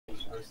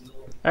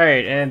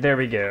Alright, and there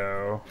we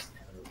go.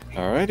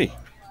 Alrighty.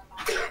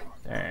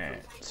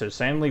 Alright, so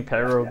Stanley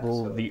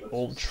Parable, the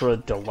Ultra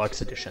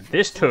Deluxe Edition.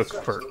 This took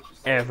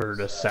forever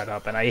to set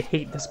up, and I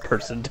hate this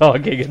person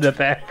talking in the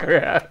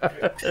background.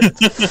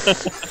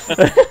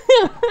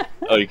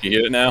 Oh, you can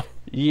hear it now?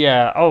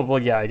 Yeah, oh,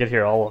 well, yeah, I could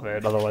hear all of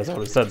it, otherwise I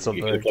would have said You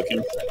something. hear the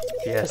clicking?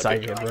 Yes, I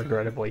can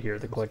regrettably hear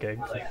the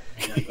clicking.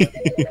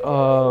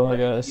 Oh my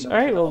gosh.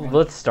 Alright, well,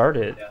 let's start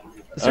it.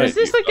 So Alright, is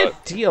this like a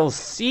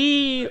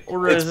DLC,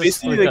 or It's is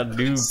this like basically a like-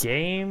 new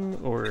game,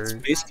 or... It's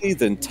basically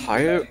the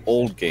entire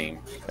old game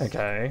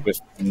Okay. with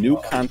new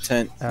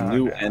content,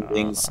 new Okay.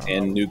 endings,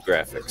 and new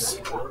graphics.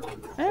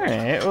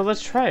 Alright, well,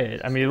 let's try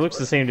it. I mean, it looks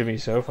the same to me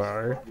so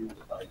far.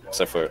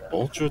 Except for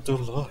Ultra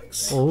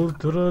Deluxe.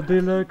 Ultra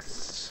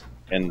Deluxe.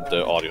 And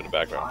the audio in the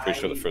background. I'm pretty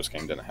sure the first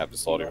game didn't have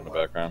this audio in the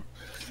background.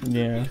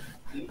 Yeah.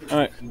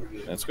 Alright,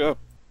 let's go.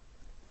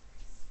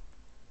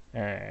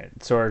 Alright,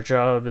 so our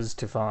job is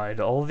to find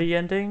all the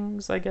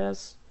endings, I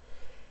guess?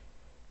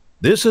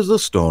 This is the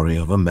story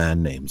of a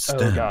man named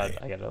Stanley. Oh god,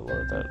 I gotta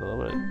load that a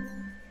little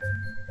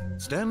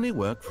bit. Stanley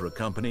worked for a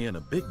company in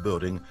a big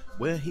building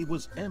where he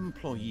was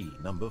employee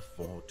number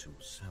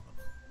 427.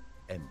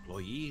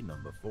 Employee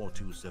number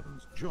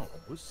 427's job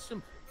was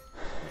simple.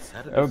 He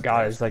sat at Oh his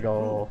god, desk it's like at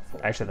all...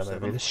 Actually, that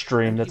might be the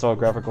stream and that's he all pushed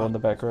graphical in the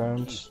buttons on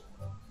background. keys.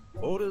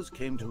 Orders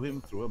came to him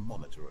through a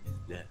monitor on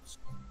his desk,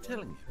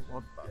 telling him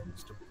what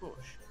buttons to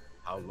push,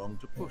 how long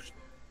to push them,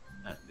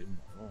 and in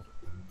what order.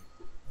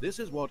 This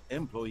is what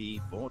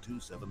employee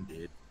 427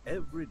 did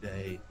every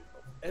day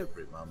of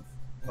every month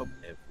of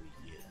every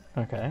year.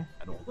 Okay.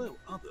 And although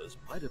others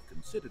might have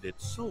considered it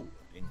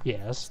soul-burning,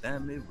 Yes.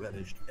 Stanley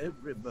relished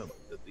every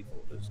moment that the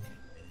orders came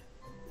in,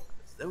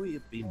 as though he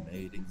had been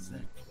made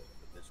exactly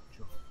for this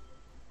job.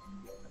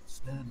 And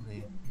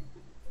Stanley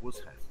was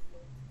happy.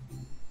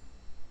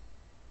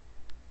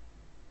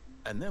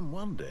 And then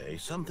one day,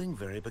 something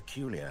very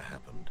peculiar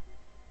happened.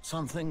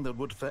 Something that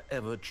would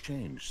forever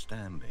change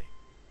Stanley.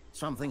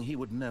 Something he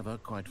would never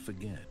quite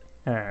forget.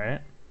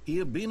 Alright. He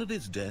had been at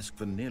his desk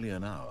for nearly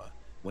an hour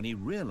when he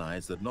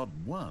realized that not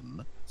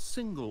one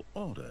single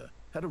order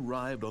had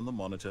arrived on the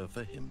monitor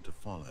for him to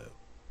follow.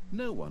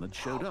 No one had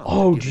showed up.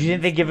 Oh, to do give you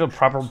him think they give a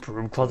proper instructions,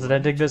 broom closet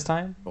ending this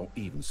time? or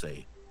even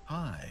say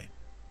hi.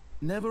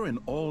 Never in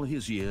all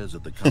his years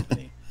at the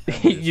company.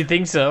 had You this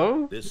think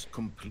so? This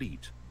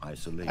complete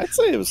isolation. I'd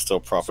say it was still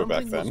proper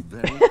back Something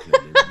then. was very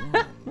clearly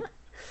wrong.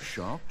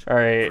 Shocked,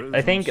 Alright, I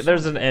frozen think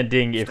there's an solid,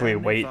 ending if we Stanley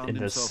wait found in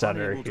the himself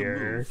center unable to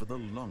here. move for the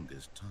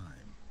longest time.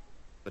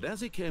 But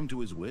as he came to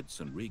his wits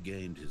and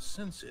regained his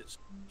senses,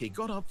 he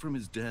got up from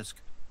his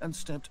desk and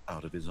stepped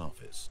out of his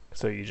office.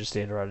 So you just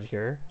stand around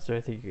here? So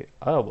I think you...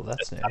 Oh, well,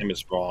 that's new. Time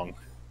is wrong.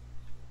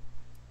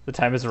 The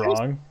time is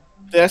wrong.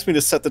 They asked me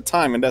to set the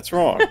time, and that's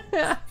wrong.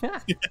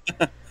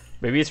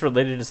 Maybe it's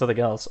related to something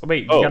else. Oh,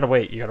 wait, you Oh. gotta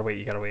wait, you gotta wait,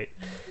 you gotta wait.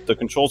 The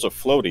controls are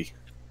floaty.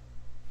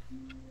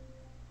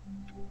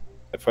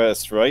 I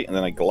press right, and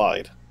then I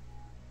glide.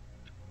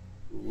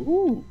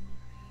 Ooh.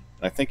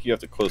 And I think you have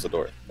to close the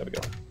door. There we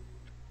go.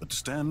 But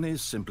Stanley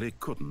simply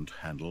couldn't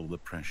handle the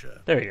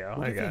pressure. There you go,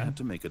 What if he okay. had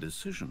to make a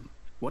decision?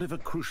 What if a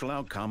crucial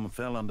outcome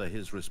fell under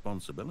his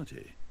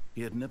responsibility?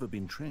 He had never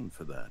been trained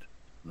for that.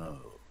 No.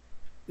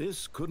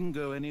 This couldn't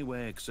go any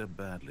way except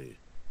badly.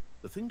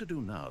 The thing to do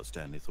now,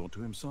 Stanley thought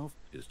to himself,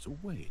 is to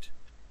wait.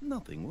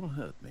 Nothing will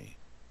hurt me.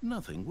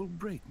 Nothing will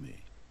break me.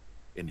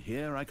 In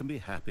here I can be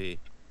happy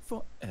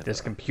forever.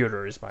 This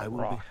computer is my I will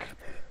rock. be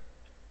happy.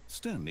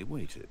 Stanley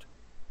waited.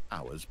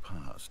 Hours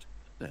passed,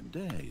 then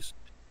days.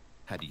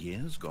 Had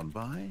years gone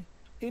by?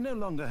 He no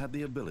longer had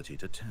the ability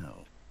to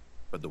tell.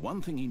 But the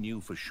one thing he knew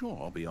for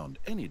sure, beyond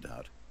any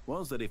doubt,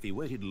 was that if he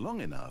waited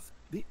long enough,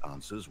 the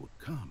answers would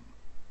come.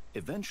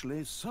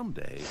 Eventually,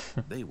 someday,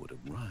 they would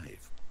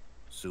arrive.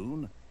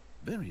 Soon,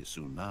 very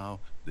soon now,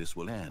 this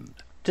will end.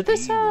 Did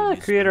this He will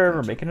be creator ever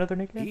spoken make to. another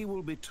new game? He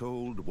will be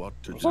told what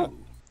to What? do.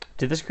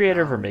 Did this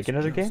creator Now ever make it's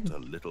another just game? a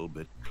little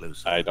bit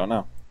closer. I don't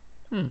know.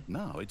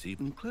 Now it's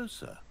even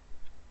closer.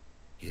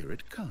 Here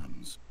it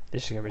comes.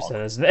 This is gonna be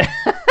said, isn't it?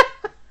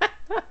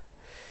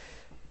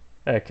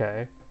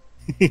 Okay.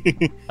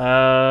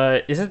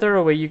 Isn't there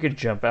a way you could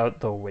jump out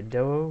the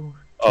window?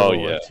 To Oh, the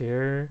yeah. left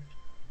here?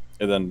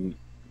 And then,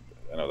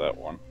 I know that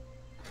one.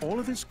 All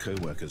of his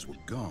co-workers were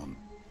gone.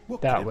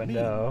 What That could it mean?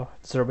 window.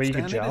 Is there a way you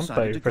could Stanley jump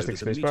decided by to go pressing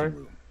to the meeting spacebar?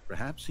 room.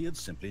 Perhaps he had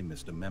simply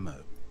missed a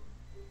memo.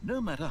 No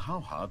matter how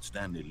hard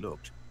Stanley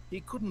looked,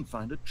 he couldn't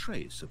find a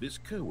trace of his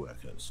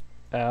co-workers.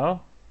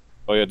 Oh?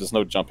 Oh yeah, there's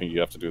no jumping. You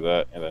have to do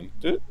that, and then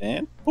do it,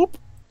 and boop.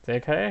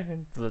 Okay,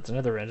 that's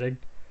another ending.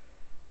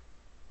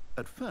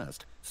 At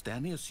first,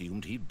 Stanley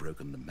assumed he'd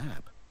broken the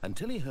map,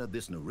 until he heard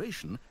this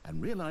narration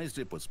and realized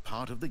it was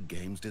part of the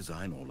game's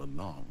design all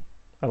along.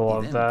 I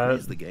love He then that.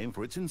 praised the game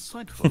for its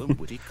insightful and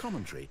witty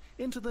commentary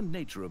into the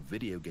nature of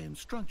video game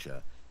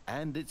structure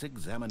and its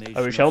examination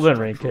I wish of Elden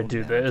Ring structural could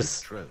do narrative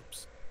this.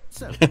 tropes.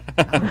 So,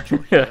 now that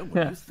you're here,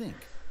 what do you think?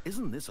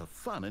 Isn't this a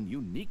fun and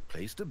unique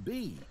place to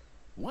be?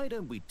 why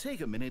don't we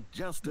take a minute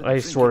just to I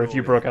drink swear it if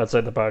you all broke in?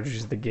 outside the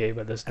boundaries of the game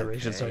and this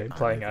narration Okay, started I'm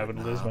playing, I over it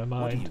would lose now.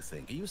 my What do mind. you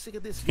think? Are you sick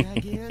of this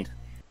gag yet?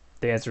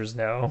 The answer is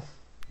no.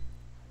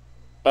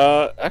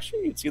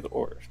 Actually, it's either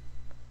or.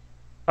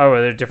 Oh,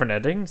 are there different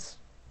endings?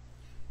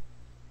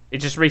 It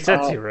just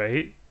resets you,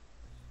 right?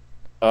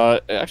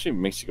 It actually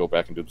makes you go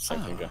back and do the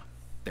same thing again.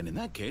 Then in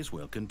that case,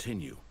 we'll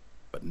continue.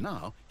 But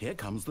now, here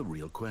comes the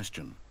real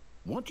question.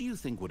 What do you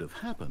think would have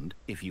happened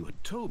if you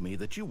had told me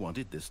that you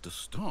wanted this to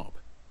stop?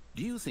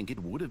 Do you think it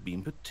would have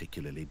been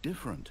particularly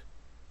different?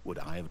 Would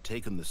I have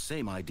taken the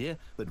same idea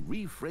but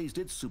rephrased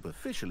it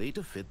superficially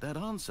to fit that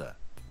answer?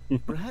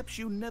 Perhaps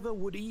you never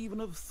would even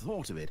have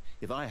thought of it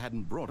if I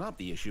hadn't brought up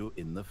the issue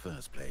in the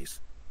first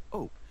place.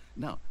 Oh,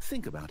 now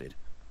think about it.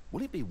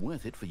 Will it be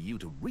worth it for you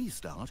to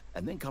restart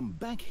and then come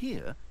back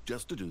here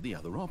just to do the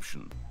other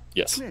option?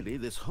 Yes. Clearly,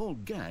 this whole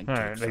gag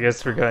Alright, takes I some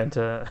guess we're time. going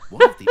to...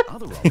 What if the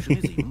other option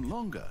is even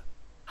longer?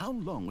 How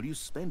long will you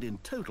spend in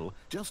total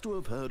just to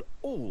have heard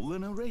all the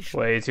narration?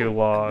 Way too And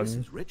long. this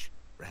is Rich.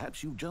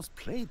 Perhaps you've just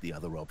played the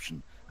other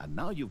option, and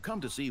now you've come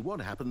to see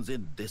what happens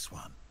in this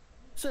one.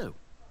 So,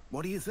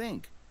 what do you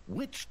think?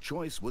 Which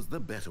choice was the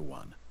better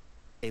one?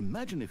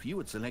 Imagine if you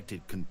had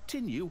selected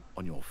continue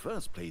on your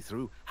first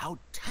playthrough, how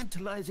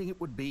tantalizing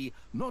it would be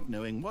not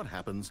knowing what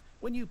happens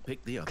when you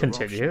pick the other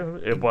Continue?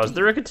 option. Was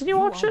there a Indeed, continue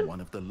you are option? one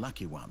of the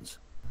lucky ones.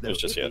 It was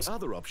Though just if yes. the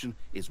other option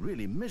is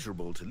really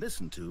miserable to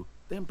listen to,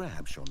 then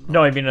perhaps you're not.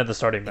 No, I mean at the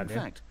starting In menu.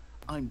 fact,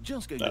 I'm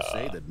just going to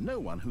say that no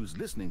one who's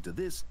listening to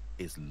this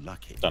is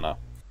lucky. Don't know.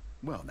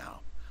 Well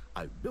now,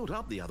 I've built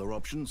up the other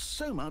options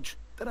so much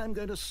that I'm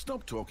going to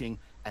stop talking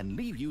and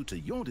leave you to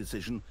your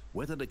decision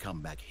whether to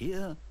come back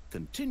here,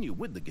 continue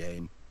with the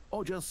game,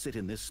 or just sit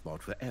in this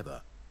spot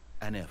forever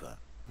and ever.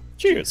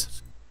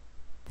 Cheers.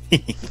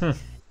 I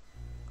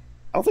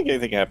don't think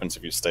anything happens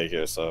if you stay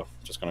here, so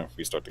just gonna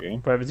restart the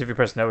game. What happens if you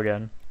press no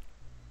again?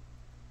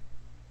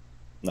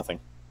 Nothing.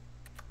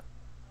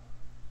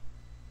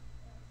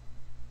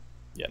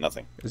 Yeah,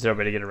 nothing. Is there a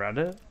way to get around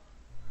it?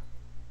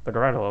 Look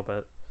around a little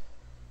bit.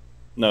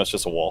 No, it's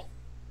just a wall.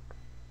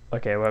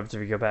 Okay, what happens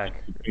if you go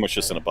back? Pretty much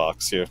just in a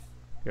box here.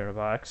 You're in a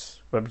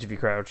box. What happens if you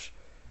crouch?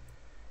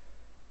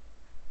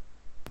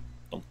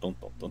 Dun, dun,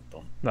 dun, dun,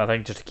 dun.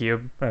 Nothing, just a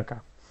cube? Okay.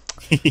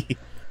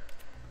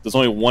 There's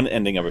only one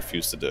ending I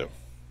refuse to do.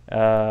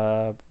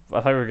 I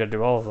thought we were gonna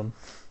do all of them.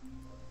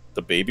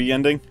 The baby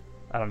ending?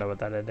 I don't know what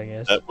that ending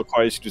is. That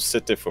requires you to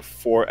sit there for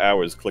 4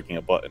 hours clicking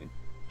a button.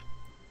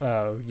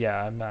 Oh,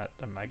 yeah, I'm not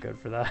good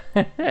for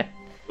that.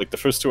 Like, the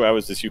first 2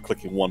 hours is you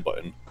clicking one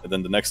button, and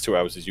then the next 2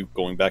 hours is you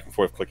going back and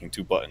forth clicking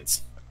 2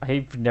 buttons.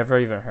 I've never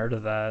even heard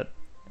of that.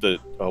 The,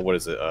 what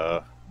is it,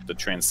 the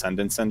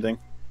Transcendence ending?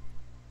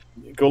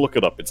 Go look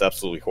it up, it's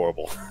absolutely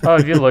horrible. Oh,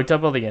 have you looked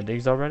up all the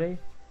endings already?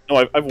 No,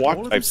 I've All watched,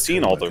 of I've his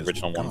seen all the co-workers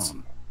original were ones.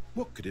 gone.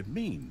 What could it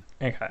mean?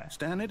 Okay.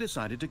 Stanley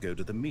decided to go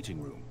to the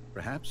meeting room.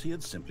 Perhaps he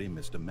had simply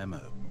missed a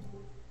memo.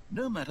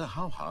 No matter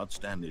how hard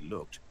Stanley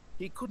looked,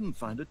 he couldn't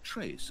find a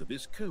trace of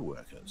his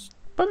co-workers.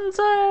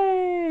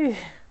 Banzai!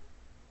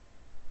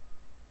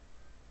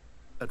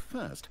 At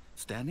first,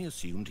 Stanley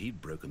assumed he'd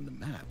broken the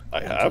map. I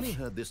Until have. he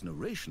heard this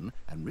narration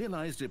and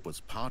realized it was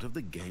part of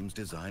the game's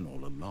design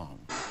all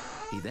along.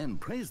 He then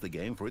praised the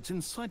game for its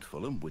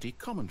insightful and witty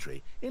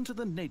commentary into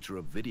the nature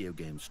of video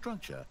game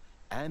structure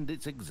and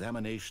its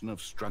examination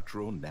of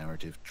structural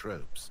narrative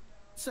tropes.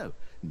 So,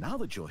 now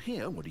that you're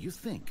here, what do you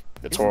think?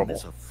 It's Isn't horrible.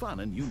 this a fun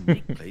and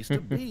unique place to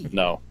be?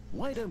 No.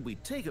 Why don't we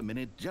take a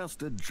minute just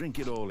to drink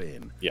it all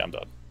in? Yeah, I'm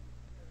done.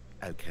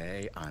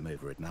 Okay, I'm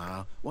over it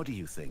now. What do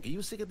you think? Are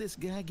you sick of this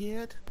gag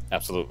yet?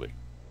 Absolutely.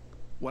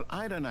 Well,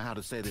 I don't know how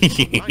to say this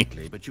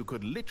politely, but you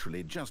could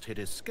literally just hit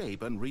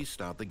escape and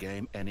restart the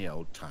game any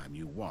old time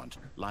you want.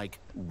 Like,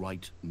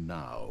 right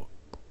now.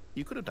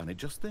 You could have done it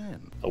just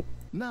then. Nope.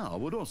 Now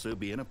would also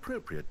be an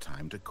appropriate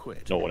time to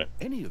quit. No, wouldn't.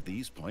 Any of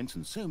these points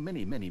and so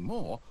many, many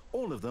more,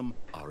 all of them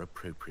are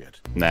appropriate.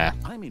 Nah.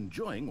 I'm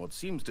enjoying what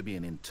seems to be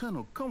an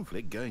internal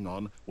conflict going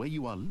on where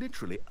you are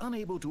literally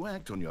unable to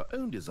act on your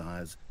own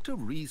desires to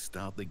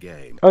restart the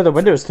game. Oh, the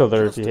window's still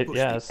there if Just you to hit push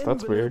yes. the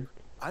That's envelope, weird.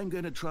 I'm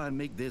going to try and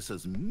make this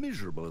as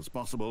miserable as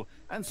possible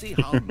and see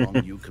how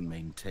long you can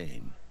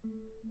maintain.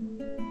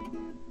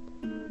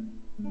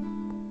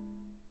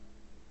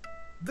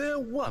 There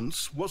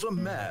once was a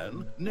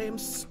man named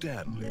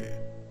Stanley,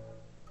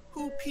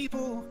 who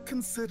people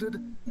considered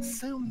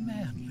so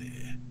manly.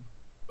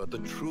 But the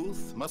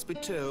truth must be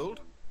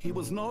told, he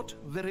was not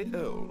very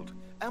old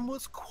and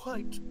was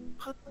quite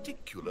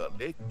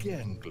particularly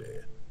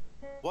gangly.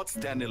 What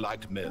Stanley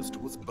liked most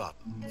was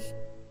buttons.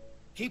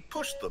 He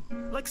pushed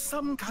them like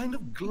some kind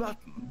of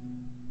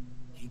glutton.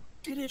 He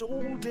did it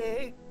all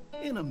day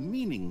in a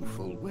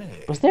meaningful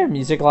way. Was there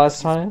music last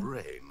His time?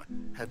 brain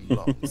had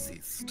long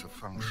ceased to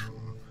function.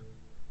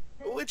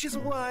 Which is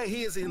why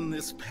he is in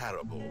this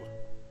parable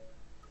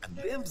and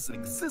lives an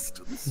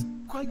existence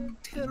quite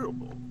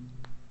terrible.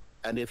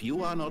 And if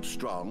you are not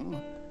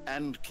strong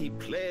and keep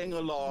playing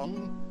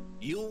along,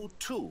 you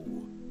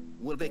too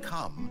will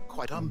become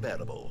quite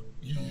unbearable.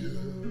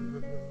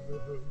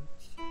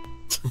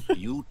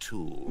 You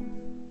too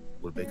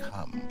will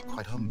become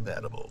quite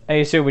unbearable. I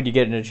assume when you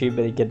get an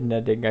achievement, you get an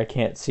ending. I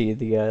can't see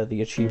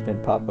the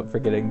achievement pop up for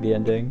getting the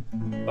ending.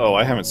 Oh,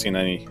 I haven't seen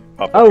any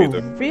pop up Oh,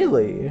 either.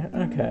 really?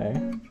 Okay.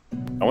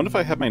 I wonder if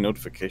I have my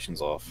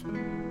notifications off.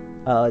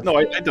 Let's... No,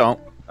 I don't.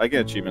 I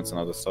get achievements and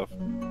other stuff.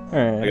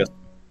 Alright. I guess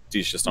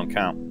these just don't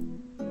count.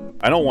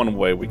 I know one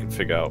way we can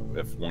figure out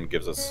if one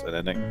gives us an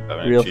ending.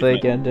 An Real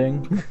achievement. fake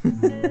ending.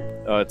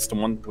 It's the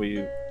one we...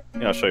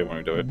 Yeah, I'll show you when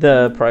we do it.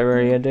 The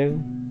primary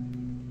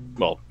ending.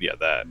 Well, yeah,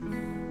 that.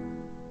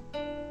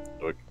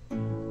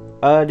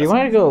 Do you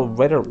want to go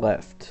right or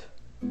left?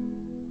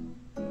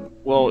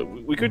 Well,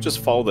 we could just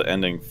follow the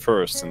ending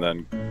first and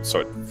then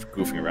start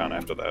goofing around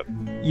after that.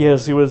 Yeah,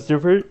 see what's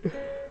different?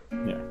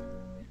 Yeah.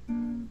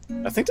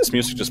 I think this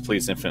music just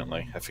plays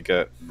infinitely. I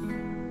forget.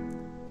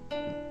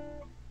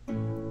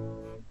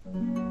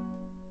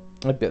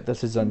 I bet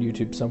this is on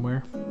YouTube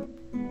somewhere.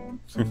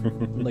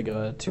 Like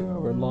a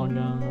 2-hour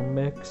long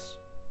mix.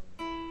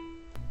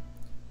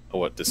 Oh,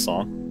 what, this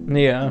song?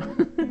 Yeah.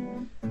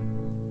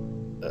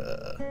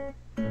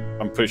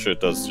 I'm pretty sure it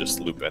does just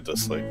loop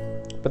endlessly.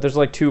 But there's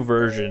like two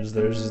versions.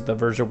 There's the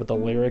version with the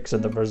lyrics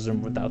and the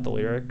version without the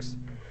lyrics.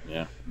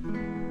 Yeah.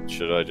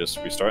 Should I just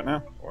restart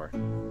now? Or...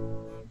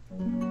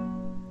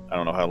 I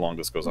don't know how long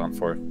this goes on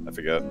for. I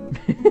forget.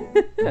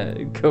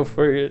 Go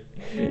for it.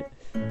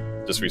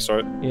 Just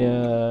restart?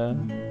 Yeah.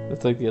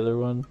 That's like the other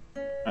one.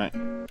 Alright.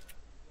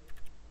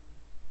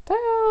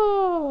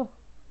 Oh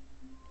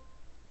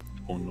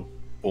no.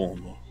 Oh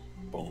no.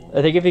 Oh.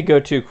 I think if you go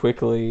too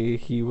quickly,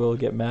 he will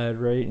get mad,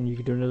 right? And you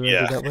can do another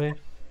Yeah. that way.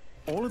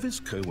 All of his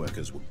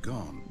co-workers were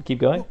gone. Keep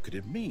going. What could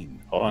it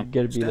mean? Hold on. You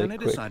gotta be Stanley like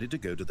quick. decided to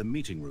go to the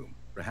meeting room.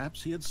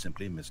 Perhaps he had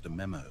simply missed a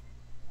memo. I What's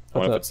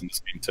wonder if up? it's in this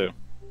game too.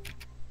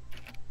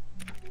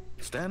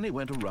 Stanley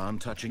went around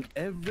touching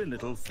every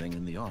little thing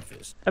in the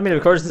office. I mean,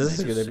 of course It this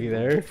is made a gonna be single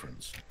there.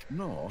 difference,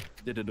 nor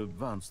did it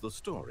advance the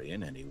story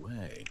in any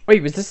way.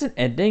 Wait, was this an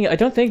ending? I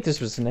don't think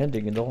this was an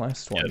ending in the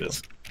last one. Yeah, it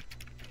is.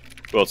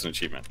 Well, it's an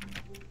achievement.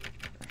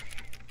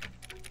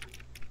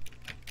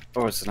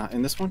 Oh, is it not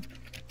in this one?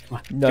 Come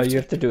on. No, give you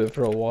it have to do it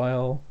for a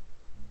while.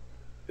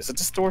 Is it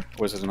this door,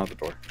 or is it another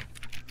door?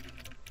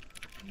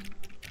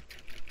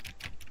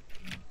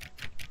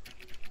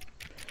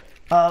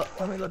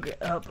 Let me look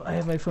it up. I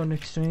have my phone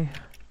next to me.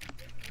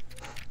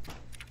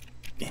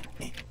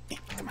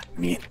 Come on, let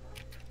me in.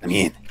 Let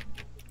me in.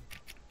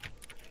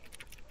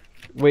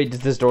 Wait,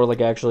 does this door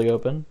like actually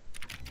open?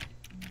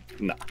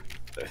 Nah,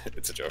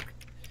 it's a joke.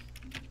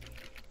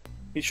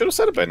 He should have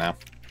said it by now.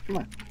 Come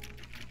on.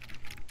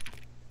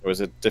 Or is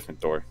it a different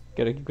door?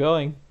 Gotta keep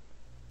going.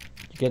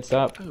 You can't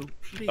stop. Oh,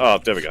 please. Oh,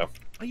 there we go.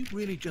 Are you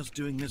really just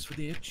doing this for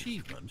the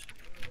achievement?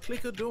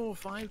 Click a door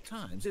 5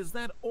 times. Is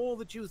that all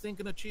that you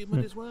think an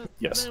achievement is worth?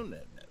 Yes. No.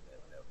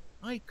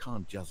 I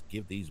can't just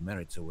give these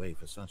merits away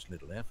for such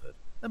little effort.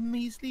 A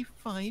measly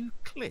 5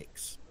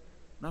 clicks.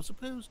 Now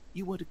suppose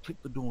you were to click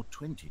the door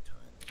 20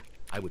 times.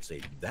 I would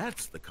say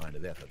that's the kind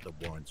of effort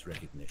that warrants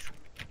recognition.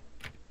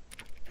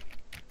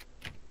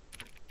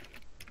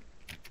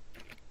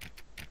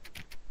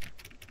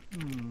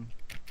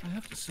 I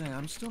have to say,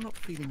 I'm still not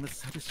feeling the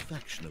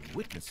satisfaction of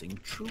witnessing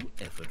true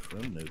effort for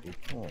a noble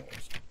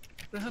cause.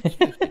 Perhaps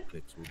 50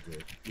 clicks will do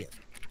it. Yes,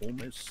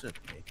 almost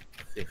certainly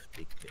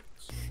 50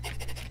 clicks.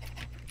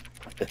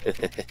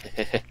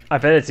 I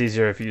bet it's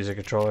easier if you use a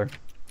controller.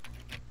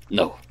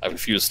 No, I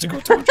refuse to go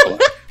to controller.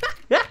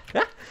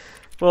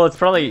 Well, it's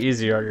probably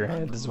easier on your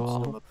hand as I'm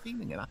well. not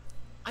feeling it.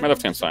 My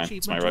left hand's fine.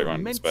 It's my right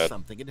one that's bad.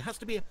 Something. It has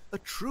to be a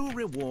true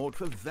reward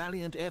for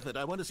valiant effort.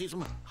 I want to see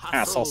some Asshole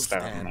hustle,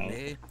 Stanley.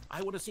 Stanley.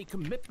 I want to see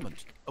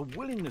commitment, a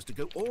willingness to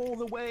go all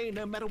the way,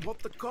 no matter what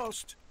the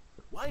cost.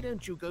 Why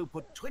don't you go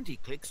put 20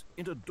 clicks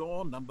into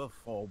door number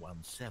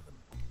 417?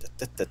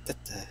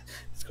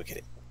 Let's go get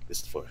it.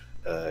 This is for...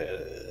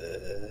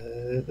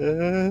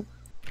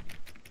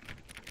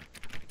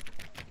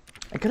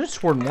 I could have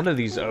sworn one of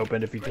these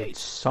opened if you did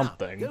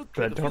something,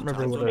 but I don't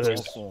remember what it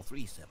is.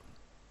 437.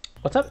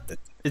 What's up?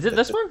 Is it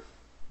this one?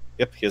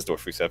 Yep, here's door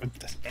 37.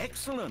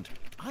 Excellent.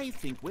 I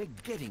think we're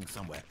getting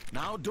somewhere.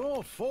 Now,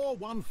 door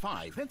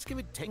 415. Let's give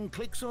it 10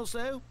 clicks or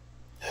so.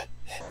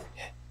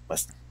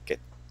 Must get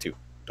to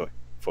door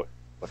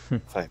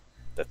 415.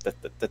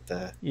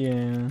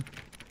 Yeah.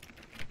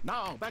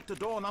 Now, back to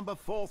door number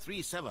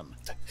 437.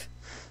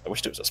 I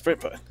wish there was a sprint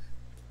button.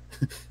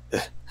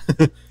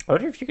 I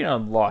wonder if you can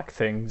unlock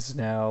things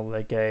now,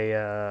 like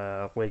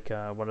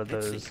one of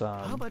Let's those see.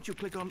 How about you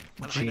click on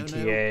well, I don't know,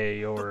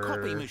 GTA the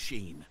copy or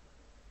machine?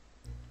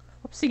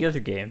 what's the other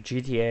game?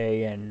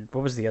 GTA and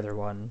what was the other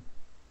one?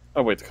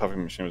 Oh wait, the coffee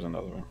machine was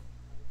another one.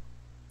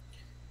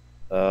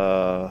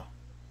 I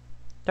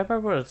don't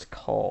remember what it's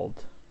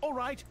called. All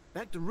right,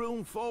 back to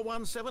room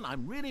 417.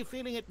 I'm really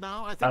feeling it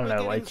now. I think I don't we're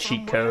know, getting like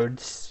cheat somewhere.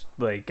 codes,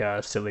 like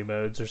silly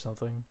modes or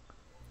something.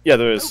 Yeah,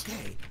 there is.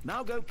 Okay,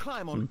 now go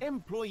climb on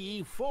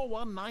employee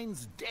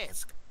 419's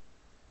desk.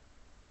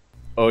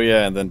 Oh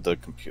yeah, and then the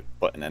compute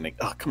button ending.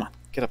 Oh, come on,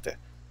 get up there.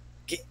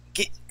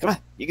 Come on,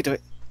 you can do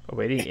it.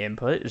 Awaiting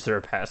input? Is there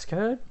a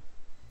passcode?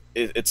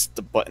 It's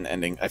the button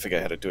ending. I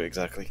forget how to do it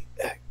exactly.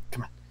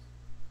 Come on.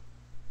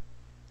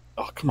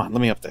 Oh, come on,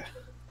 let me up there.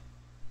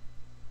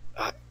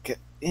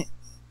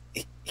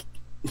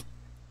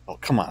 Oh,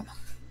 come on.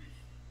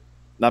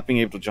 Not being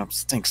able to jump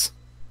stinks.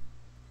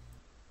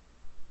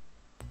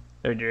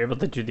 And you're able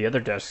to do the other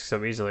desk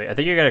so easily. I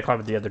think you gotta climb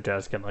at the other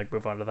desk and like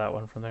move on to that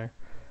one from there.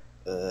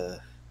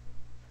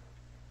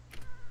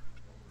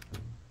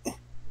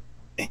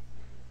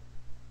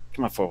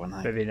 Come on,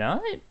 419. Maybe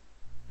not?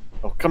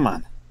 Oh, come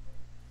on.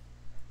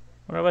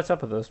 I wonder what's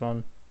up with this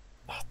one.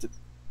 Oh,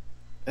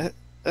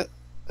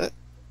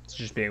 It's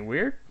just being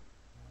weird?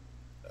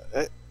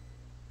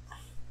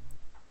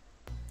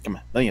 come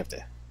on, let me up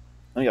there.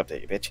 Let me up there,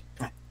 you bitch.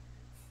 Come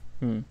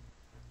on.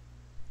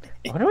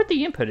 I wonder what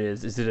the input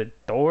is. Is it a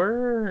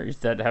door? Is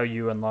that how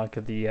you unlock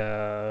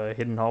the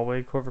hidden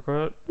hallway, quote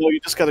unquote? Well, you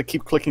just gotta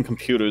keep clicking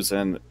computers,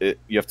 and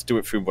you have to do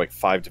it through like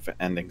 5 different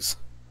endings.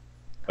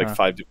 Like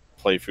 5 different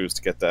playthroughs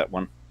to get that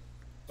one.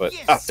 But,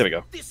 Yes, there we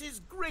go. This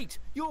is great.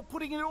 You're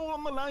putting it all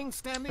on the line,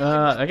 Stanley.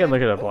 I can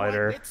look it up All right,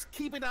 later. let's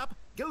keep it up.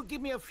 Go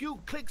give me a few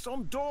clicks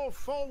on door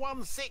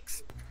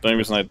 416. The only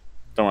reason I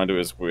don't want to do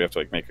it is we have to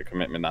like make a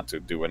commitment not to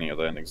do any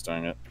other endings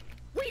during it.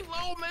 We've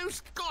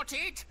almost got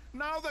it.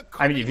 Now the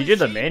I mean, if you do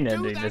the machine, main do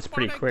ending, that that's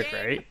pretty one quick,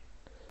 again. right?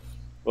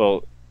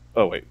 Well,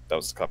 oh wait, that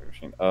was the copy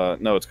machine.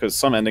 No, it's because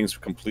some endings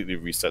completely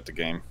reset the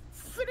game.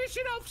 Finish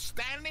it off,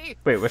 Stanley.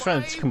 Wait, which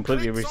one's 5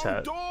 completely clicks on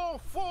reset? door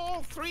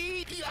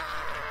 43.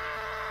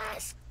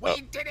 Yes,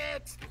 we did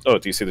it. Oh,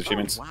 do you see the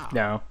achievements? Oh, wow.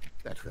 No.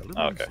 That felt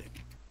Oh, okay. amazing.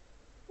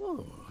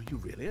 Oh, you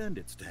really earned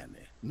it, Stanley.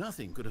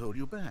 Nothing could hold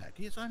you back.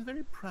 Yes, I'm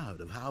very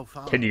proud of how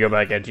far... Can you go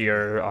back into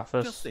your Just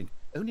office? think,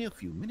 only a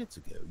few minutes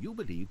ago, you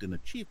believed an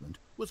achievement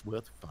was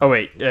worth 5 Oh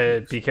wait,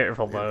 clicks. be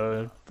careful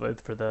Really? though,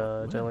 for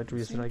the daylight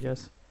reason, I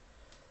guess.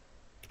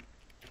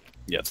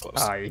 Yeah, it's close.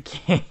 Ah, you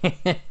can't.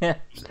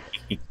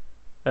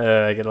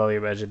 I can only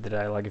imagine the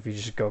dialogue if you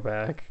just go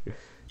back.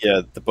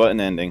 Yeah, the button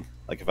ending.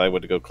 Like if I were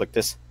to go click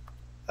this,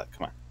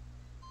 come on,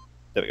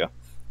 there we go.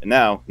 And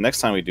now, next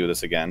time we do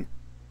this again,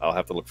 I'll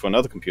have to look for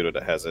another computer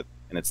that has it,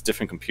 and it's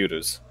different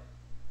computers.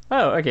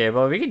 Oh, okay,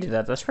 well we can do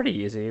that. That's pretty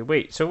easy.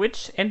 Wait, so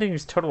which ending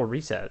is total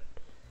reset?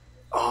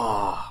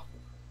 Oh,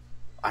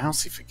 I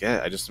honestly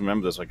forget. I just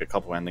remember there's like a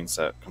couple endings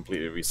that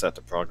completely reset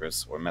the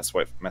progress or mess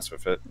with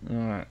it.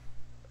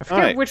 I forget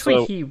Alright, which way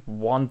so- he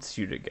wants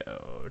you to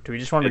go. Do we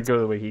just want to go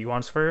the way he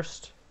wants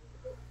first?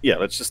 Yeah,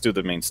 let's just do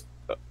the main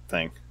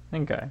thing.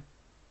 Okay.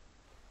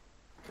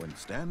 When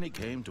Stanley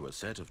came to a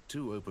set of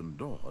 2 open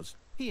doors,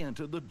 he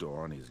entered the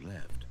door on his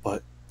left.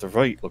 But the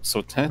right looks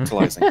so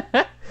tantalizing.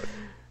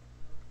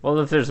 Well,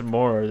 if there's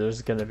more,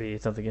 there's gonna be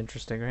something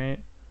interesting,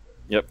 right?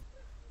 Yep.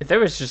 If there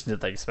was just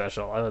nothing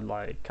special, I would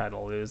like kind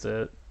of lose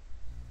it.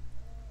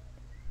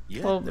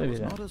 Yet Well, there maybe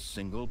was not. not a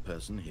single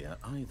person here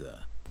either.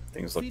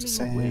 Things look the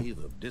Feeling a same. wave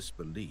of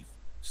disbelief,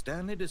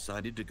 Stanley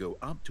decided to go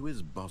up to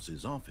his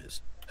boss's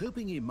office,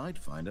 hoping he might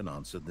find an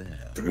answer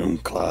there. Broom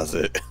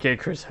closet. Get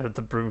Chris out of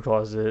the broom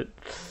closet.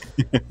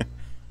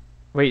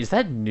 Wait, is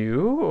that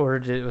new or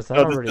was that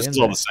No, already this in is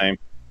all there? the same.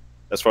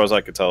 As far as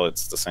I could tell,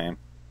 it's the same.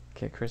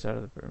 Get Chris out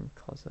of the broom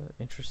closet.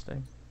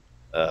 Interesting.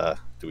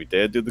 Do we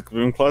dare do the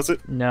broom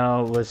closet?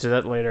 No, let's do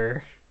that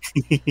later.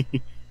 And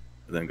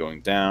then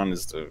going down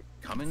is the...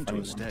 Coming to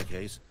a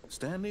staircase,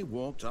 Stanley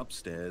walked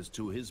upstairs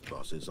to his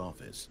boss's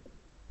office.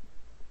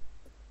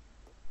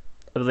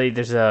 I believe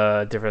there's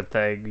a different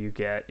thing you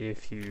get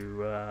if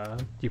you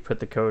you put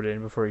the code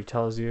in before he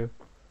tells you.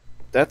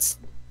 That's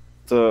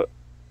the...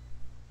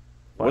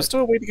 What? Was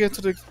there a way to get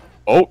to the...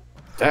 Oh,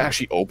 that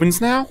actually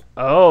opens now?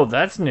 Oh,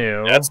 that's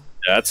new.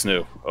 That's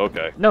new.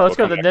 Okay. No, let's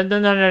We'll go. come No.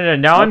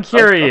 Now I'm Nope,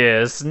 nope, nope.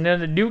 curious. No,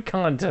 new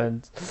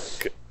content.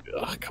 back.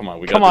 Ugh, come on,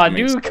 we Come gotta on,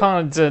 do the main new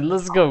content.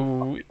 Let's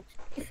go.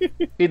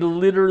 It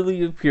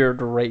literally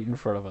appeared right in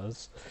front of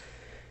us.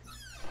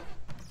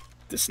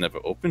 This never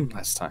opened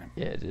last time.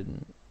 Yeah, it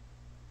didn't.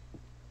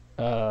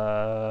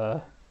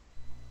 Because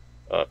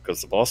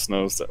the boss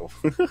knows that...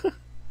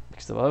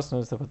 Because the boss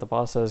knows that what the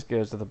boss says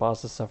goes. If the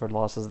boss has suffered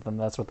losses, then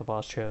that's what the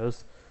boss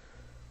chose.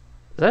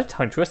 Is that a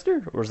tongue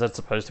twister? Or is that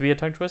supposed to be a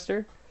tongue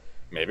twister?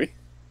 Maybe.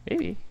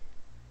 Maybe.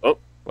 Oh.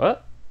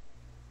 What?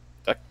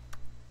 That...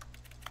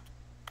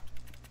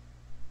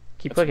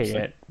 Keep That's clicking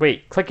interesting. it.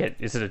 Wait, click it.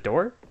 Is it a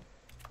door?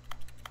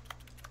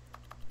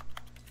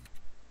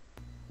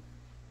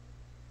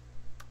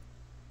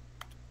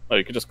 Oh,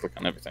 you could just click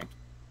on everything.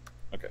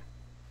 Okay.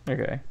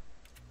 Okay.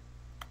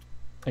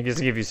 I guess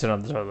if you sit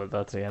on the toilet,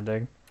 that's the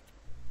ending.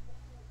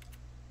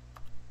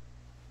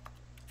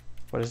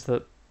 What is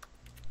the...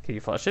 Can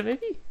you flush it,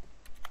 maybe?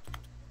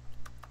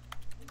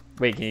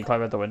 Wait, can you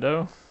climb out the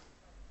window?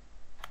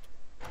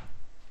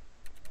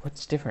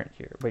 What's different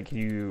here? Wait, can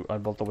you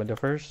unbolt the window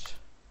first?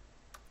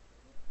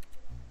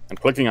 I'm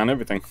clicking on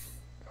everything.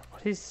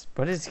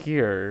 What is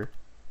here?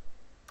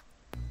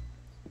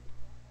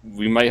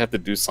 We might have to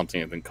do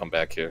something and then come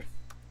back here.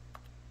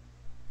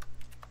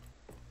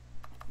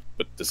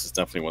 But this is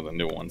definitely one of the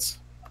new ones.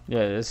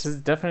 Yeah, this is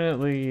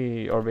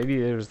definitely... Or maybe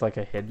there was like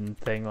a hidden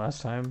thing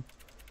last time.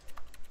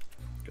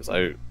 Because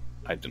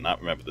I do not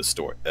remember this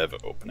door ever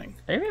opening.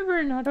 I remember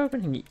it not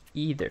opening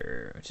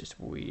either, which is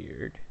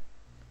weird.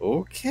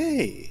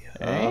 Okay.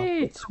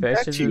 Hey, it's back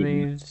back to to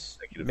the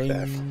you,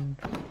 main.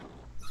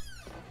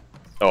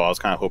 Oh, I was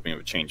kind of hoping it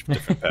would change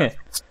different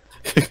paths.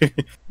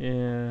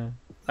 Yeah.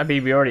 I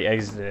mean, we already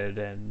exited,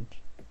 and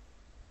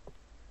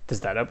does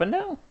that open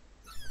now?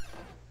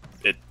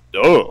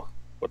 Oh,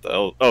 what the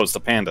hell? Oh, it's the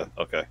panda.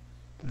 Okay.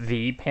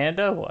 The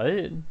panda? What?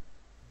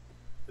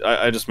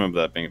 I just remember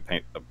that being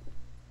a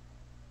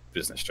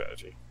business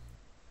strategy.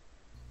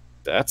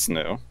 That's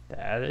new.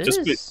 That is.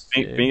 Just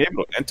being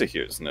able to enter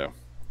here is new.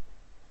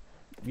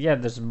 Yeah,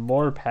 there's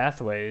more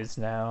pathways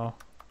now.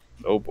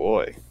 Oh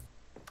boy.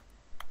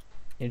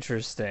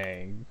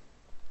 Interesting.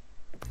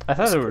 I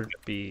thought there would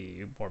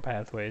be more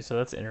pathways, so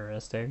that's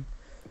interesting.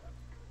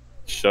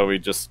 Shall we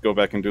just go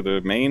back and do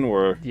the main,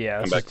 or Yeah,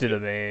 come let's back just do the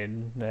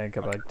main, then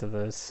come back to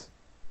this.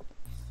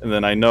 And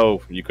then I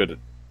know you could,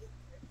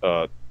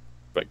 back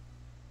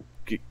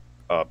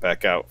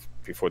out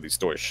before these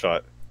doors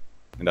shut,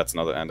 and that's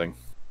another ending.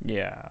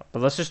 Yeah,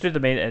 but let's just do the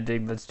main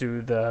ending. Let's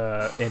do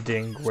the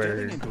ending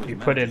where you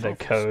put in the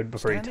code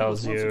before he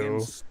tells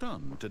you,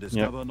 and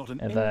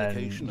then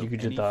you can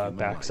do the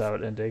backs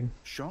out ending.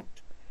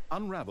 Shocked,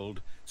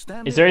 unraveled,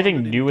 Is there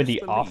anything new in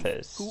the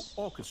office? Who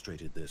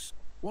orchestrated this?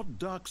 What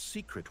dark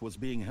secret was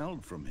being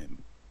held from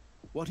him?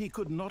 What he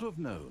could not have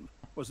known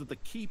was that the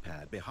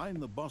keypad behind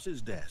the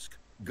boss's desk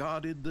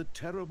guarded the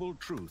terrible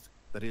truth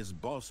that his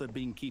boss had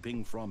been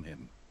keeping from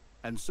him.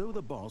 And so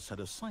the boss had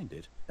assigned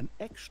it an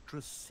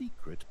extra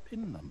secret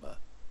PIN number,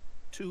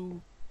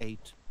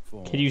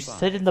 2845. Can you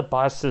sit in the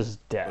boss's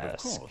But of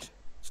desk? course,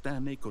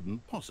 Stanley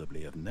couldn't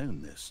possibly have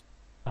known this.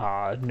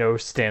 No,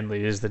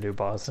 Stanley is the new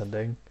boss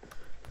ending.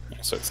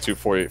 So it's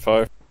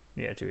 2485.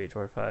 Yeah,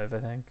 2845, I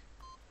think.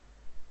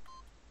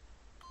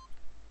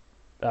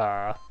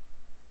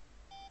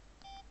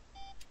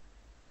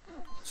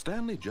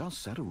 Stanley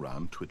just sat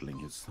around twiddling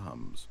his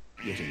thumbs.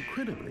 Yet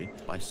incredibly,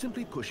 by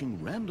simply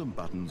pushing random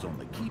buttons on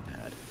the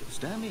keypad,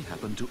 Stanley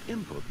happened to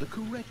input the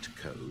correct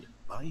code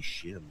by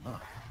sheer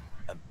luck.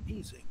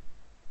 Amazing.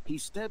 He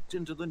stepped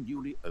into the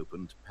newly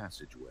opened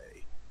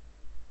passageway.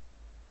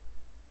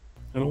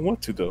 I don't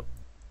want to, though.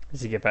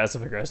 Does he get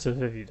passive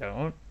aggressive if you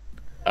don't?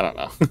 I don't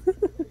know.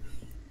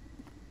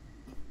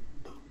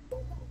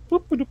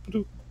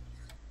 Boop-a-doop-a-doop.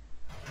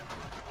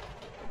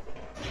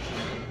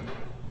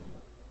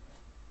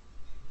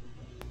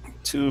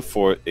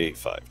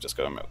 2485. Just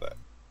gotta remember that.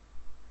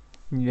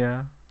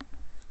 Yeah.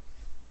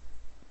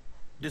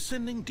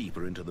 Descending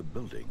deeper into the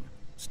building,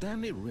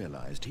 Stanley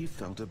realized he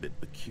felt a bit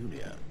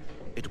peculiar.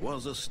 It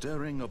was a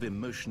stirring of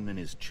emotion in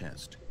his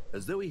chest,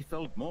 as though he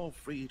felt more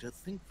free to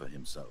think for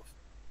himself,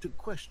 to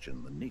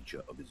question the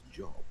nature of his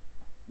job.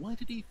 Why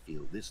did he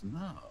feel this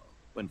now,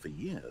 when for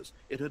years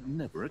it had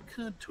never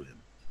occurred to him?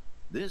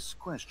 This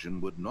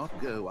question would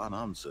not go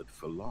unanswered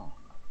for long.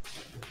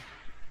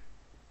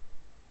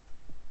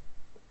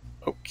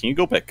 Oh, can you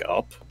go back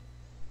up?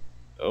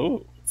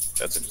 Oh,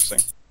 that's interesting.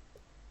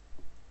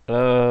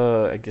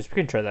 I guess we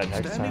can try that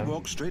next Stanley time.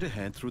 walked straight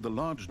ahead through the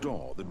large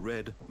door that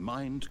read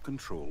Mind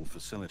Control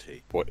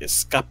Facility. For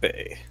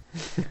escape.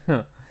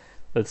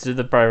 Let's do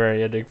the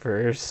primary ending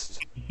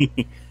first.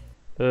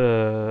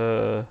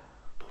 Oh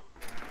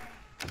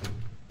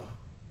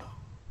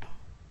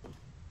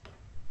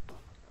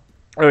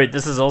wait,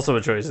 this is also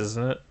a choice,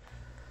 isn't it?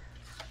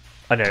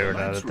 I know you're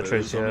not at the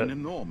choice yet. An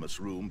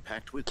enormous room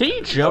packed with Can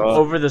you jump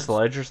over this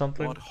ledge or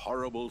something? What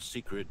horrible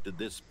secret did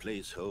this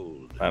place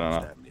hold? I don't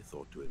know. Stanley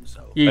thought to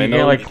himself. Yeah, I you know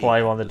can like he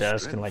climb on the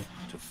desk and like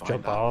To find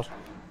jump out. off.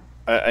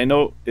 I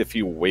know if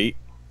you wait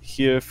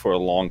here for a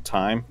long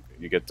time,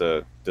 you get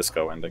the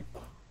disco ending.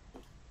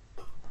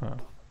 Huh.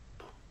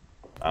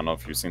 I don't know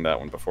if you've seen that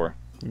one before.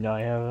 No,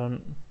 I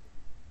haven't.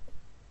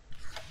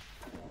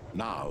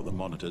 Now the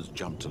monitors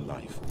jumped to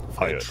life.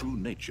 Fired. Their true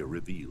nature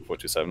revealed.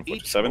 427,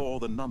 Each 427. bore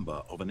the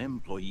number of an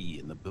employee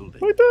in the building.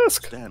 My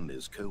desk!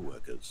 Stanley's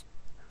co-workers.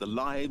 The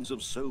lives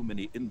of so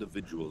many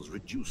individuals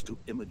reduced to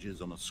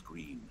images on a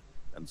screen.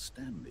 And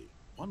Stanley,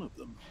 one of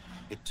them,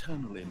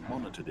 eternally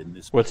monitored in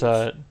this What's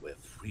place that? where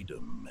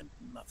freedom meant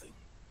nothing.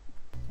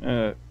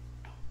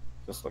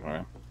 Just looking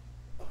around.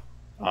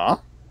 Huh?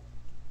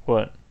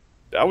 What?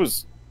 That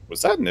was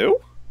that new?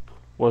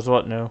 Was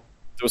what new?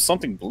 There was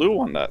something blue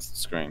on that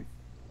screen.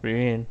 What do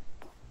you mean?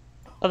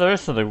 Oh, there is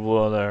something blue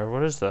on there.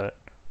 What is that?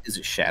 Is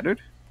it shattered?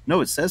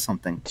 No, it says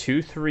something.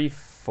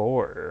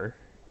 234.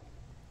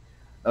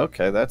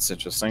 Okay, that's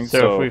interesting.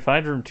 So if we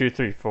find room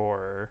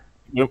 234,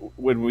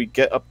 when we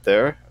get up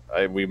there,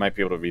 we might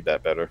be able to read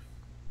that better.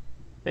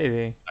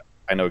 maybe.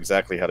 I know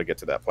exactly how to get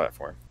to that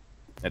platform.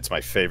 It's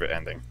my favorite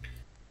ending.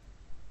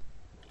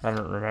 I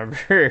don't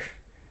remember.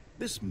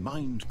 This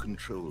mind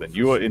control. Then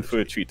you are in for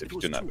a facility, treat if it you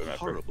was do not too remember.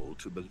 horrible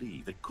to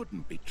believe. It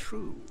couldn't be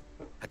true.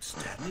 Had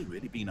Stanley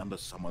really been under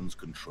someone's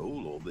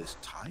control all this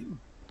time?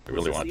 I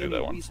really want to do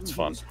that one. It's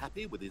fun. He was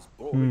happy with his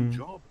boring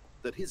job.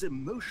 That his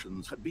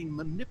emotions had been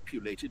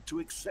manipulated to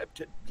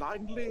accept it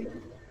blindly.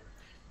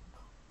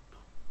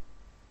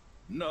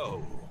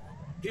 No,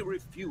 he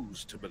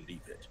refused to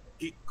believe it.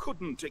 He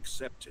couldn't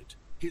accept it.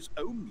 His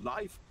own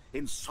life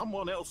in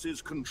someone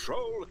else's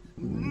control?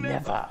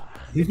 Never. Never.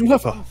 It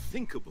was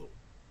unthinkable.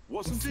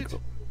 Wasn't it?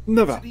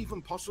 Never. Was it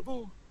even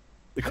possible?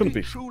 It couldn't Had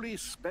he be. truly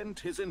spent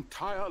his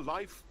entire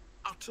life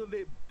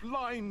utterly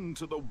blind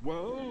to the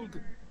world?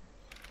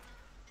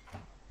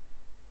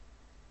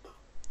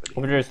 I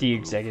wonder if the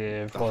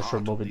executive calls for a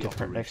little bit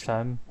different next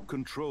time.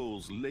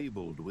 Controls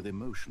labeled with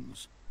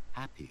emotions,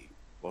 happy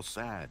or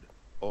sad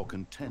or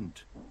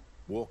content,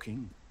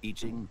 walking,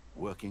 eating,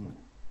 working,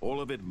 all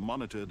of it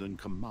monitored and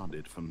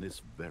commanded from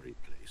this very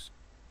place.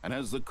 And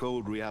as the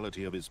cold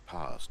reality of his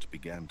past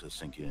began to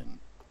sink in,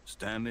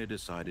 Stanley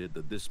decided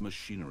that this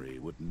machinery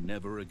would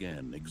never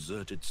again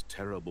exert its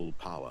terrible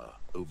power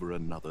over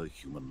another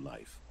human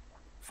life.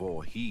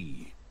 For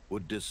he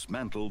would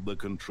dismantle the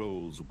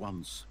controls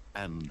once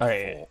and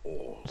for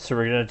all. So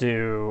we're gonna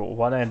do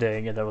one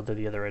ending and then we'll do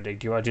the other ending.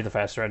 Do you want to do the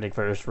faster ending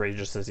first where he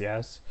just says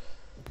yes?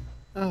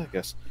 I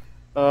guess.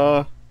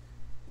 I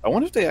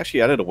wonder if they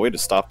actually added a way to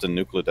stop the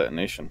nuclear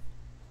detonation.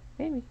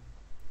 Maybe.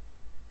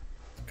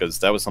 Because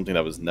that was something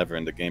that was never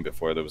in the game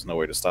before. There was no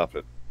way to stop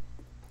it.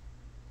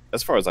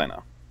 As far as I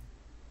know.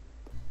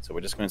 So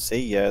we're just going to say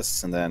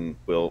yes, and then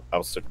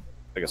I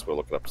guess we'll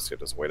look it up to see if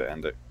there's a way to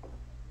end it.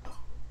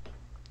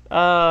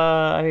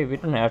 I mean, we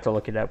don't have to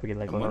look it up. We can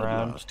like look When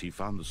around. at last he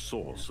found the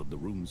source of the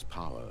room's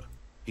power,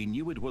 he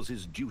knew it was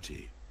his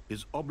duty,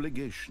 his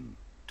obligation,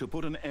 to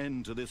put an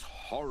end to this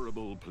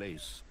horrible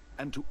place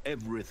and to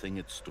everything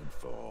it stood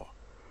for.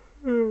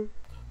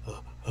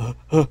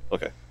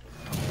 Okay.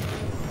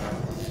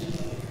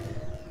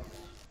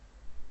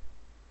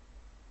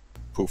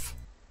 Poof.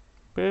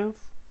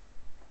 Boof.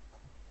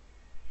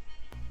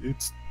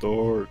 It's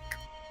dark.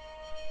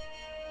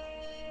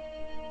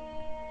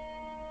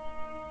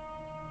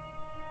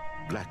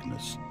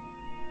 Blackness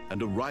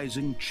and a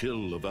rising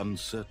chill of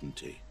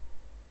uncertainty.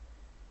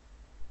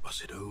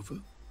 Was it over?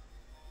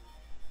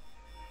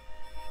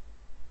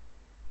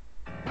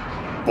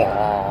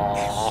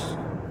 Yes.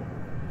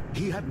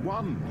 He had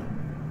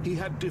won. He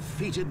had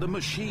defeated the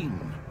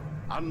machine,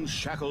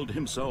 unshackled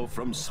himself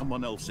from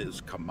someone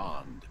else's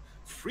command.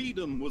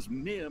 Freedom was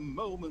mere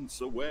moments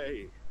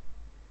away.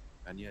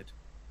 And yet,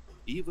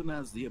 even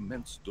as the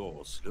immense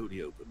door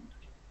slowly opened,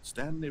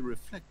 Stanley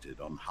reflected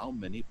on how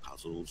many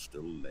puzzles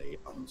still lay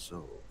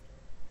unsolved.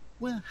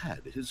 Where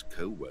had his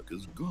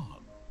co-workers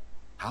gone?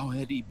 How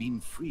had he been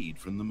freed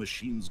from the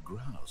machine's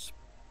grasp?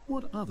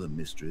 What other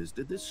mysteries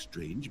did this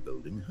strange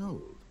building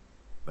hold?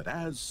 But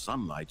as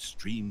sunlight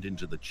streamed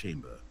into the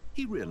chamber,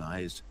 he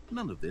realized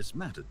none of this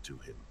mattered to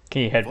him.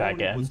 Can you head For back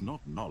it in? was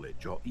not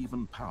knowledge or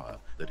even power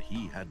that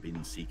he had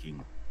been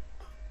seeking,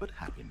 but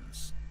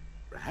happiness.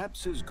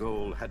 Perhaps his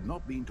goal had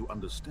not been to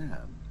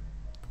understand.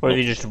 Or did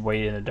he just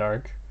wait in the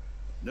dark?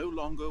 No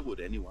longer would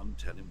anyone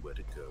tell him where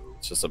to go.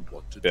 It's just a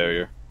what to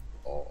barrier. do,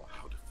 or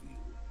how to feel.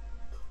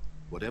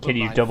 Whatever Can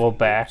you life double is,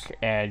 back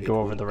and it go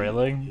over will the be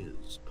railing?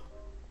 his.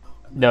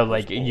 And No, that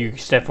like was all. you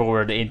step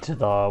forward into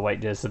the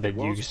whiteness and then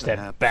It you was step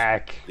perhaps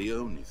back. The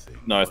only thing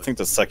No, I worth think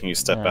the second you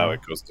step No. out,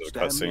 it goes to the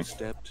Stanley cutscene.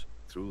 stepped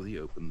through the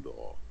open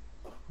door.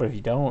 What if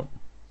you don't?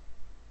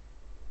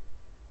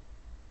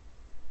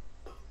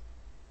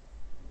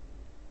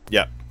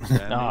 Yeah.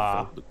 Stanley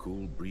Ah. felt the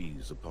cool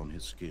breeze upon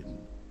his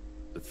skin,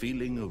 the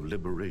feeling of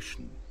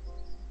liberation,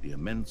 the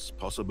immense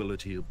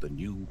possibility of the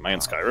new Am I in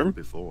path Skyrim?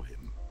 before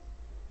him.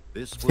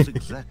 This was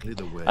exactly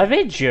the way. I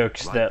made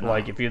jokes Right that now,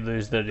 like if you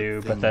lose the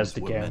new things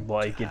Bethesda were game, meant to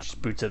like it just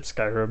happen. boots up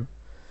Skyrim.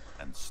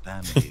 And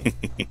Stanley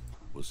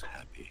was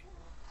happy.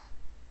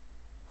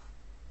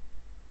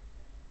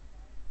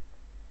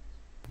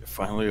 You're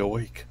finally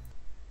awake.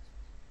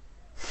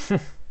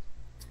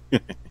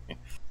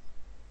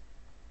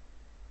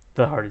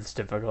 The hardest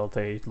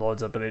difficulty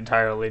loads up an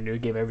entirely new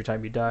game every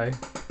time you die.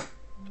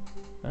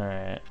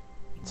 Alright.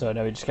 So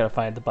now we just gotta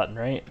find the button,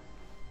 right?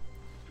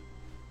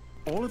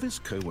 All of his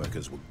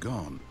co-workers were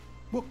gone.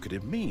 What could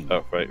it mean?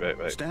 Oh, right.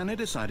 Stanley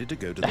decided to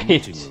go to the Right.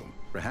 meeting room.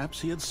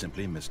 Perhaps he had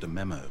simply missed a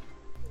memo.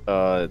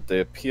 They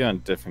appear on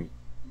different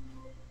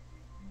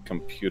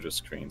computer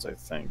screens, I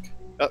think.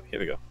 Oh, here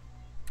we go.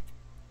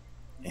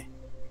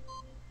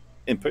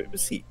 Input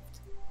received.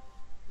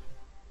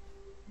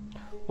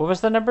 What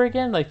was the number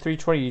again? Like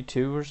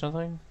 322 or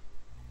something?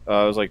 It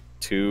was like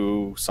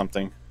 2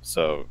 something,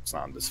 so it's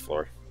not on this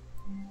floor.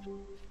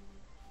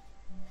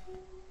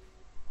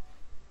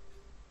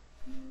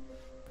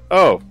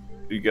 Oh,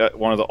 you got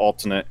one of the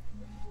alternate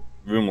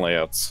room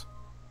layouts.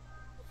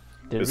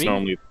 Did Because we?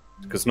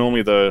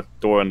 normally the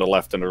door on the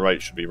left and the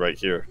right should be right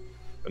here.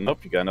 But nope,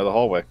 you got another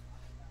hallway.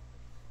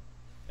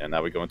 And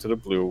now we go into the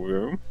blue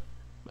room.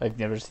 I've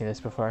never seen this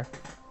before.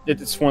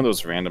 It's one of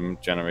those random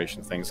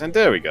generation things. And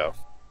there we go.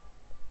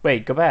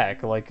 Wait, go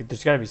back. Like,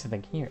 there's gotta be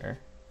something here.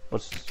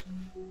 What's...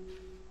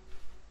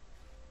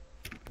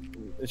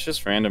 It's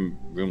just random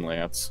room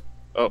layouts.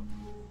 Oh,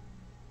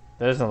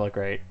 That doesn't look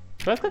right.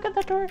 Do I click on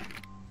that door?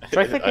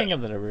 Try clicking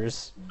on the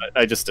numbers.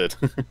 I just did.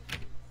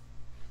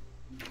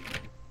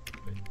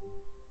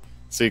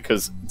 See,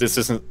 because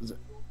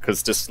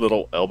this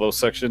little elbow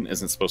section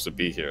isn't supposed to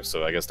be here,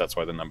 so I guess that's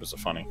why the numbers are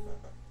funny.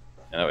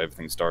 And now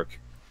everything's dark.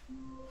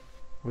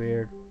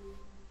 Weird.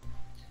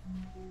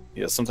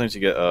 Yeah, sometimes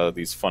you get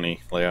these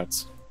funny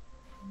layouts.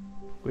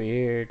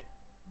 Weird.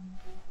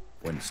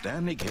 When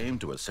Stanley came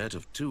to a set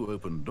of 2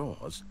 open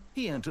doors,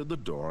 he entered the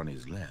door on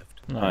his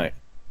left. All right.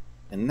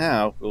 And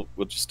now we'll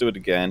just do it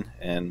again,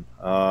 and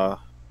We'll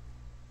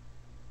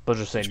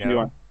just say which one do you no.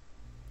 want?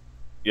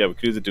 Yeah, we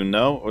could either do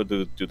no or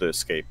do the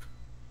escape.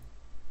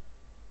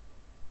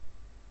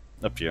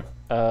 Up to you.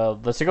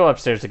 Let's go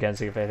upstairs again,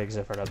 see if anything's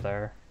different up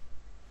there.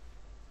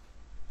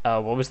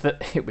 What was the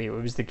wait?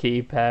 What was the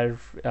keypad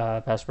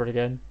password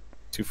again?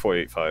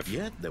 2485.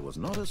 Yet there was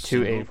not a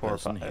single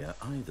person here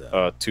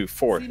either.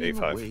 2485.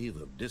 Feeling a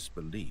wave of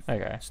disbelief,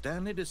 Okay.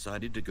 Stanley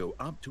decided to go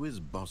up to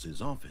his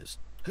boss's office,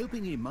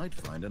 hoping he might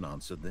find an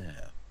answer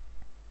there.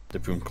 The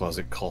broom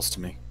closet calls to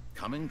me.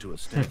 Coming to a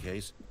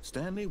staircase,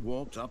 Stanley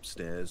walked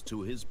upstairs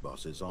to his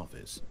boss's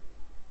office.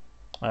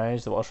 Alright,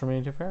 is the washroom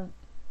any different?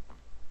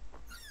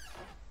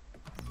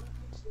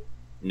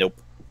 Nope.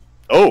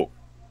 Oh!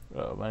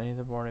 Oh, money in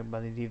the morning,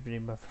 money in the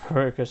evening,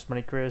 breakfast,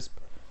 money crisp.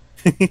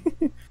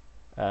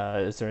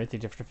 Is there anything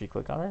different if you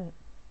click on it?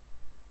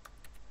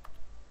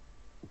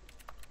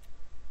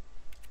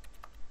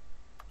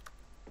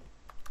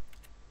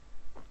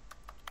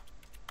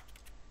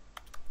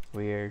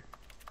 Weird.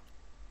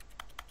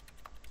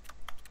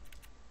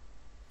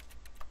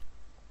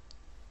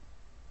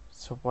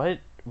 So what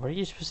are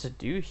you supposed to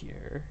do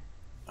here?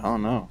 I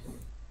don't know.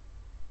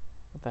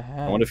 What the heck?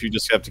 I wonder if you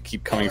just have to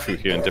keep coming through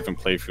here in different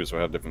playthroughs or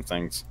have different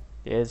things.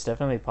 Yeah, it's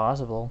definitely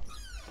possible.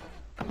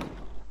 And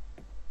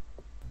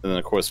then,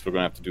 of course, we're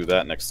going to have to do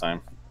that next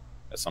time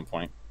at some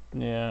point.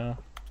 Yeah.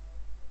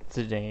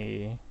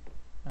 Today.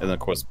 And then, of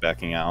course,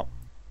 backing out.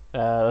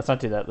 Let's not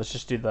do that. Let's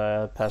just do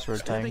the password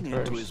Stepping thing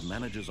into first. his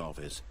manager's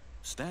office,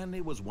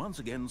 Stanley was once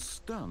again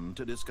stunned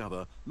to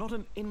discover not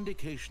an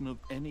indication of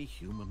any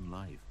human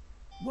life.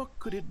 What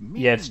could it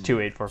mean? Yeah, it's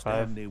 2845.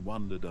 Stanley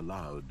wondered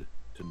aloud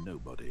to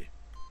nobody.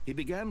 He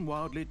began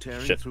wildly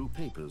tearing Shit. through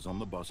papers on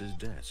the boss's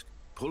desk,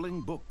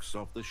 pulling books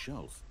off the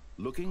shelf,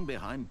 looking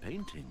behind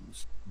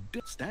paintings.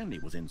 Stanley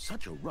was in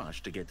such a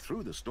rush to get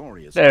through the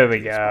story as There we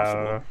quickly as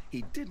possible, go.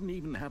 he didn't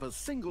even have a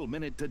single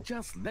minute to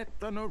just let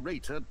the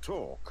narrator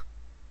talk.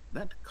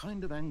 That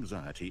kind of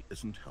anxiety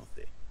isn't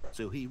healthy,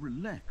 so he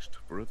relaxed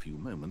for a few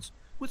moments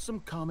with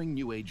some calming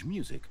new age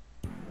music.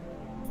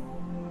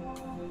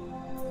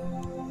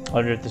 I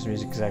wonder if this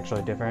music is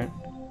actually different.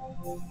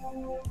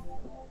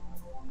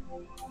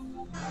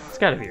 It's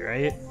gotta be,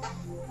 right?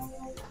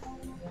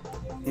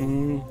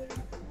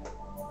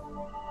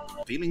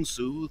 Feeling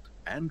soothed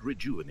and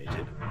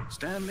rejuvenated,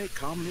 Stanley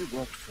calmly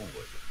walked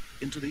forward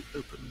into the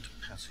opened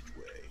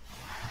passageway.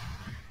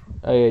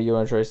 Oh yeah, you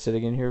want to try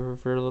sitting in here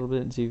for a little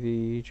bit and see if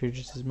he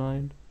changes his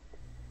mind?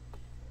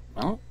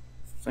 I don't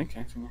think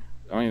anything.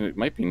 I mean, it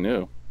might be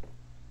new.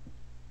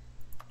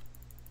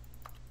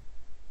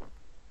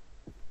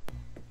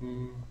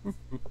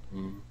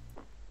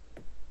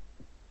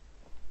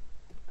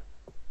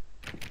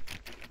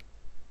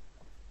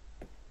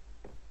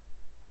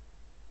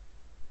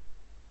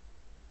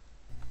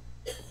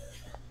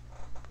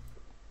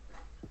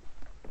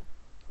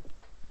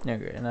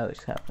 Okay,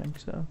 nothing's happening,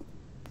 so.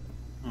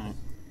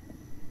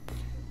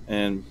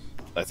 And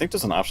I think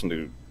there's an option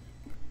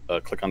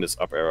to click on this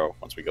up arrow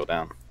once we go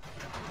down.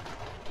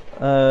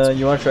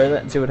 You want to try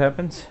that and see what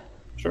happens?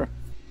 Sure.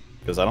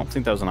 Because I don't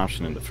think that was an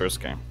option in the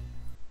first game.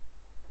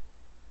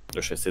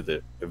 Or should I say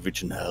the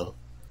original?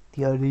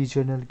 The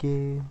original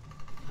game.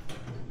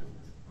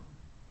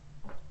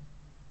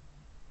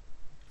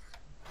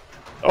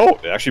 Oh,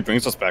 it actually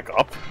brings us back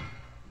up.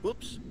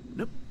 Whoops.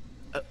 Nope.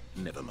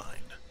 Never mind.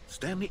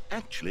 Stanley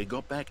actually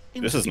got back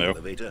into This is the new.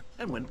 elevator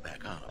and went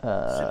back up.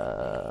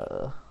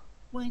 Uh,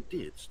 Why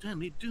did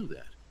Stanley do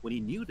that when he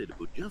knew that it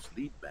would just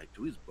lead back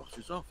to his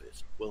boss's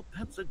office? Well,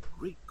 that's a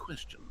great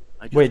question.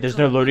 I just wait, there's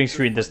no can't loading wait to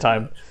screen this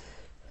find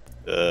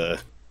time.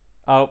 out.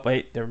 Oh,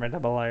 wait, never mind,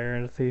 I'm a liar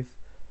and a thief.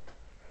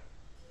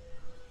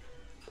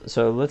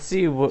 So let's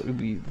see what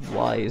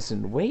lies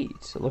in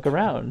wait. Look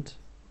around.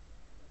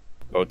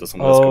 Oh, it doesn't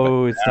let us go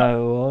Oh, back it's down. not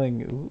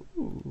allowing.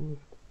 Ooh.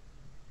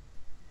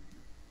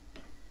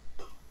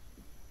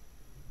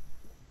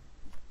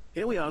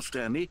 Here we are,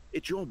 Stanley.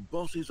 It's your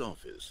boss's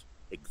office.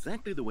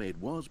 Exactly the way it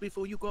was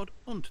before you got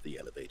onto the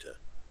elevator.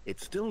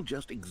 It's still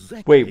just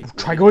exactly... Wait,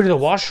 try going to the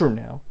washroom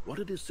now. What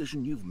a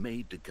decision you've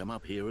made to come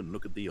up here and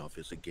look at the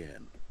office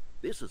again.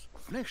 This is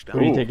fleshed out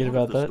What are you part thinking of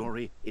about the that?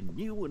 story in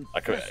new and I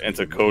could enter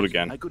fascinating code ways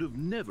again. I could have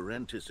never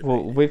anticipated.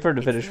 Well, wait for it to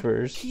It's finish that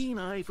first. keen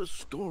eye for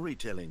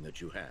storytelling that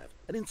you have.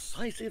 An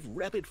incisive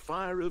rapid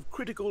fire of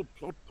critical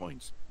plot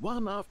points,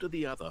 one after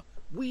the other,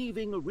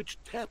 weaving a rich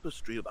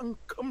tapestry of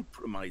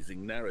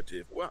uncompromising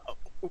narrative. Wow.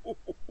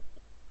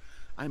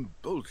 I'm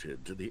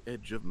bolted to the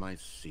edge of my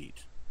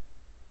seat.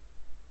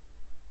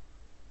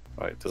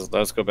 Alright, does it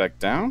let us go back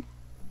down?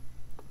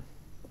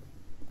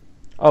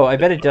 Oh, I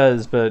bet it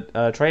does, but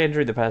try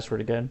entering the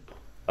password again.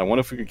 I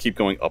wonder if we can keep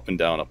going up and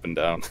down, up and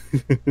down.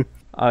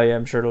 Oh yeah,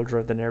 I'm sure it'll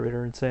drive the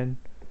narrator insane.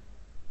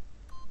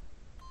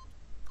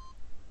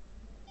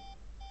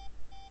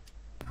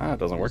 Ah, it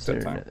doesn't work Is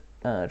that there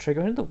time. try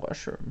going to the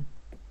washroom.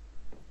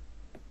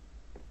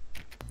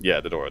 Yeah,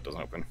 the door doesn't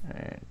open.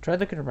 Alright, try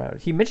looking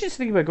around. He mentioned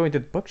something about going to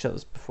the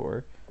bookshelves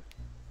before.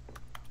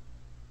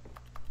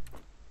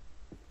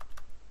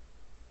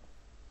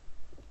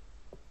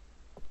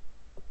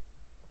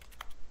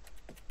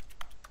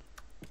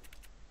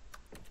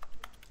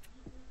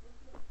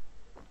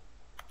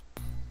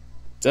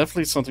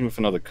 Definitely something with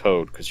another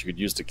code, because you could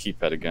use the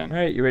keypad again.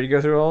 Alright, you ready to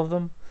go through all of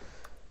them?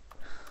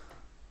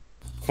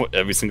 What,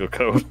 every single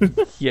code?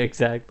 Yeah,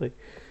 exactly.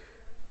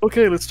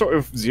 Okay, let's start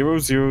with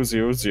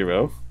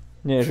 0000.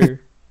 Yeah, sure.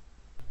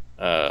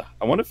 I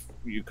wonder if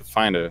you could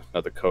find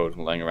another code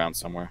laying around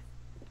somewhere.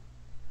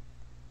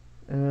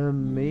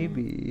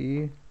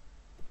 Maybe.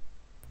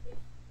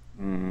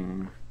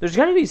 Mm. There's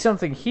gotta be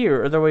something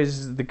here,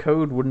 otherwise the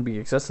code wouldn't be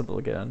accessible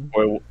again.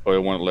 Or it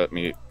won't let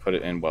me put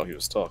it in while he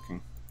was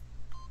talking.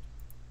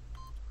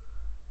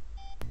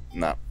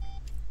 No.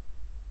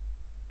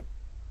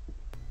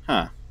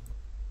 Huh.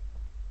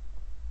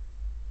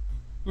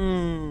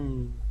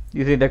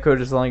 You think that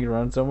code is lying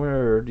around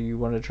somewhere, or do you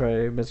want to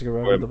try messing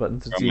around with the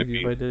buttons and see if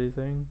you find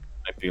anything?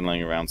 Might be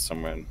laying around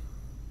somewhere in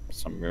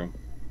some room.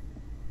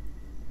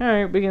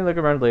 Alright, we can look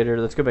around later.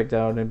 Let's go back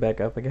down and back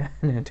up again.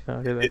 And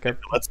back up.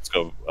 Let's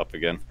go up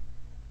again.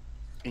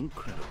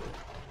 Incredible.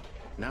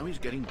 Now he's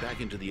getting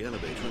back into the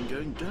elevator and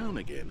going down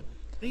again.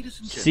 Ladies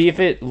and See if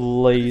it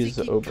lays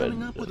keep open.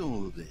 coming up with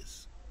all of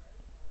this?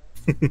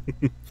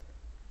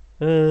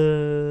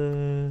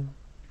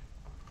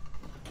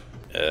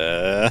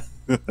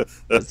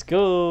 Let's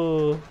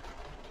go.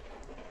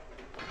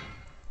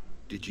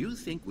 Did you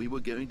think we were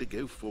going to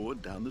go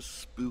forward down the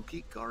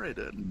spooky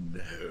corridor?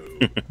 No.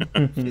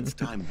 It's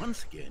time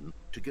once again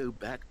to go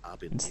back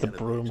up in It's the the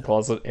elevator. broom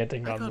closet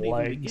ending I on can't even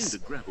begin legs. to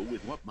grapple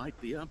with what might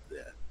be up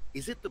there.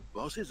 Is it the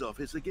boss's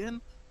office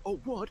again? Or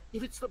what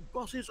if it's the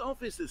boss's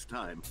office this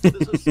time?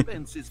 The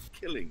suspense is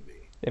killing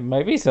me. It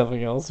might be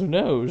something else. Who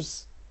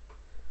knows?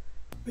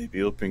 Maybe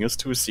it'll bring us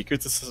to a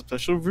secret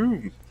special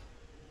room.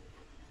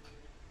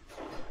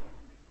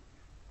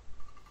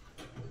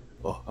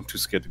 Oh, I'm too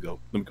scared to go.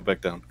 Let me go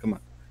back down. Come on.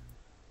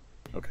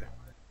 Okay.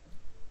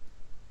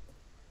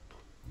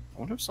 I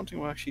wonder if something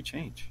will actually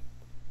change.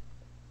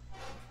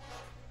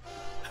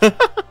 Oh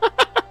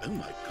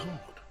my god.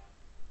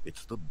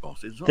 It's the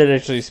boss's office. That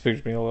actually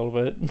spooked me a little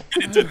bit.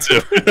 It did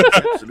too.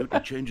 Absolutely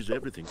changes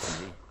everything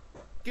for me.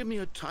 Give me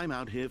a time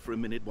out here for a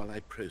minute while I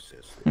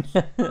process this.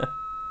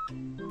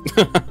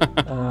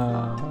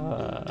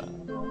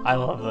 I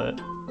love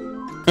it.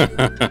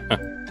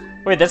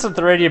 Wait, that's a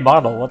 3D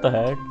model. What the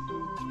heck?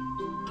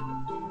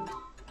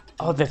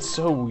 Oh, that's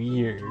so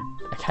weird.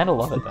 I kind of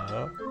love it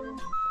though.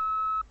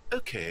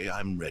 Okay,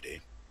 I'm ready.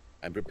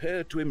 I'm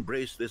prepared to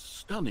embrace this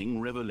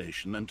stunning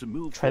revelation and to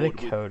move Try the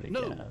forward code with...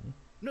 again.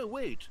 No,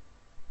 wait.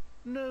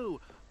 No,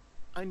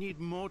 I need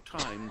more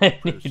time I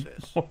to need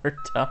process. more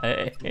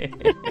time.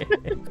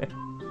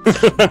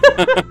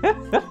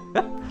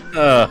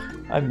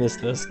 I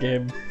missed this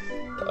game.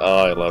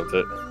 Oh, I loved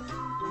it.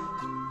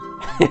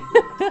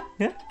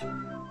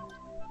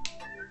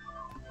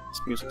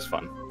 This music's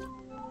fun.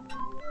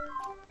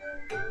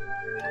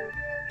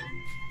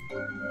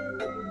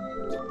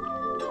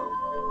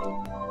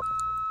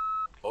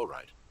 All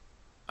right.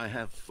 I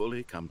have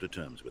fully come to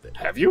terms with it.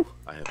 Have you?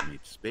 I have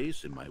made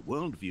space in my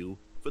worldview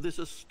for this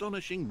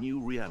astonishing new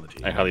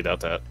reality. I highly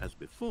doubt that. As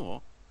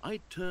before, I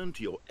turn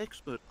to your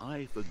expert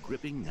eye for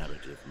gripping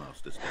narrative,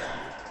 Master Stanley.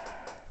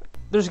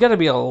 There's got to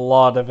be a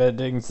lot of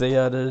endings they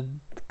added,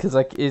 because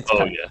like it's.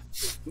 Oh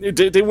yeah,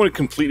 they want to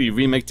completely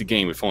remake the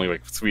game with only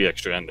like 3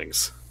 extra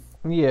endings.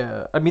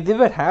 Yeah, I mean they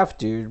would have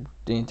to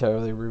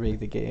entirely remake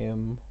the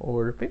game,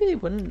 or maybe they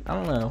wouldn't. I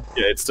don't know.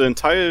 Yeah, it's the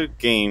entire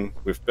game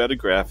with better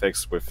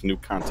graphics, with new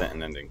content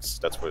and endings.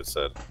 That's what it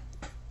said.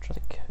 Try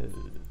the code.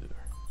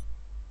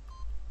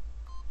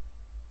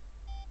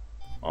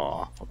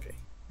 Aw, okay.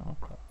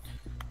 Okay.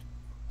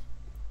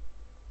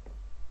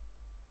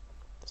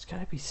 There's got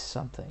to be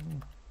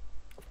something.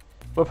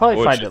 We'll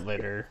probably find it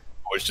later.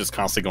 Or it's just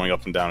constantly going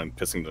up and down and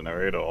pissing the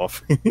narrator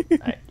off.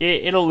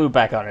 It'll loop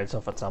back on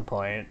itself at some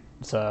point.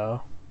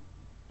 So.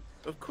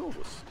 Of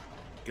course.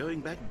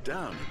 Going back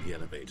down in the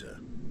elevator.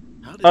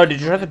 How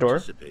Did you shut the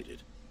door?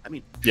 I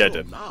mean, yeah, sure, I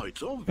did. now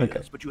it's obvious,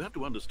 Okay. but you have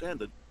to understand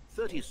that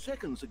 30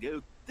 seconds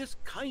ago, this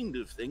kind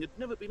of thing had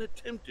never been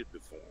attempted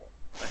before.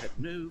 I had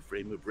no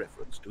frame of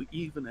reference to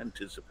even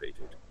anticipate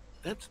it.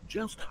 That's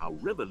just how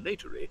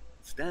revelatory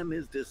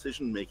Stanley's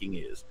decision-making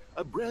is.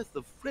 A breath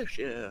of fresh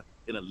air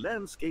in a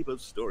landscape of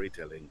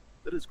storytelling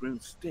that has grown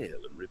stale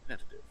and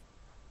repetitive.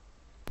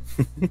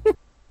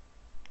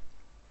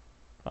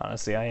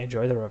 Honestly, I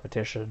enjoy the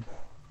repetition.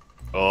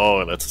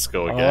 Oh, let's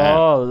go again.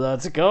 Oh,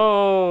 let's go!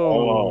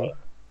 Oh,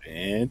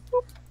 and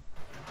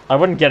I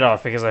wouldn't get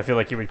off because I feel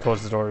like you would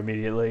close the door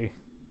immediately.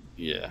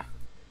 yeah,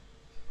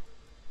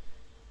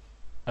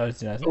 Oh,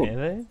 it's not saying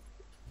anything?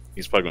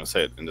 he's probably going to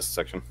say it in this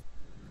section.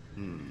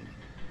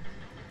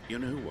 You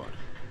know what?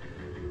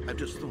 I've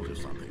just thought of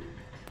something.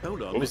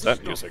 Hold on, What was let's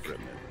that stop music? for a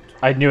moment.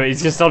 I knew it.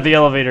 He's just on the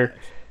elevator.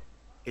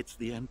 It's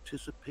the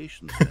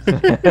anticipation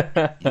Stanley.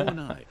 You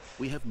and I,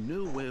 we have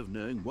no way of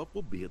knowing what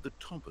will be at the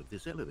top of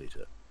this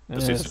elevator.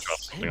 Just needs to drop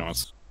something on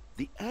us.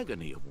 The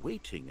agony of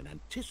waiting and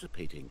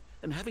anticipating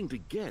and having to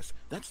guess,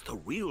 that's the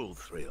real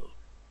thrill.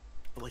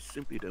 Oh, I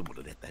simply don't want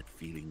to let that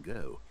feeling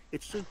go.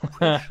 It's so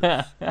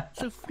precious,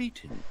 so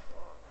fleeting.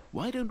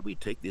 Why don't we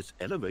take this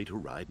elevator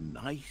ride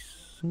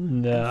nice?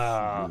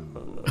 No.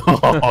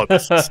 Oh,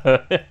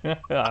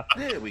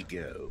 There we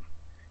go.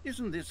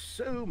 Isn't this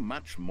so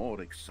much more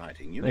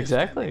exciting? You know,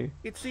 Exactly. Stanley,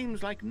 it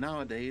seems like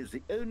nowadays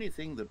the only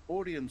thing that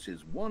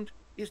audiences want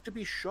is to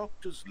be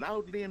shocked as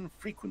loudly and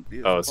frequently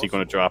as possible. is he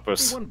going to drop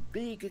us? They want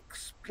big,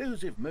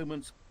 explosive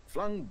moments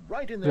flung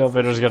right in The their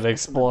elevator's faces gonna from the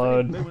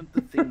explode. very moment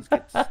the things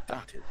get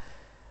started.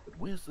 But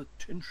where's the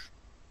tension?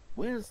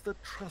 Where's the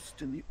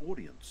trust in the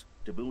audience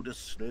to build a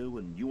slow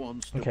and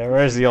nuanced? Okay,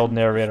 where's the old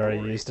appreciation narrator of I the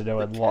story, used to know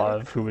the and love,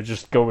 characters? who would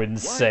just go Why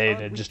insane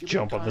aren't and we just given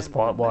jump on time this to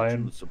plot imagine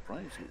line? the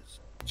surprises?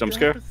 Jump You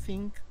scare? have to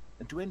think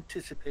and to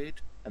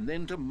anticipate and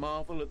then to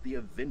marvel at the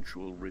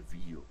eventual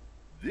reveal.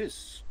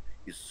 This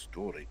is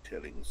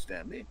storytelling,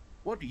 Stanley.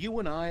 What you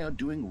and I are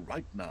doing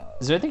right now.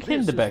 Is there anything in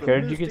This the is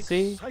background you most can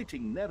see?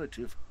 exciting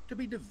narrative to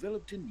be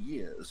developed in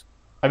years.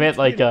 I meant It's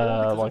been like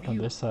all because like of on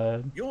you. this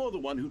side. You're the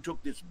one who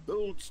took this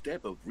bold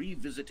step of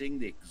revisiting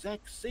the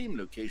exact same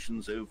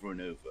locations over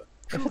and over.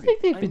 I Truly,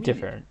 think they've I been mean it.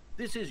 different.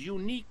 This is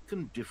unique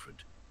and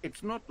different.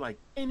 It's not like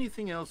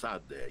anything else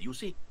out there. You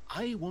see,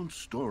 I want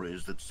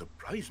stories that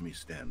surprise me,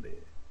 Stanley.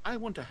 I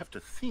want to have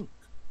to think.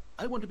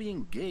 I want to be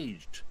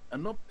engaged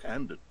and not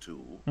pandered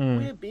to.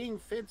 We're being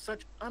fed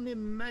such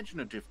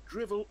unimaginative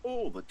drivel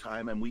all the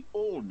time, and we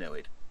all know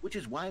it, which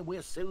is why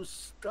we're so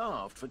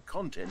starved for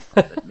content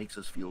that makes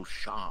us feel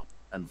sharp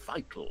and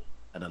vital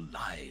and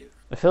alive.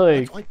 I feel like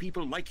That's why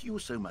people like you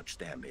so much,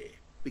 Stanley.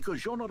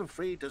 Because you're not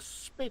afraid to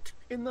spit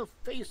in the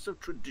face of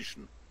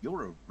tradition.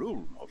 You're a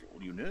role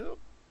model, you know?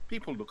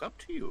 People look up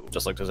to you.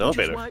 Just like this Which is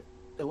elevator. why,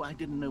 though I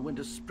didn't know when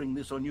to spring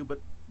this on you, but,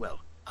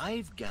 well,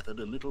 I've gathered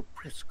a little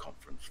press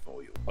conference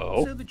for you.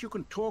 Oh? So that you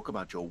can talk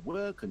about your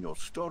work and your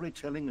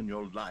storytelling and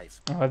your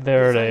life. oh,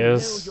 there it Because I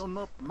is. know you're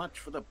not much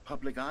for the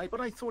public eye, but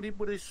I thought it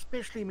would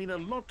especially mean a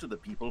lot to the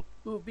people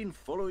who have been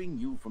following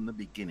you from the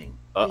beginning.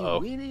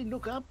 Uh-oh. They really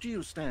look up to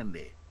you,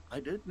 Stanley.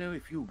 I don't know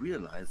if you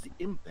realize the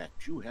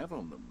impact you have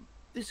on them.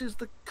 This is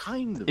the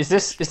kind of... Is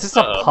this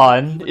a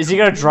pun? Is he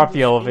gonna drop the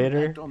tremendous elevator?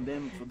 impact on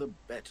them for the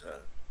better.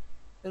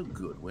 Oh,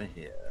 good, we're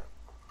here.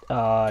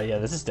 Yeah,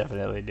 this is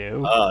definitely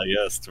new. Ah,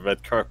 yes, the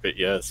red carpet.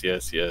 Yes,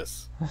 yes,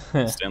 yes.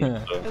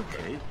 Stanley,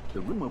 Okay, the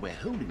room where we're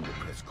holding the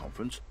press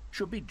conference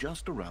should be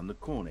just around the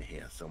corner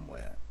here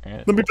somewhere.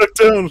 Alright. Let me back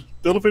down.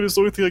 The elevator's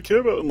the only thing I care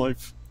about in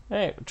life.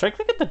 Hey, try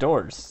to at the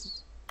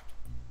doors.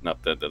 Nope,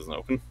 that doesn't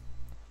open.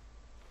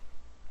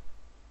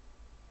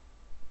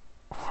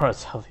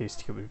 What's how these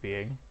human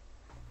being?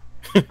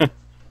 You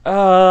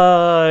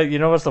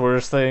know what's the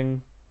worst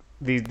thing?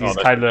 These Oh,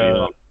 that kind should be of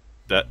Elon.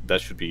 That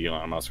should be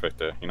Elon Musk right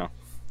there, you know?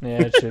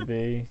 yeah, it should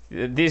be.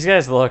 These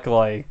guys look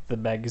like the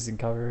magazine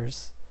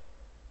covers.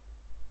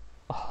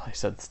 Oh, I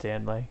said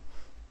Stanley.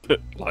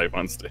 Live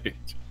on stage.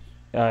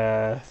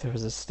 If there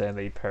was a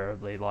Stanley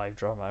Parably live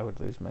drama, I would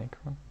lose my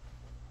crown.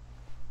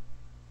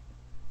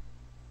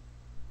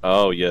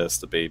 Oh, yes,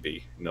 the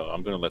baby. No,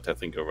 I'm gonna let that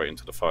thing go right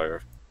into the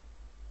fire.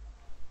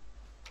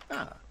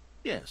 Ah,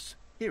 yes,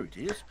 here it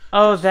is.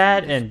 Oh, Just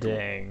that through this door.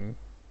 ending.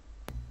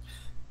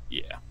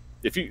 Yeah.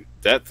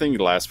 That thing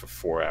lasts for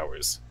 4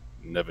 hours.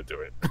 Never do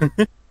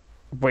it.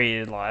 Wait,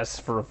 it lasts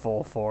for a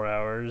full 4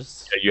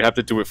 hours. Yeah, you have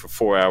to do it for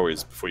 4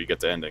 hours before you get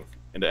to ending.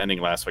 And the ending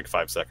lasts like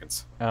 5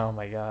 seconds. Oh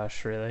my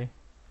gosh, really?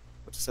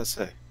 What does that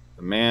say?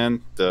 The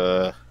man,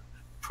 the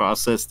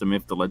process, the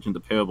myth, the legend, the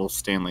parable,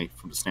 Stanley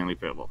from the Stanley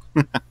Parable.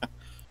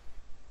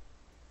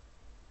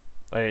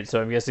 Alright,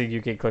 so I'm guessing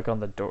you can click on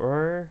the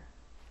door?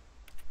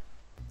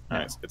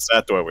 Nice. It's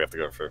that door we have to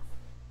go through.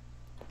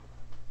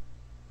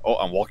 Oh,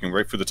 I'm walking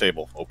right through the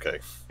table. Okay.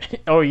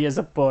 Oh, he has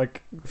a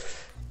book.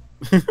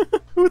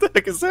 Who the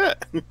heck is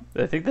that?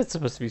 I think that's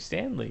supposed to be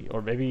Stanley.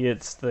 Or maybe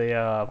it's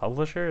the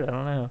publisher? I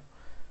don't know.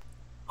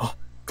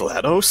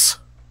 GLaDOS?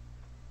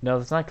 No,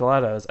 that's not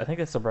GLaDOS. I think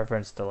it's a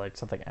reference to like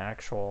something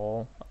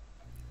actual.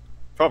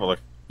 Probably.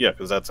 Yeah,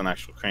 because that's an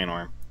actual crane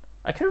arm.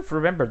 I could have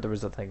remembered there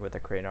was a thing with a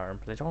crane arm,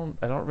 but I don't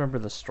remember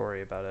the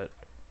story about it.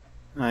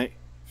 Alright.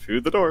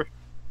 Through the door.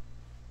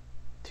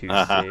 To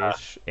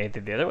stage.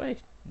 Anything the other way?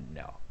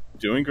 No.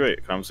 Doing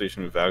great.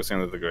 Conversation with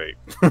Alexander the Great.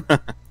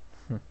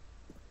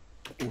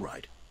 All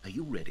right, are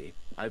you ready?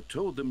 I've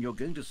told them you're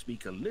going to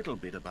speak a little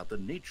bit about the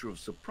nature of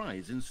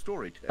surprise in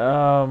storytelling.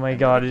 Oh my And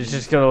god, that it it's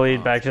means just gonna lead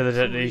to back to the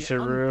truly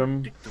detonation room.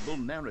 unpredictable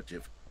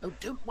narrative. Oh,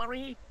 don't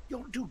worry.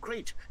 You'll do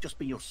great. Just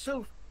be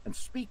yourself and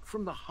speak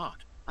from the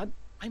heart.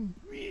 I'm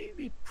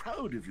really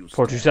proud of you, Stan.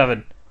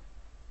 427.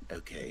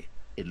 Okay,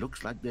 it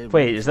looks like they're...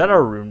 Wait, is that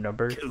our room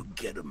number? Go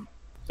get 'em.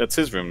 That's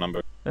his room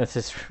number. That's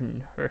his room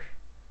number.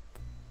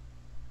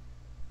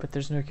 But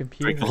there's no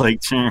computer. Break the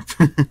leg, champ.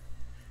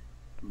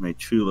 My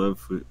true love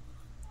for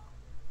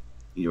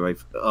your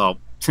wife. Oh,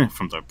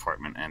 from the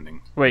apartment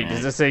ending. Wait, Man.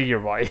 does it say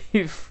your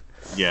wife?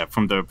 Yeah,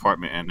 from the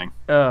apartment ending.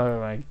 Oh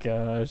my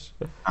gosh.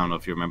 I don't know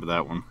if you remember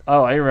that one.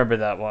 Oh, I remember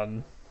that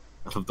one.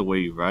 I love the way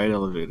you ride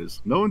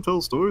elevators. No one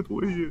tells stories the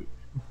way you.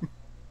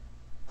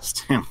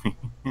 Stanley.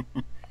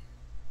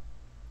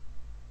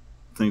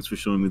 Thanks for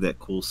showing me that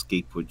cool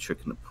skateboard trick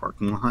in the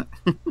parking lot.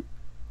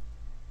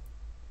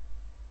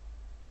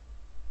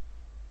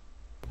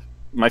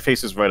 My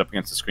face is right up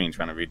against the screen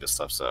trying to read this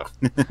stuff, so.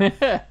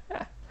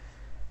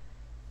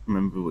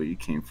 Remember where you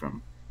came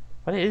from.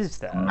 What is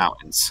that?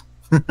 Mountains.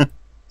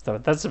 So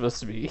that's supposed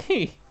to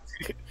be.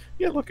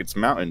 Yeah, look, it's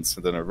mountains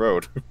and then a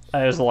road.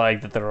 I just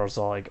like that there are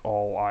also like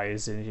all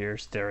eyes in here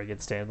staring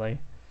at Stanley.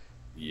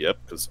 Yep,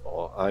 because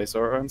all eyes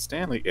are on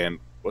Stanley. And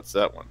what's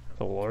that one?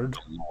 The Lord. The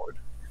Lord.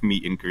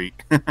 Meet and greet.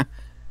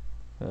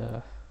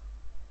 Okay.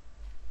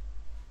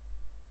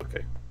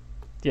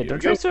 Yeah, don't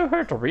try so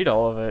hard to read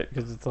all of it,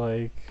 because it's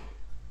like...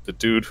 The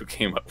dude who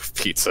came up with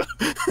pizza.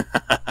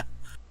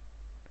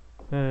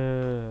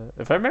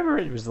 If I remember,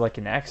 it was like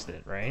an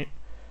accident, right?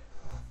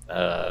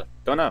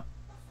 Don't know.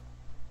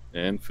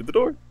 And through the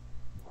door.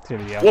 It's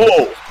gonna be out.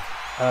 Whoa!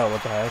 Oh,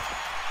 what the heck?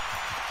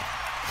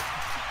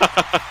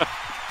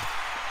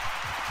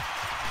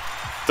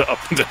 The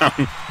up and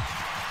down.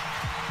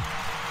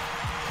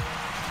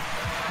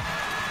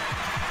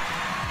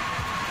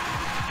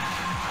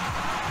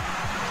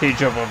 Can you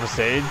jump off the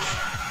stage?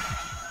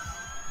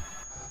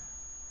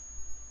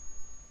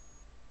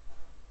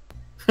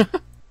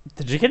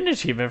 Did you get an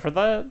achievement for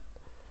that?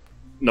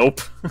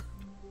 Nope.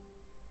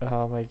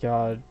 Oh my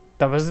god.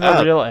 That wasn't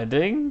a real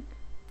ending?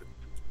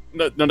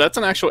 No, that's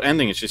an actual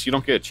ending. It's just you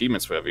don't get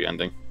achievements for every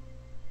ending.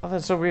 Oh,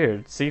 that's so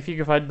weird. See if you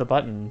can find the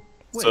button.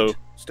 Wait, So,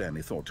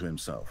 Stanley thought to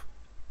himself.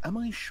 Am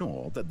I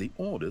sure that the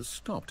orders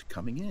stopped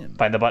coming in?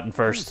 Find the button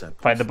first.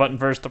 Find the button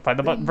first. Find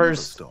the button They never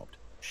first. stopped.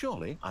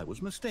 Surely I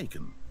was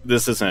mistaken.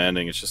 this isn't an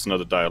ending. It's just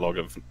another dialogue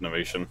of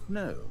narration.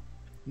 No,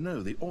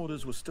 the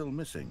orders were still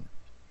missing.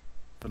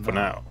 For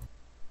now.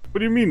 What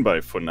do you mean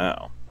by for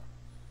now?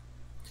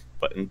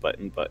 Button,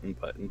 button, button,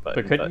 button, button. But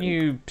couldn't button.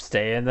 you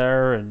stay in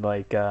there and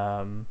like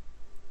I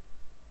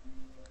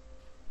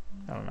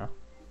don't know.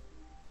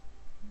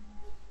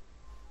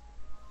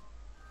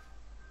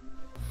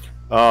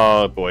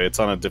 Oh boy, it's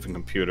on a different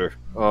computer.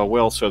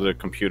 Where else are there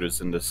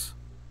computers in this?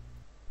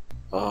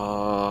 You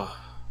want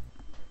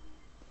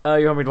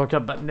me to look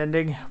up button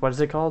ending? What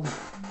is it called?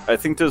 I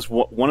think there's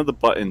one of the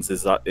buttons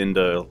is in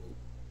the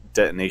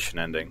detonation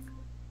ending.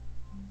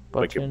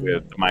 Like where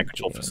the mind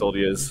control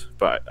facility is,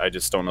 but I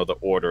just don't know the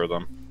order of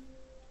them.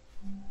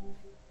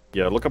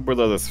 Yeah, look up where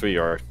the other three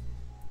are.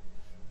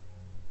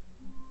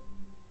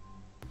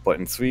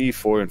 Button 3,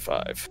 4, and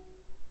 5.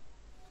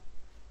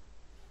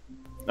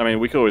 I mean,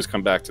 we could always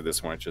come back to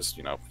this one. It's just,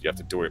 you have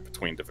to do it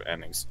between different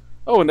endings.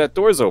 Oh, and that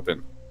door's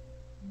open.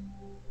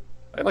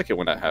 I like it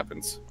when that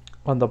happens.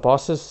 On the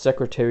boss's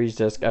secretary's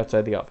desk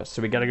outside the office.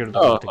 So we gotta go to the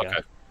vault again. Okay.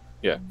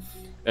 Yeah.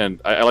 And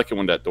I like it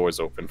when that door's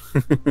open.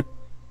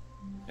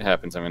 It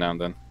happens every now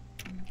and then.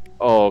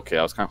 Oh, okay.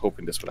 I was kind of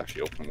hoping this would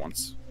actually open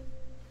once.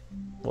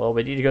 Well,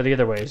 we need to go the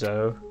other way,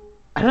 so...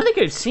 I don't think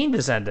I've seen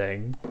this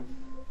ending.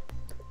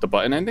 The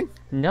button ending?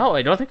 No,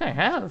 I don't think I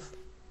have.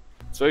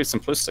 It's very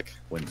simplistic.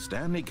 When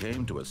Stanley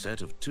came to a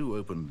set of 2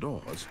 open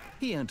doors,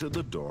 he entered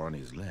the door on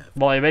his left.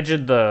 Well, I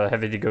mentioned the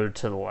having to go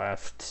to the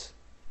left.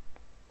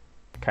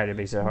 Kind of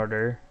makes it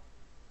harder.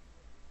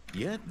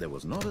 Yet there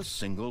was not a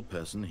single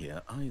person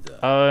here either.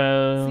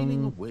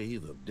 Feeling a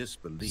wave of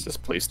disbelief, Is this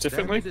placed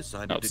differently? Stanley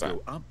decided No, to it's go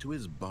not. up to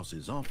his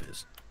boss's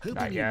office, Not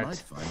hoping he yet. might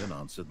find an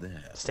answer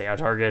there. Stay on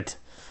target.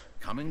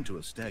 Coming to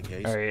a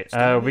staircase. Alright,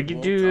 Stanley we can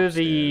walked do upstairs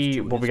the...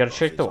 to Well, we his gotta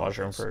check the boss's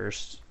washroom office.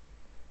 first.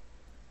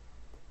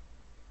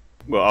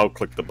 Well, I'll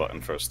click the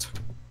button first.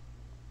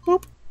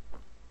 Boop.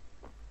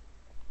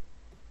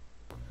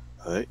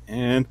 Alright,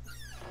 and...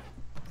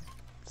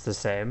 It's the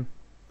same.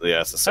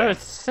 Yeah, it's the Oh, same.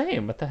 it's the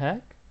same. What the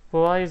heck?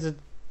 Well, why is it...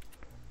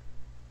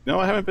 No,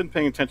 I haven't been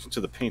paying attention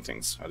to the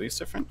paintings. Are these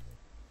different?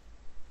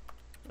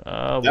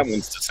 We'll That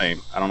one's the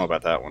same. I don't know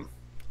about that one.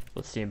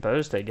 Let's see in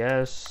post, I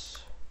guess.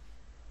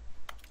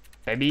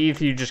 Maybe if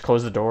you just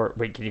close the door...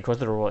 Wait, can you close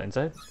the door while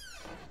inside?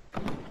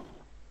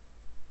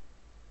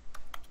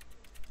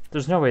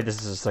 There's no way this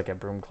is just like a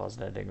broom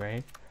closet ending,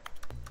 right?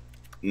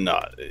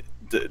 Nah,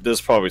 there's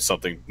probably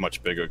something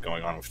much bigger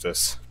going on with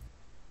this.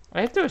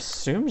 I have to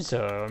assume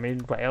so. I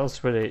mean, why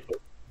else would it...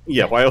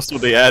 Yeah, why else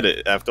would they add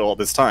it after all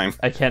this time?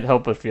 I can't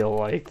help but feel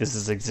like this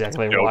is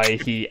exactly Joke. why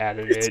he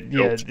added It's it. a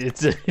Yeah, joke.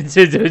 it's It's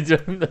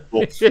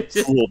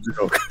a little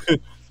joke.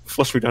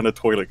 Flush me down the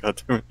toilet,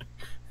 goddammit.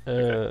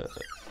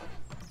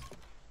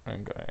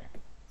 Okay.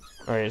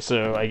 Alright,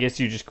 so I guess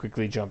you just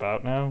quickly jump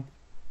out now?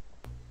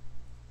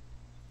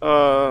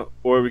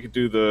 Or we could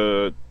do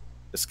the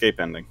escape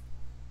ending.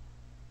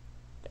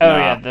 Oh Nah.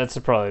 yeah, that's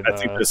probably the... I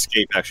think the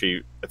escape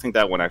actually. I think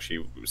that one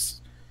actually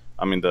was.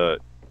 I mean that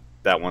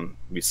one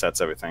resets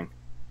everything.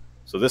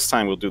 So this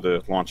time we'll do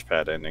the launch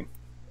pad ending.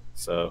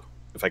 So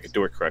if I could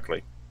do it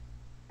correctly.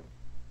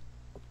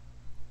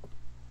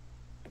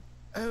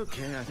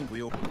 Okay, I think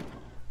we all...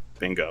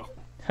 Bingo.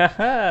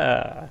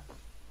 Haha!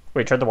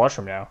 Wait, try the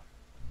washroom now.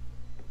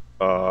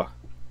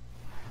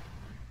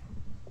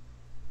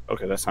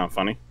 Okay, that sounds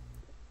funny.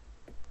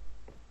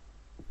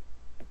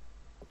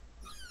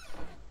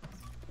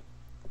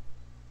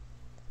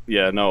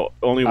 Yeah, no,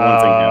 only one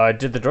thing happened.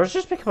 Did the doors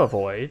just become a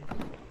void?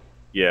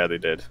 Yeah, they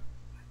did.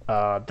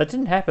 That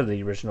didn't happen in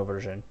the original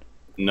version.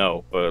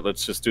 No, but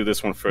let's just do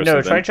this one first. No,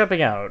 and try then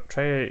jumping out.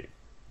 Try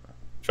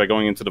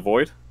going into the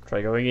void.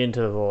 going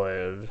into the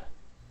void.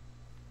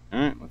 All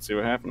right, let's see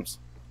what happens.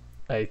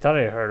 I thought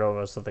I heard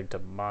almost something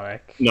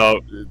demonic. No,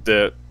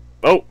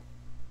 oh,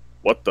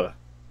 what the?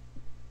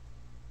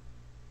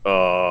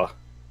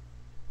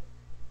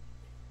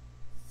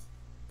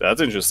 That's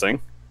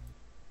interesting.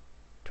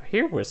 Do I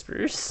hear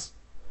whispers?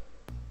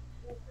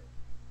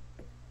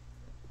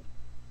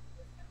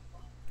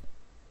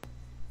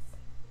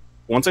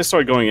 Once I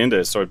started going into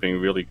it, it started being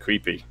really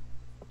creepy.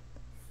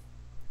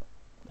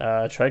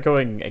 Try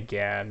going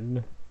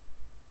again.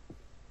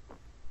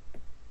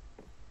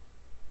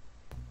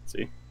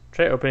 See?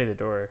 Try opening the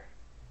door.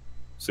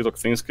 See, look,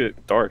 things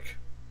get dark.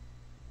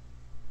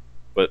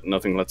 But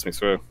nothing lets me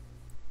through.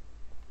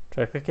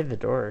 Try clicking the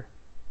door.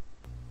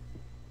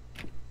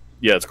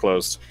 Yeah, it's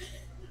closed.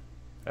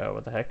 Oh,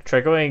 what the heck? Try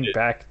going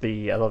back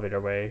the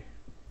elevator way.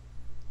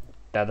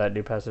 Down that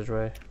new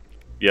passageway.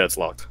 Yeah, it's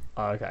locked.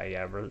 Oh, okay,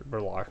 yeah, we're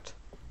locked.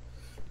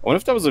 I wonder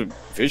if that was a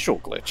visual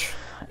glitch.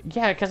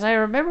 Yeah, because I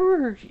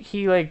remember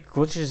he, like,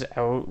 glitches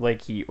out,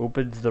 like, he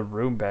opens the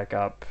room back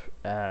up,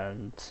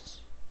 and...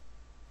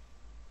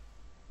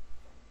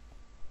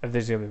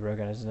 Everything's gonna be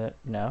broken, isn't it?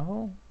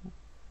 No?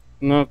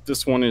 No,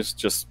 this one is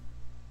just...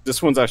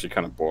 This one's actually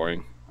kind of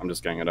boring. I'm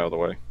just getting it out of the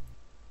way.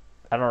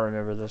 I don't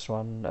remember this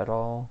one at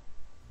all.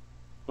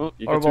 Well,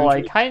 you Or, get to well,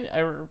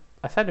 enjoy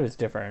I thought it was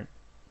different.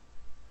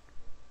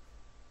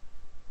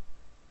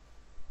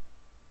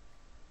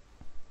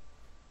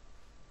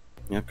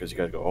 Yeah, because you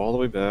gotta go all the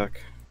way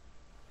back.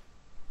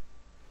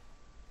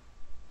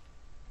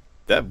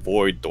 That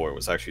void door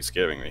was actually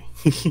scaring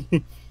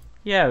me.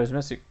 Yeah, it was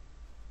messy.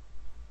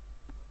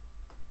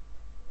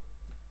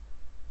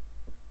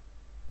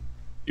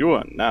 You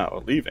are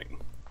now leaving.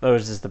 Oh,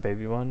 is this the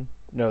baby one?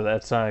 No,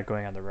 that's not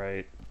going on the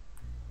right.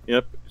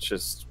 Yep, it's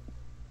just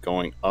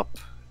going up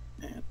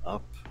and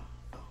up.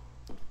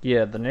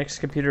 Yeah, the next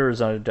computer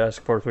is on a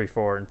desk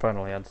 434 and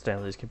finally on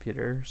Stanley's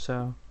computer,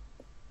 so...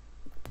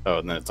 Oh,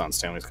 and then it's on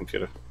Stanley's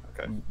computer.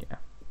 Okay. Yeah.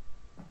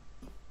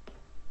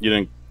 You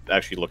didn't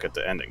actually look at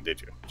the ending,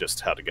 did you?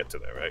 Just how to get to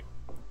there, right?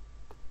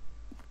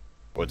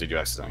 Or did you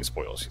accidentally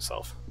spoil it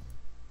yourself?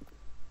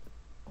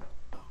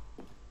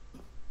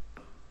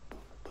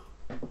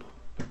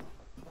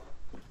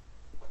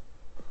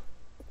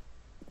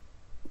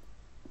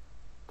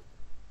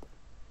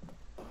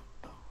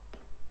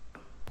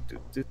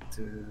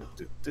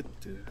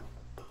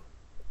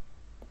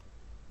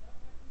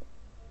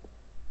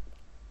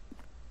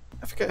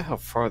 I forget how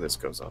far this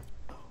goes up.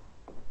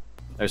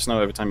 I just know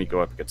every time you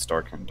go up, it gets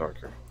darker and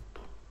darker.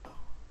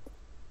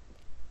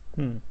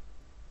 Do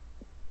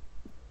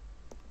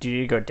you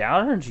need to go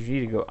down or do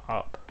you need to go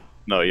up?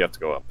 No, you have to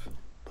go up.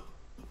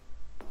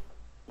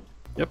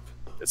 Yep.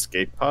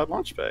 Escape pod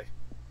launch bay.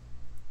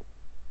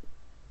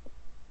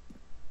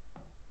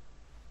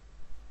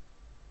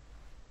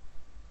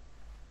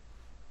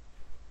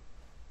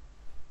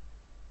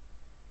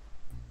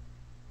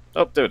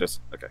 Oh, there it is.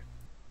 Okay.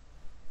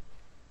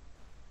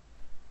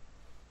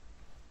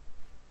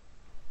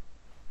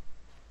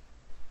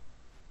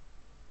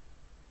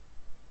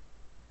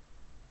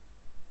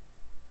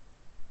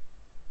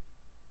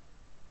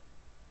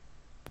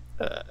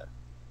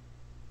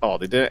 Oh,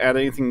 they didn't add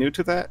anything new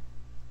to that?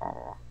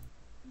 Oh.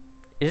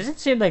 It doesn't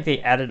seem like they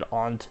added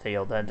on to the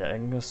old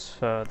endings,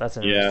 so that's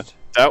Yeah,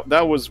 interesting.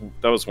 that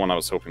was one I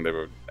was hoping they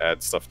would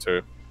add stuff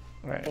to.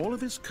 Right. All of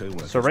his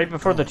co-workers So right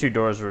before the gone. two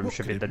doors room What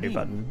should could be the it new mean?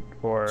 button.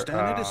 Or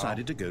Stanley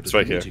decided to go to It's the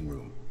right here. meeting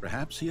room.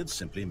 Perhaps he had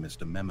simply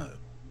missed a memo.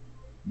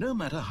 No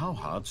matter how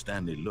hard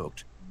Stanley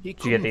looked, he you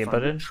get couldn't the find a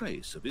button?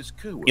 trace of his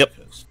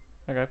co-workers.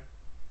 Okay.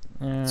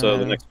 So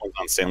the next one's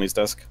on Stanley's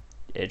desk.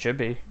 It should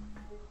be.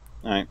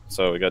 Alright,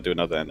 so we gotta do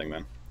another ending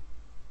then.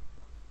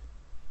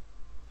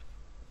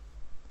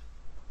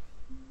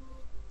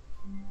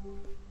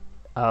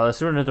 Let's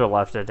do another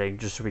left ending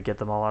just so we get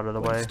them all out of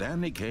the When way.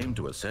 Stanley came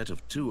to a set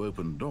of 2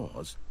 open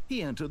doors,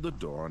 he entered the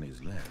door on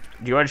his left.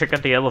 Do you want to check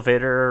out the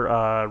elevator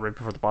right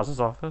before the boss's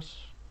office?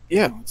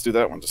 Yeah, let's do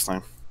that one this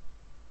time.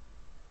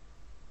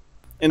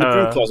 And the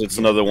broom closet's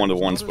another one of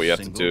the ones where you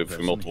have to do it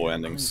for multiple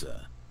endings.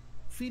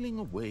 Feeling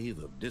a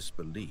wave of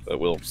disbelief, But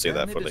we'll save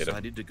that for Stanley later.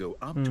 decided to go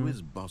up to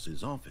his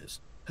boss's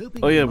office,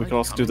 hoping Oh he yeah, we might can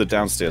also come do the into a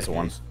downstairs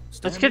one.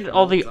 staircase. Let's Stanley get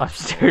all the walked up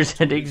upstairs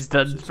to endings his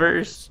done boss's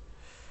first.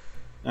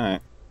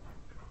 Alright.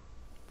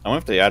 I wonder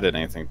if they added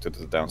anything to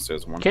the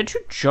downstairs one. Can't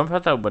you jump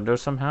out that window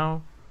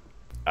somehow?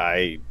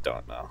 I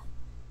don't know.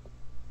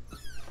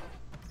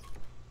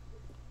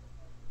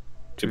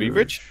 To be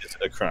rich is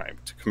a crime.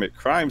 To commit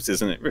crimes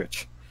isn't it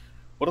rich?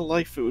 What a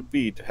life it would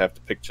be to have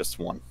to pick just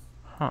one.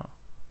 Huh.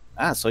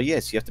 Ah, so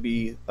yes, you have to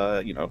be,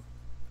 you know,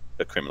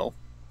 a criminal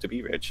to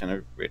be rich and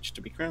a rich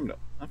to be criminal.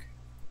 Okay.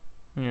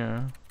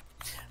 Yeah.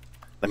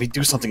 Let me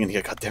do something in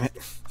here, goddammit.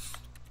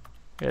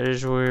 It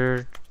is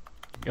weird.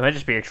 It might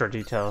just be extra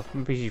detail. It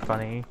might be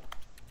funny.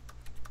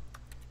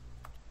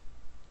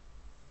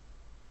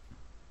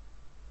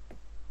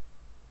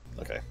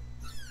 Okay.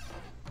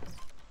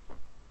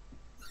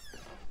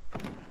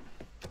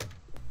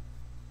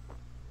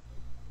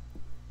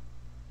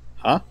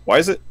 Huh? Why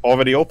is it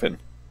already open?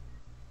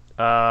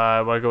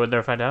 Want to go in there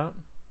and find out?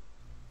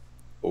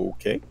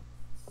 Okay.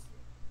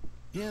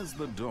 Here's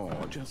the door.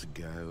 Just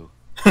go.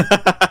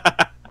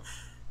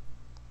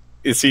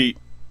 Is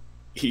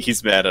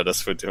he's mad at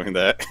us for doing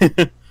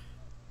that.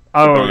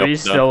 Oh,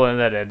 he's still in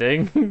that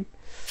ending?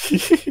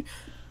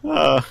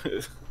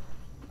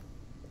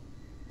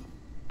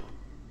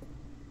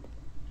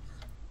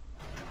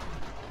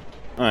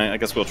 Alright, I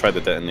guess we'll try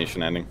the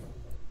detonation ending.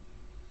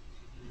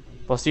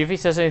 We'll see if he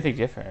says anything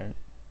different.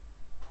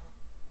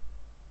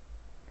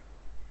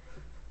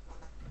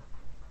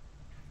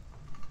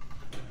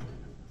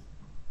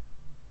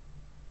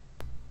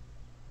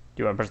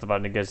 Do you want to press the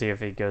button to go see if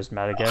he goes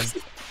mad again?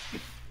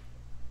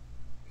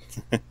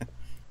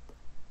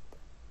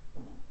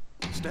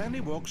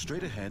 Stanley walked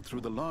straight ahead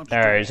through the large.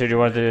 Alright, so do you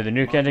want to do the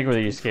nuke ending or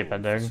the escape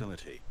ending?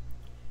 Facility.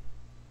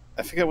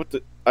 I forget what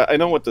the... I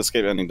know what the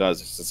escape ending does,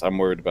 it's just I'm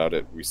worried about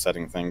it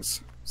resetting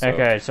things. So.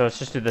 Okay, so let's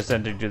just do this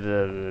ending, do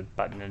the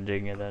button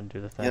ending, and then do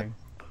the thing. Yep.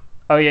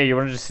 Oh yeah, you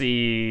wanted to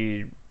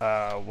see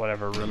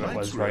whatever room it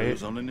was,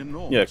 right? On an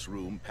enormous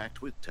room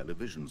packed with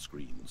television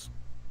screens.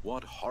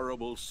 What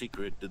horrible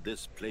secret did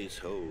this place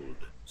hold?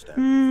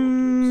 Stanley thought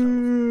to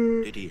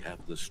himself. Did he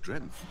have the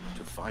strength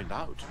to find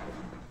out?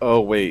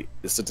 Oh wait,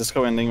 is the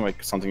disco ending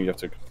like something you have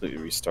to completely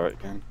restart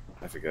again?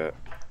 I forget.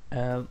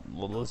 Well,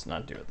 let's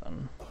not do it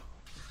then.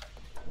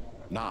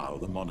 Now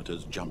the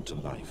monitors jump to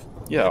life.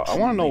 Yeah, I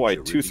want to know why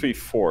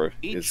 234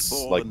 is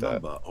like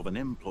that. Number of an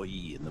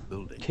employee in the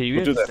building. Can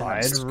you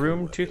find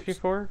room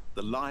 234?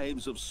 The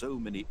lives of so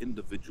many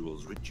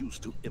individuals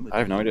reduced to I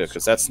have no idea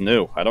because that's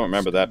new. I don't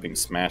remember that being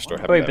smashed or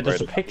having. Wait, but there's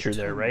a picture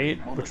there, right?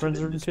 Which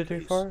one's room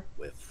 234?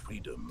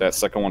 That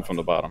second one from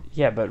the bottom.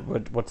 Yeah, but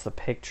what's the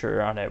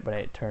picture on it when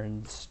it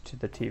turns to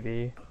the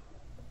TV?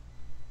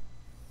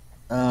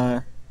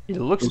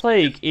 It looks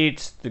like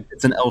it's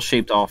an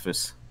L-shaped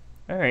office.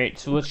 Alright,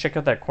 so let's check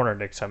out that corner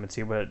next time and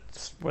see what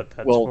that's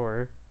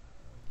for.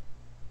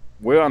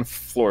 We're on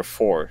floor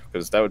 4,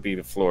 because that would be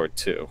the floor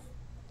 2.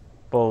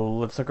 Well,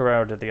 let's look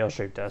around at the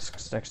L-shaped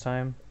desks next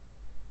time.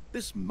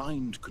 This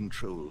mind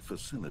control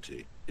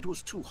facility, it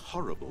was too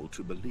horrible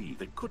to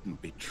believe. It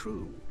couldn't be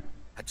true.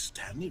 Had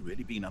Stanley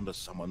really been under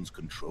someone's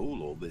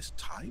control all this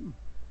time?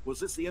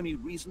 Was this the only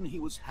reason he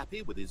was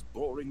happy with his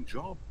boring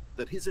job?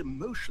 That his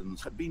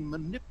emotions had been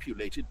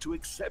manipulated to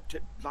accept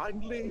it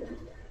blindly?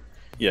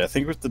 Yeah, I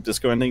think with the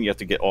disco ending, you have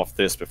to get off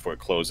this before it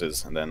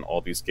closes, and then all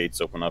these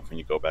gates open up, and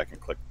you go back and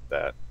click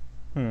that.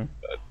 But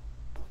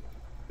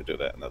you do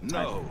that another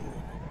time. No,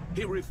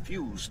 he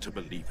refused to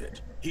believe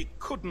it. He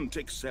couldn't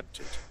accept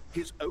it.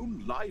 His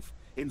own life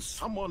in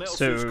someone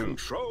else's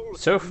control.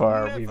 So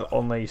far, we've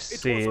only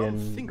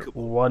seen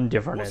one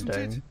different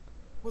ending.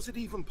 Was it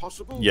even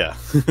possible? Yeah.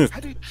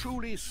 Had he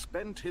truly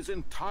spent his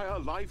entire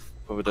life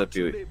what would that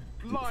be?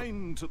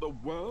 Blind to the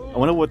world? I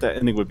wonder what that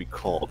ending would be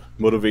called.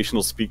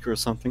 Motivational speaker or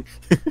something?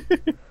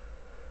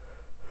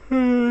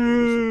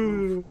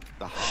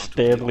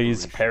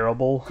 Stanley's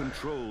parable.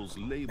 Controls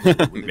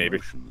labeled with maybe.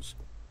 Emotions,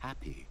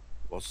 happy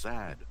or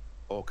sad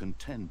or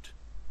content,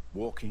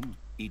 walking,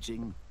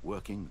 eating,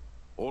 working,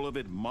 all of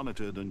it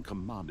monitored and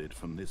commanded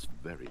from this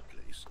very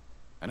place.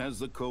 And as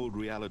the cold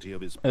reality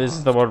of his past, this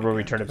is the one where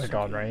we turn it back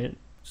on, right?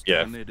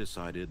 Stanley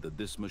decided that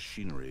this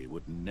machinery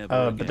would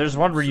never but there's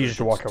one where you just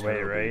walk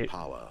away, right?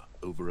 Power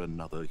over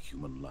another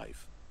human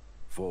life.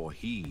 For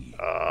he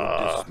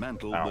would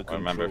dismantle the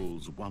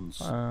controls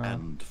once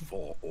and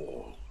for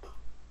all. I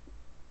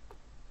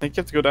think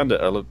you have to go down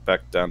to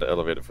back down the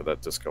elevator for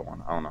that disco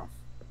one. I don't know.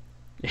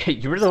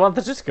 You really want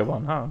the disco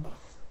one, huh?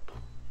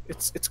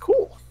 It's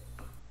cool.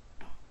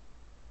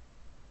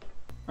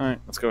 All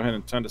right, let's go ahead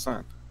and turn this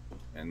on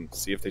and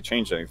see if they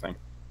changed anything.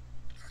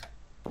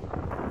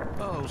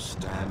 Oh,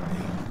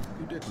 Stanley,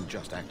 you didn't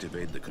just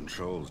activate the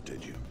controls,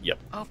 did you? Yep.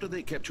 After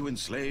they kept you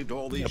enslaved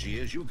all these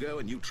years, you go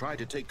and you try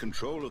to take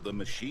control of the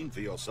machine for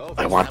yourself.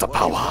 I want the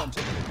power.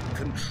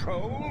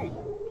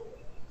 Control?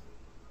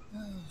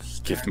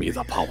 Give me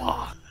the power.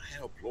 I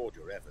applaud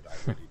your effort, I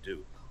really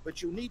do.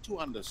 But you need to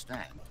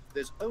understand,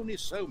 there's only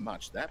so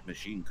much that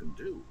machine can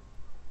do.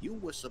 You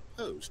were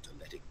supposed to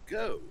let it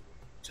go,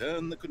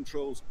 turn the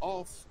controls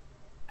off,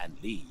 and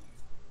leave.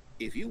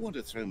 If you want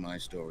to throw my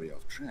story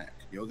off track,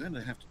 you're going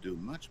to have to do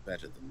much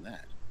better than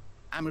that.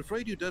 I'm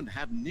afraid you don't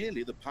have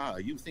nearly the power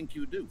you think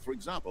you do. For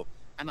example,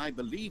 and I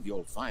believe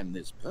you'll find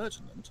this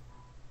pertinent,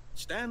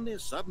 Stanley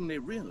suddenly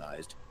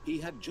realized he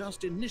had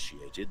just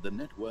initiated the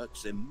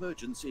network's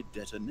emergency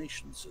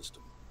detonation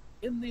system.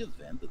 In the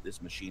event that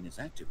this machine is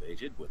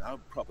activated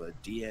without proper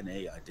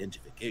DNA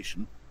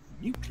identification,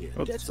 nuclear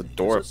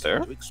detonators are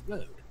to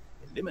explode,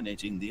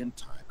 eliminating the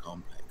entire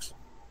complex.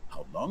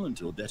 How long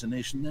until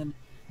detonation then?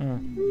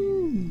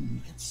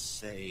 Let's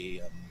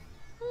say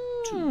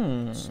 2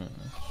 minutes.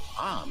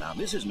 Now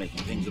this is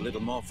making things a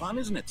little more fun,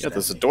 isn't it? Yeah,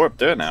 there's a door up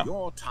there now. It's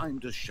your time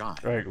to shine.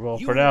 Right, well,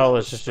 for now,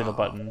 let's just do the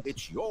buttons.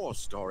 It's your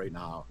story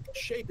now.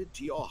 Shape it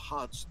to your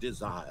heart's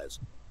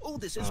desires. Oh,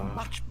 this is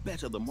much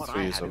better than what I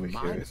Three's had over in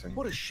here, mind. I think.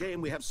 What a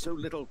shame we have so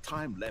little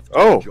time left to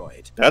Oh, enjoy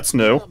it. that's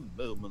new. Some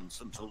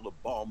moments until the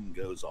bomb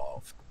goes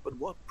off. But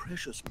what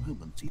precious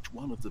moments each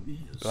one of them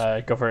is.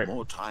 Go for it.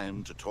 More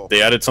time to talk.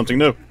 They added something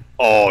new.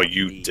 Oh,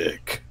 you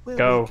dick. Where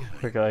Go we going?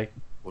 quickly.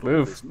 What all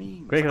Move this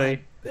means, quickly.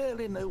 I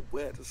barely know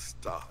where to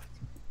start.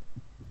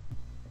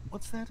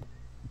 What's that?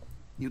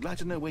 You'd like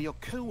to know where your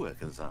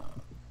co-workers are?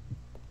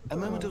 A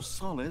moment of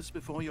solace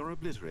before you're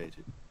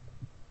obliterated.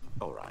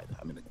 All right,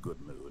 I'm in a good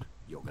mood.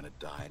 You're gonna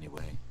die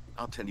anyway.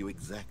 I'll tell you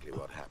exactly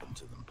what happened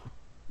to them.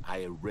 I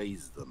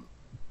erased them.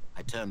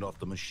 I turned off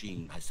the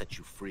machine. I set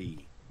you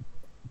free.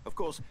 Of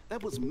course,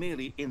 that was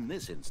merely in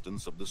this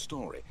instance of the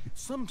story.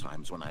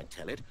 Sometimes when I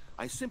tell it,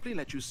 I simply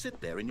let you sit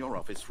there in your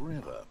office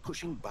forever,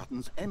 pushing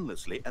buttons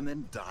endlessly and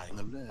then dying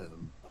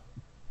alone.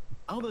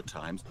 Other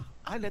times,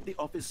 I let the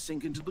office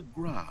sink into the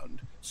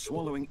ground,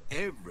 swallowing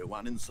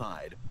everyone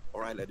inside,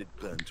 or I let it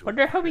burn to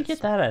Wonder how we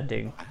crisp. get that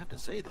ending. I have to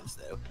say this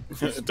though.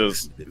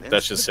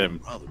 That's just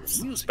him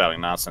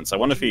spouting nonsense. I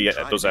wonder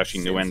if those are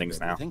actually new endings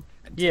now.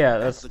 Yeah,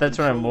 that's what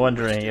I'm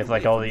wondering, if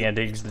like all the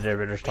endings the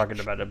narrator's talking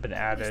about have been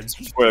added.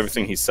 For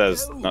everything he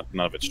says, none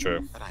of it's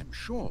true. But I'm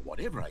sure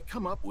whatever I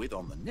come up with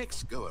on the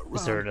next go around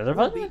Is there another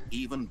will button? be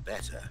even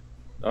better.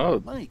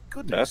 Oh, My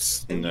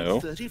goodness, that's only new.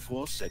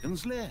 34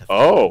 seconds left.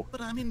 Oh,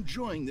 But I'm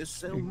enjoying this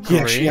so much. he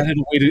actually added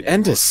a way to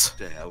end this.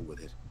 To hell with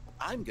it.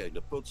 I'm going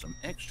to put some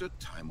extra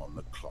time on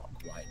the clock.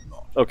 Why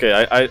not? Okay,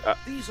 I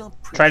These are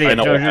Try it I again.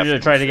 know what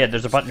happened. Try it again.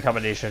 There's a button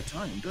combination.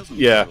 Time doesn't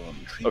yeah. go on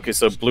trees. Okay,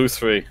 so blue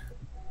 3.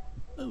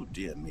 Oh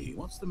dear me,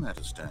 what's the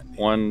matter, Stanley?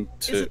 1,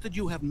 Is 2. it that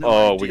you have no Oh,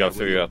 we idea gotta where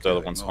figure you're out the other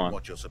going ones, or huh?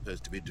 what you're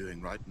supposed to be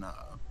doing right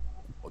now?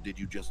 Or did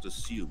you just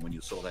assume when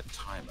you saw that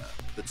timer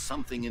that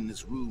something in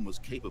this room was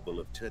capable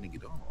of turning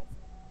it off?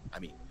 I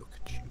mean, look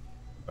at you.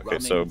 Okay,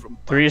 Running so from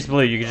 3 is button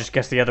blue. to You can just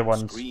guess the other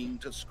ones. screen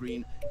to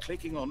screen,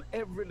 clicking on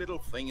every little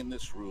thing in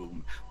this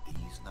room.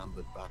 These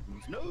numbered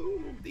buttons, no,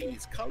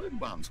 these colored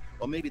ones,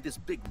 or maybe this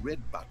big red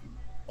button,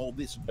 or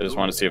this. I just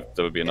want to see if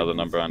there would be another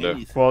number on there.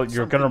 Well,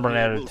 you're gonna run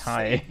out of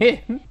time.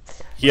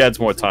 He adds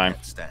more time.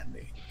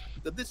 Stanley,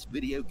 that this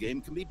video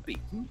game can be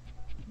beaten,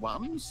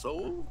 won,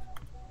 solved.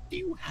 Do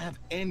you have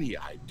any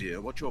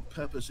idea what your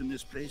purpose in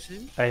this place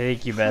is? I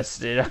think you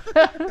messed it up.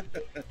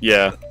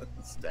 Yeah.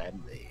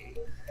 Stanley,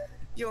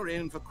 you're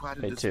in for quite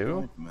a Me too.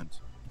 disappointment.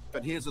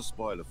 But here's a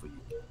spoiler for you.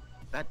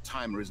 That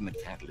timer isn't a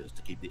catalyst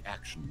to keep the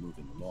action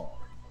moving along.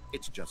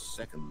 It's just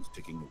seconds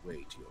ticking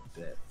away to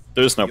your death.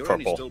 There's no You're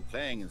only purple. still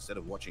playing instead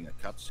of watching a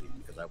cutscene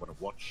because I want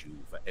to watch you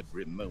for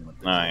every moment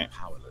that Alright. you're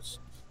powerless.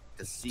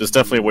 To see There's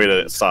definitely a way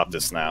you to stop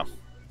this now.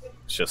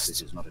 It's This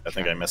just, is not a I think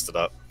I challenge. messed it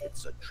up.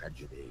 It's a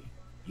tragedy.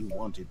 You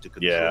wanted to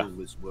control Yeah.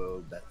 this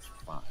world, that's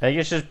fine. I think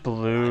it's just I'm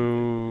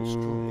going to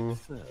destroy blue. it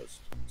first,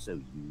 so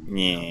you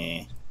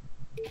Yeah.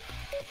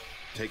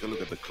 Take a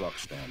look at the clock,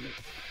 Stanley.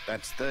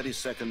 That's 30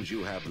 seconds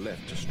you have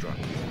left to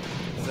struggle.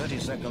 30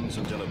 seconds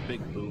until a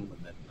big boom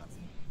and then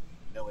nothing.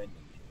 No ending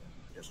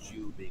here. Just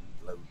you being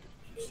blown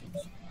to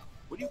pieces.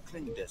 Will you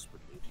cling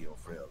desperately to your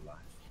frail life?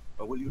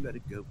 Or will you let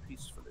it go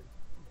peacefully?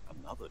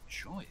 Another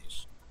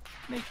choice.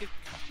 Make it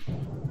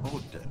count. Or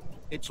don't.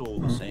 It's all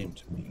the same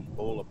to me.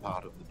 All a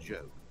part of the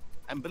joke.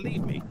 And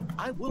believe me,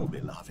 I will be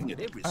laughing at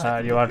every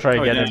second. You want to try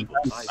Oh, again?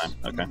 yeah. From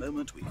Okay. the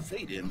moment we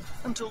fade in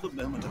until the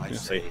moment I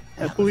Say say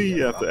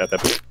happily at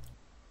that.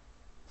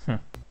 Hmm.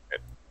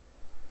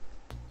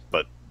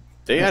 But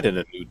they added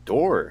a new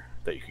door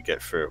that you could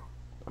get through.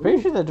 I'm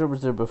pretty sure that door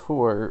was there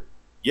before.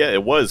 Yeah,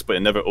 it was, but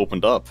it never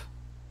opened up.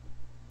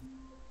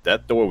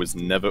 That door was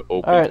never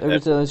opened. Alright,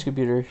 let's go to this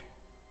computer.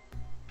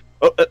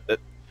 Oh,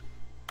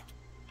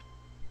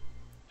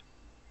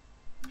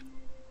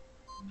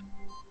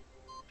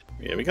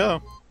 here we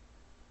go.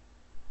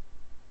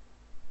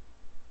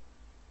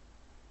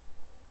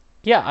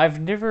 Yeah, I've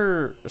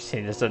never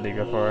seen this ending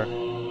before.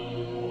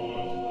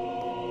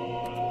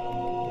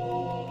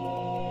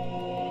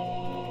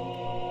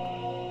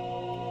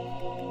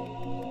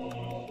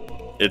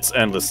 It's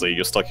endlessly.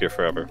 You're stuck here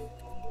forever.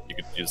 You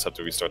just have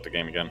to restart the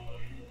game again.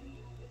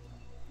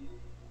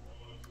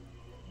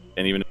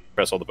 And even if you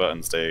press all the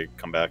buttons, they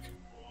come back.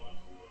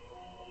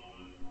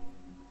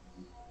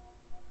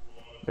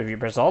 If you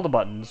press all the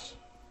buttons.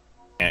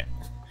 Eh.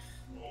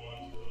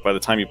 By the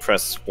time you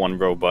press one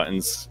row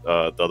buttons,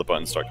 the other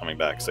buttons start coming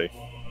back. See?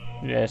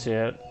 Yeah, I see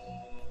it.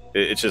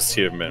 It's just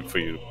here meant for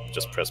you to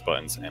just press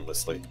buttons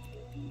endlessly.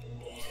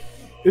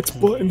 It's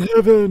button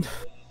heaven!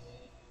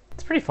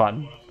 It's pretty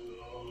fun.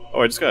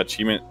 Oh, I just got an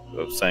achievement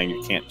of saying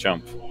you can't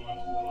jump.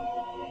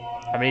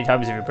 How many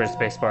times have you pressed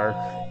spacebar?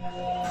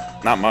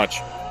 Not much.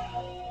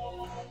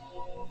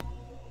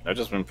 I've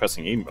just been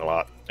pressing E a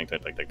lot. Think,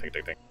 think, think, think, think,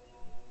 think, think.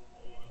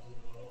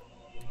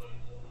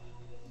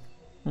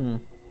 Hmm.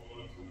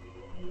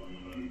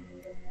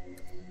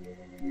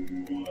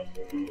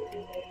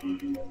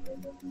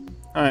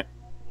 Alright.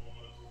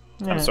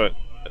 Yeah. I'm sorry.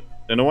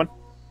 The new one?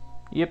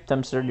 Yep,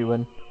 I'm starting a new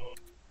one.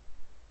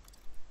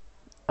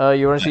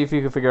 You want to see if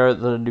you can figure out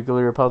the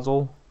nuclear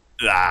puzzle?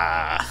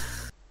 Ah.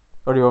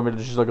 Or do you want me to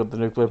just look up the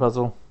nuclear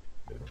puzzle?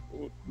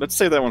 Let's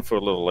save that one for a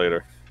little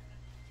later.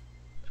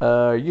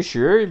 You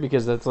sure?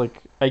 Because that's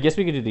like, I guess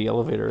we could do the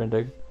elevator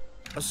ending.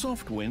 A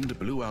soft wind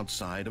blew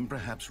outside and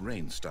perhaps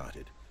rain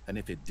started. And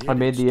if it did, I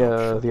made the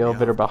elevator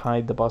after.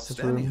 behind the boss's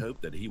Stanley room.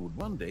 hoped that he would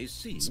one day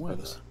see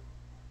weather.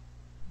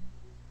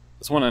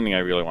 There's one ending I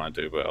really want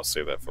to do, but I'll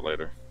save that for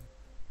later.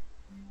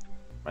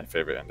 My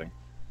favorite ending.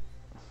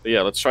 But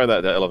yeah, let's try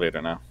that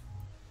elevator now.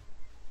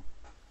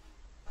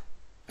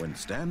 When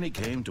Stanley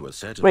came to a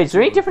set of Wait, is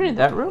there any different in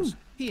that room?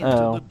 He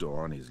entered the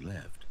door on his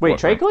left. Wait, What,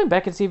 try right? going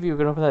back and see if you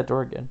can open that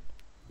door again.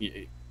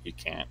 You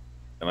can't.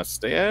 Unless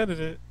they added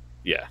it.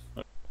 Yeah.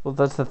 Well,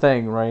 that's the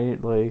thing,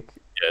 right? Like,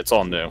 Yeah, it's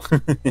all new.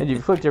 and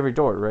you've clicked every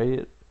door,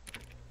 right?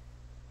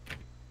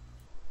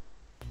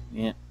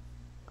 Yeah.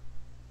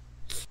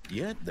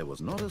 Yet there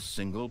was not a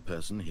single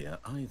person here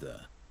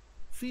either.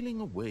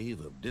 Feeling a wave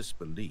of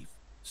disbelief,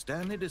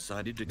 Stanley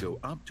decided to go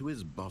up to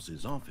his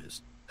boss's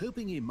office,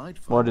 hoping he might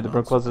find Want to do the an broom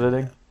answer closet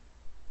ending? there.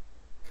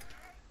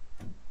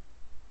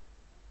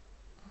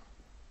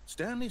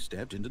 Stanley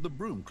stepped into the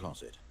broom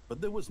closet, but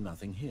there was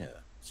nothing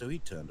here, so he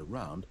turned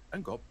around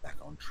and got back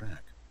on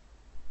track.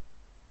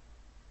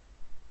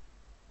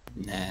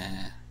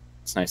 Nah.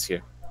 It's nice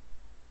here.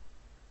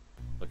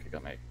 Look, I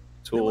got my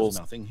There was tools.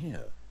 nothing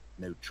here.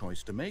 No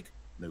choice to make,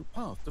 no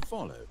path to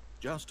follow.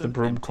 Just The an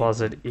broom empty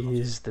closet broom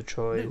is the No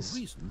choice.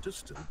 reason to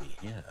still be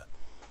here.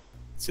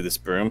 See this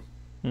broom?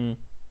 Hmm.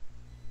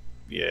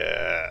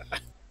 Yeah.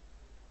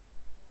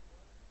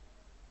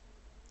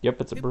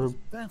 Yep, it's a It was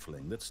broom.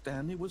 baffling that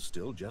Stanley was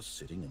still just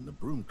sitting in the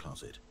broom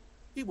closet.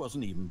 He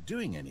wasn't even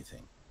doing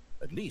anything.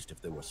 At least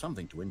if there was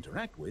something to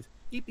interact with,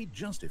 he'd be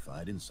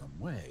justified in some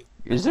way.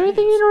 Is And there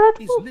anything yes, interactable?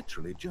 He's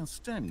literally just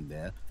standing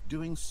there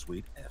doing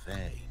sweet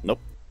FA. Nope.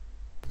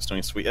 It's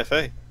doing sweet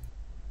FA.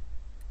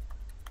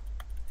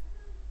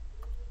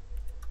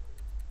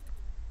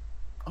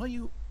 Are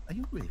you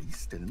really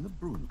still in the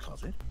broom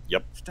closet?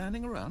 Yep.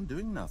 Standing around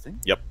doing nothing?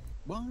 Yep.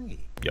 Why?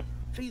 Yep.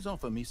 Please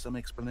offer me some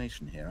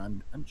explanation here.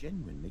 I'm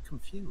genuinely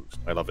confused.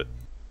 I love it.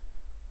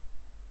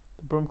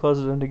 The broom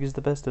closet ending is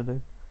the best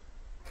ending.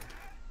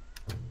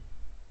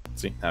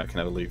 See, now I can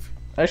never leave.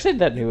 Actually,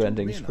 that new You do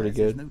ending is pretty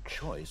realize good. there's no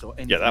choice or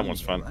Yeah, that anything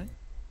one's in fun. here, right?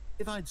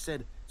 If I'd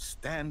said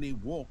Stanley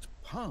walked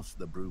past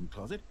the broom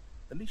closet,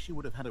 at least you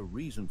would have had a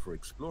reason for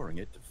exploring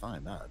it to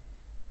find out.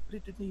 But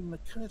it didn't even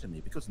occur to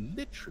me because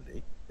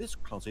literally this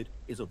closet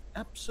is of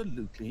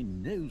absolutely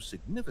no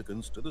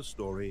significance to the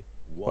story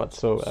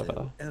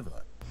Whatsoever.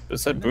 whatsoever. It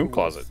said I broom never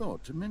would have closet.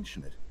 thought to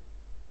mention it.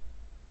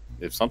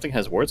 If something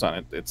has words on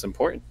it, it's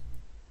important.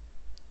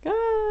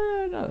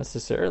 Not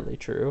necessarily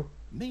true.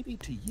 Maybe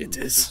to you It it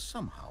is is.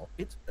 somehow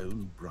its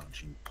own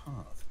branching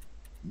path.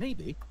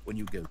 Maybe when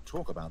you go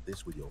talk about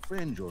this with your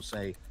friend, you'll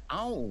say,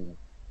 "Oh,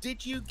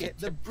 did you get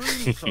the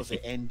broom closet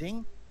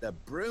ending? The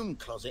broom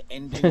closet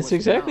ending That's was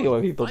exactly my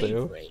what people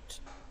do. favorite."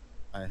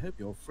 I hope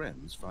your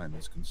friends find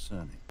this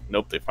concerning.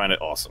 Nope, they find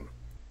it awesome.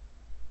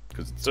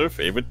 Because it's their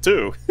favorite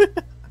too.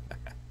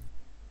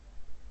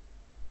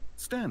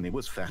 Stanley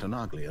was fat and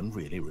ugly and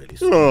really, really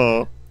stupid.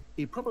 Aww.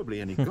 He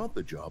probably only got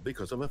the job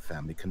because of a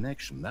family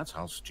connection. That's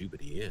how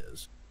stupid he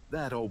is.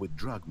 That or with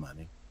drug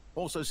money.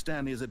 Also,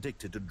 Stanley is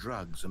addicted to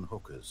drugs and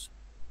hookers.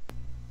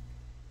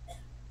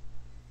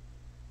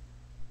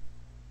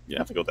 You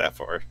have to go that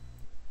far.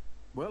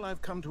 Well,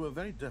 I've come to a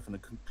very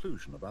definite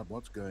conclusion about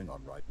what's going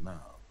on right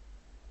now.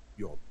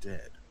 You're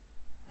dead.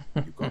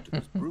 You got to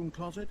this broom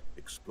closet,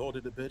 explored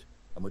it a bit,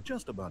 and were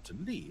just about to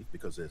leave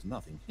because there's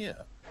nothing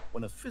here,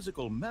 when a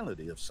physical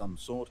malady of some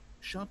sort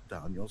shut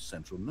down your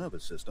central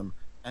nervous system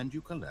and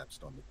you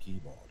collapsed on the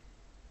keyboard.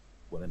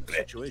 Well, in a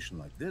situation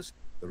like this,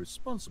 the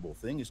responsible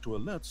thing is to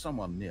alert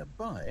someone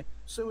nearby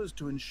so as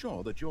to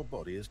ensure that your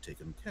body is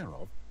taken care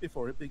of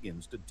before it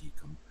begins to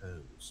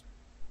decompose.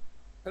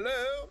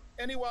 Hello?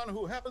 Anyone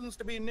who happens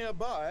to be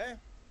nearby?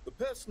 The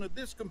person at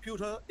this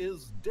computer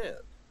is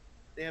dead.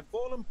 They have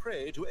fallen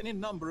prey to any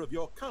number of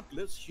your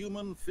countless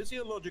human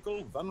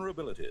physiological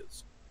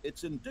vulnerabilities.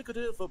 It's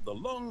indicative of the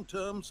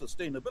long-term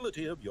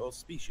sustainability of your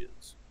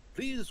species.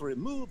 Please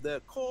remove their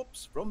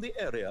corpse from the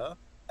area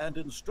and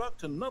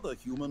instruct another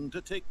human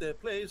to take their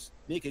place,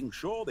 making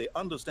sure they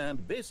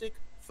understand basic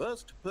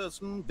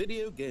first-person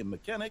video game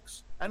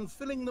mechanics and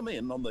filling them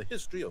in on the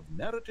history of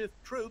narrative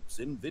tropes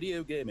in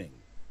video gaming,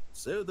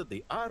 so that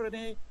the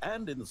irony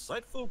and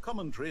insightful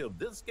commentary of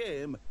this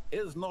game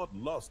is not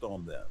lost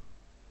on them.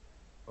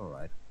 All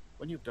right,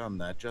 when you've done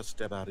that, just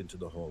step out into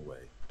the hallway.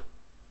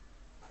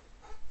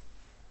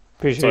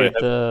 Appreciate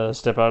the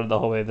step out of the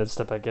hallway, then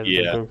step back into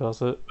the Yeah. broom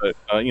closet.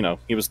 But, you know,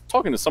 he was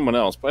talking to someone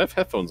else, but I have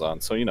headphones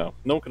on, so, you know,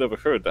 no one could have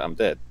heard that I'm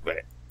dead.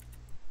 Right.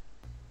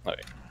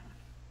 Okay.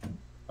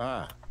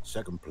 Ah,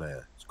 second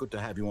player. It's good to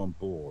have you on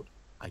board.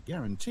 I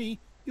guarantee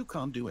you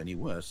can't do any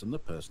worse than the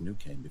person who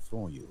came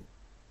before you.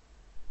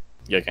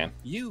 Yeah, I can.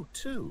 You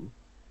too?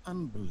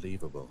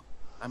 Unbelievable.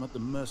 I'm at the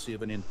mercy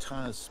of an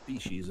entire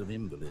species of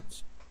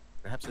invalids.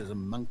 Perhaps there's a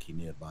monkey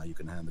nearby you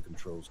can hand the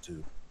controls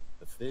to.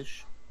 A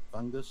fish?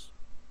 Fungus?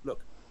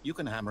 Look, you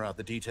can hammer out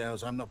the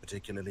details. I'm not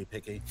particularly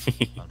picky.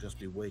 I'll just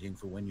be waiting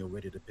for when you're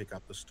ready to pick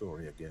up the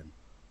story again.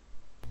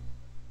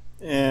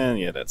 And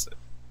yeah, that's it.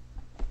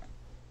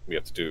 We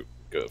have to do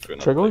go through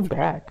another Try going playthrough.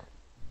 back.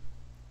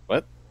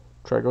 What?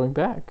 Try going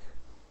back.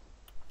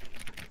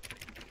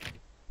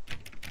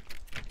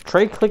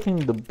 Try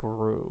clicking the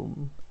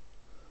broom.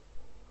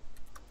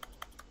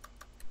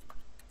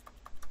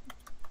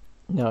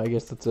 No, I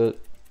guess that's it.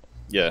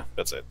 Yeah,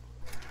 that's it.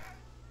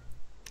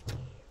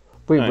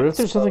 Wait, Alright, what if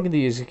there's something in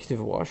the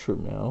executive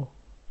washroom now?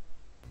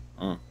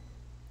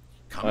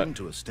 Coming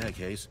to a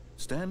staircase,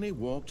 Stanley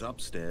walked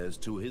upstairs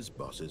to his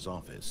boss's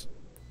office.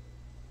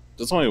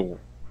 There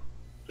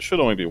should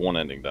only be one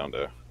ending down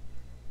there.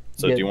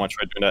 So Yeah. do you want to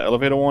try doing that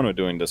elevator one or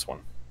doing this one?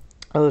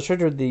 Oh, let's try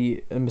to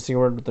do the missing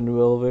word with the new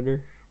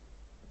elevator.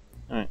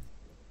 Alright.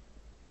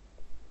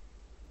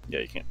 Yeah,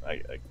 you can't. I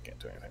can't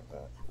do anything with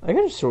that. I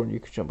got a sword you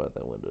could jump out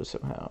that window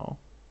somehow.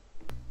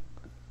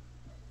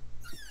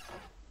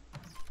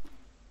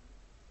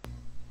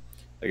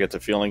 I get the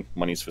feeling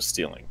money's for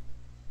stealing,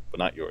 but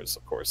not yours,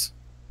 of course.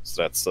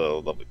 So that's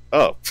lovely.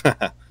 Oh,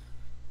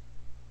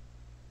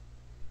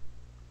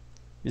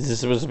 Is this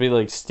supposed to be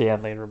like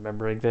Stanley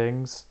remembering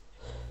things?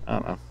 I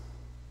don't know.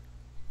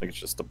 I think it's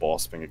just the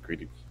boss being a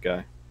greedy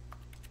guy.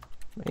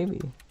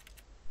 Maybe.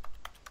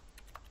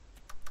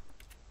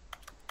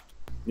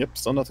 Yep,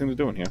 still nothing to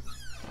do in here.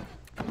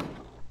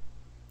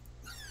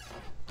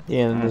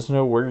 Yeah, and there's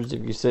no words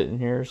if you sit in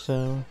here,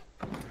 so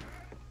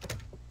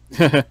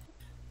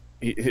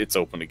It's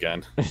open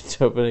again.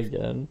 it's open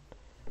again.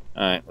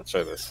 Alright, let's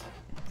try this.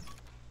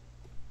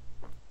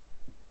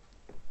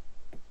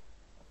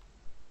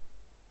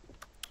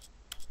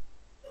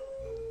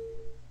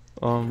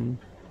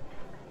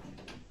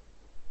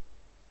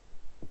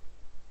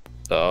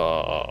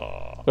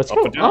 Let's up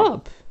go and down.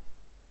 up.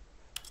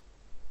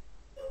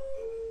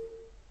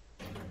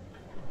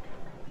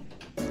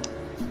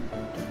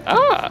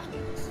 Ah!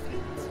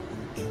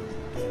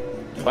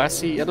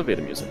 Classy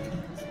elevator music.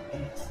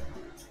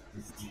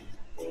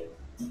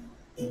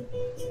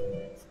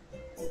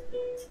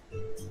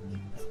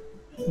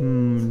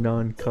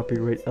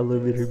 Non-copyright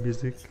elevator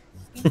music.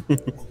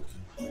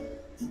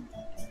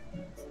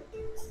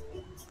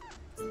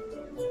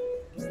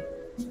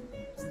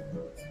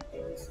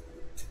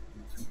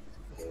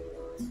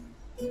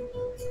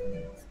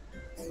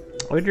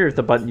 I wonder if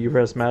the button you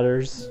press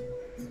matters.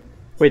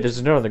 Wait, there's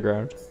a note on the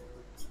ground.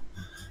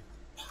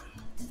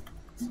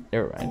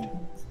 Never mind.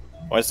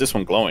 Why is this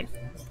one glowing?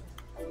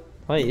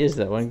 Why is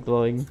that one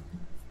glowing?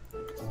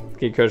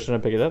 Okay, Crouch, can I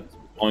pick it up?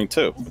 Glowing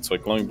too. It's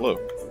like glowing blue.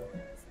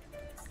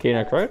 Okay,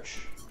 now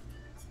Crouch.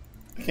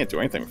 I can't do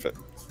anything with it.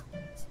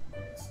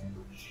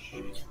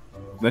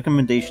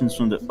 Recommendations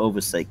from the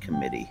Oversight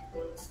Committee.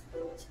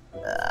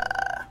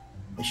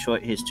 A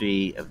short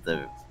history of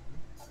the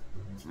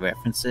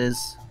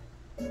references.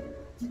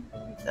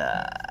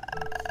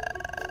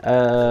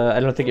 I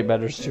don't think it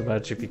matters too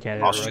much if you can't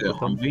interact Austria with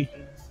them. Hungary.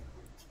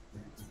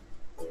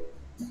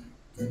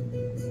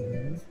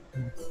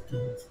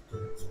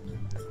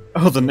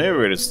 Oh, the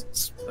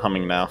narrator's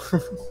humming now.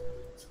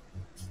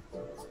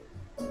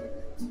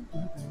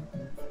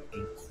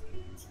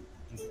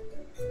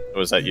 Or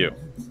was that you?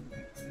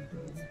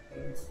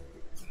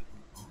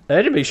 I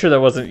had to make sure that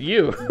wasn't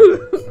you.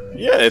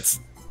 Yeah, it's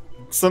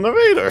the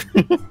narrator.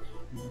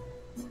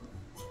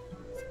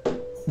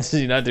 Does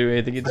he not do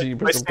anything until you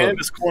If I press the stand in button?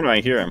 this corner,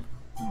 I hear him.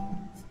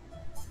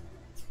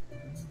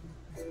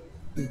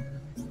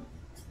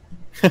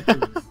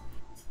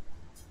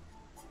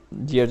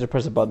 Do you have to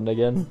press a button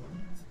again?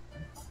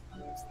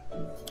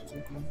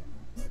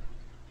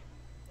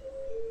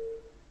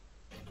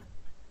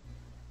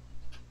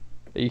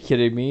 Are you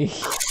kidding me?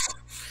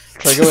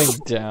 Try going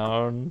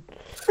down.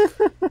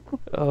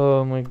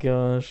 Oh my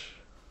gosh.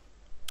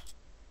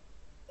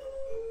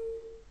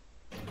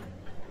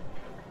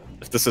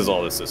 If this is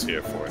all this is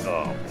here for,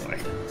 oh boy.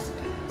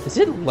 Is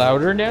it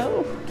louder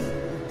now?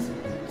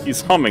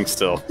 He's humming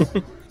still.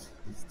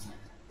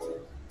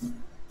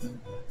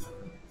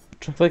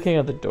 Try clicking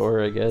on the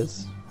door, I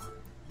guess.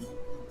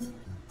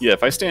 Yeah,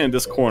 if I stand in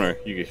this corner,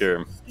 you can hear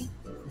him.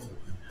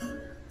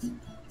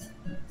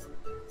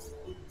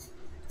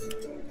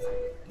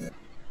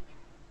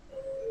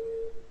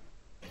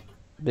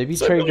 Maybe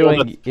Is that try really all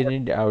going that's in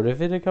and out of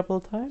it a couple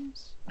of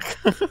times?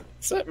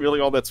 Is that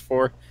really all that's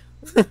for?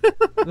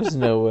 There's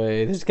no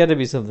way. There's gotta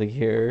be something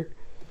here.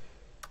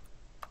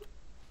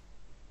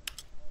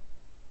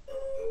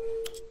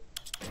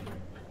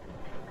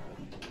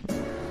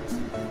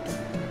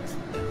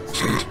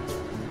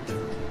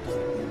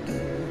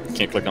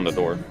 Can't click on the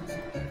door.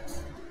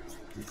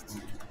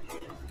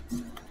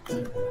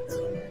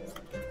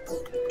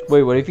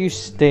 Wait, what if you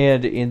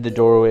stand in the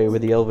doorway where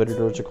the elevator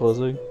doors are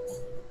closing?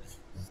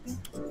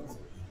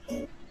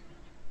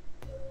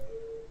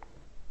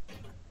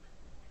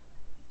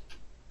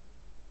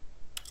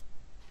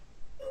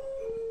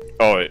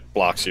 Oh, it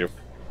blocks you.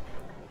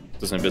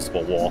 There's an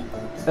invisible wall.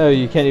 Oh,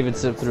 you can't even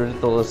sit through it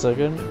at the last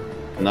second?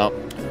 No.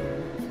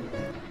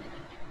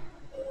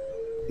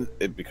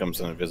 It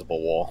becomes an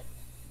invisible wall.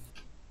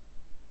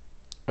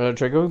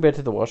 Try going back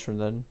to the washroom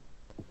then.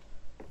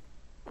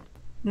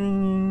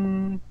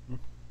 I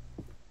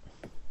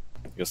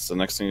guess the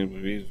next thing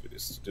would be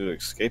is to do the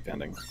escape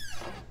ending.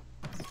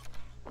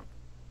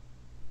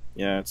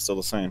 Yeah, it's still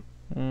the same.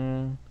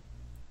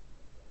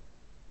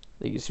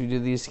 They used to do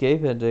the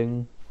escape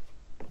ending.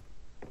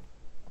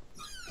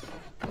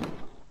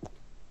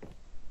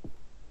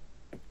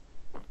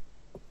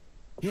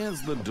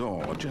 Here's the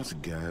door,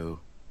 just go.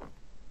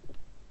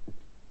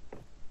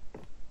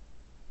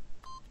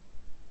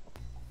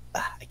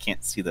 I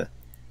can't see the...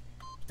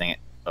 Dang it.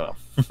 Oh.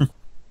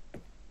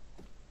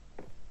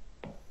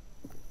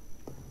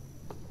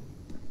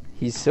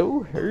 He's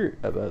so hurt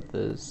about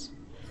this.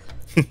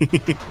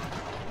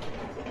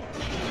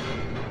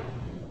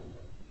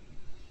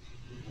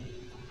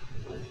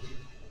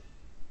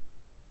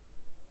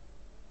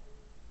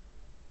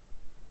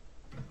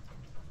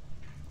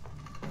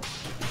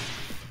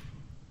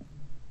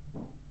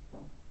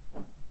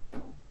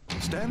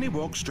 Stanley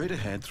walked straight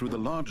ahead through the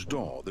large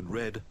door that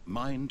read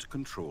Mind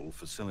Control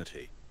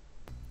Facility.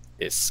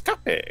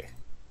 Escape!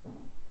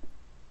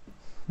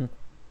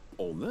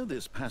 Although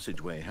this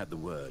passageway had the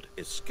word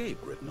escape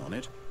written on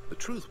it, the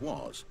truth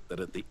was that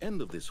at the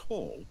end of this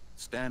hall,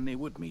 Stanley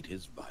would meet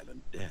his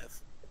violent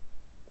death.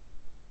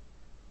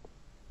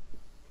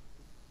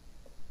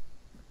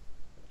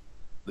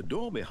 The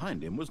door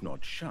behind him was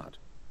not shut.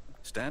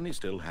 Stanley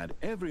still had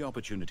every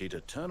opportunity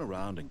to turn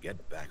around and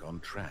get back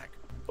on track.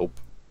 Nope.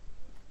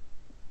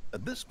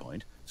 At this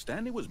point,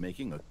 Stanley was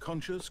making a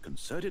conscious,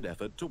 concerted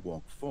effort to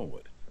walk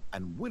forward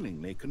and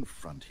willingly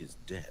confront his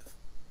death.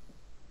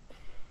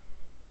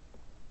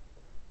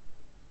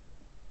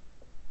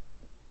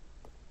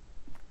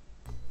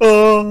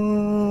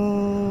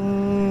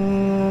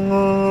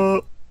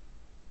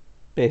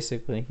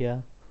 Basically,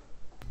 yeah.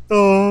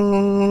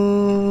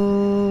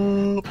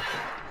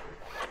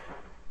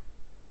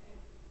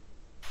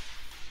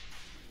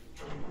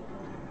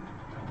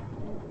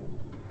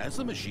 As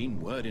the machine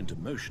whirred into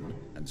motion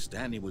and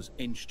Stanley was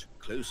inched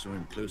closer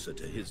and closer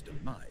to his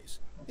demise,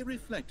 he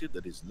reflected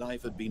that his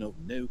life had been of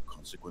no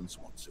consequence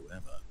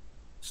whatsoever.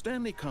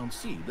 Stanley can't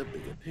see the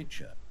bigger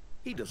picture.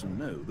 He doesn't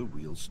know the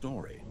real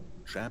story,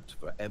 trapped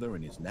forever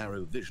in his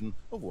narrow vision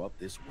of what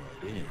this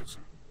world is.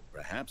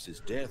 Perhaps his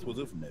death was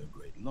of no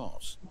great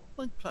loss,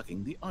 like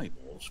plucking the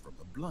eyeballs from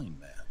a blind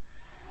man.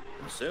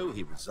 And so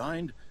he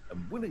resigned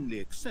and willingly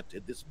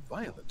accepted this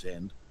violent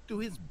end to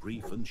his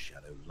brief and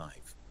shallow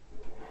life.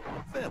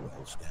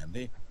 Farewell,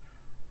 Stanley.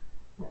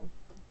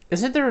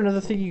 Isn't there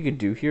another thing you could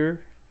do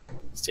here?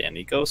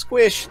 Stanley, go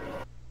squish!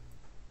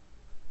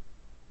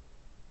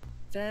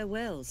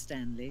 Farewell,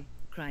 Stanley,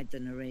 cried the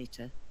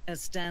narrator,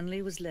 as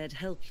Stanley was led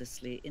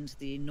helplessly into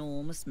the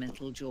enormous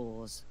metal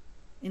jaws.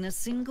 In a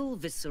single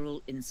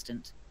visceral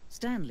instant,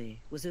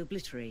 Stanley was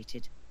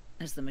obliterated,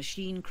 as the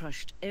machine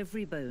crushed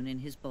every bone in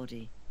his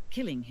body,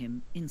 killing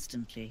him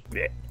instantly.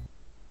 Yeah.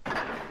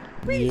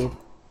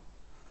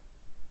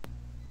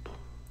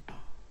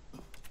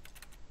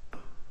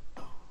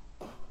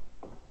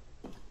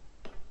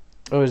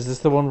 Oh, is this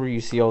the one where you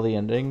see all the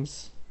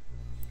endings?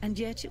 And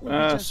yet it would be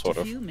just sort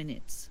a of. few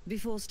minutes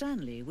before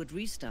Stanley would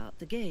restart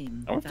the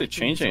game. I wonder if they back in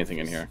changed his anything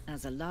in office, here.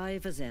 As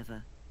alive as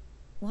ever.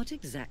 What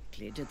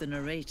exactly did the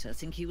narrator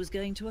think he was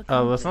going to accomplish?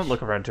 Oh, let's not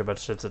look around too much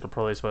since it'll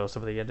probably spoil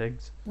some of the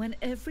endings. When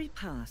every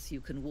path you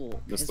can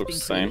walk This has looks been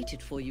the same.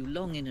 created for you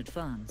long in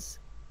advance,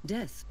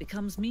 death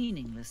becomes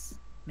meaningless,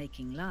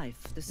 making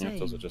life the Yeah, same.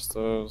 those are just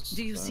those.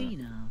 Do you see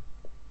now?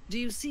 Do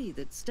you see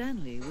that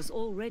Stanley was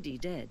already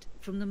dead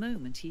from the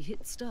moment he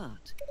hit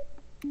start?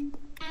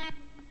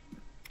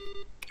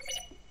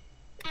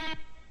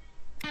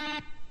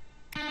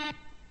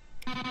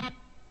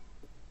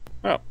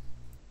 Oh.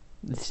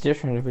 It's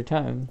different every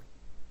time.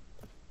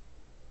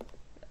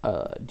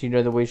 Do you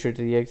know the way straight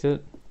to the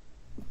exit?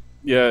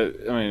 Yeah,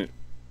 I mean,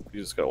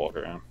 you just gotta walk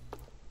around.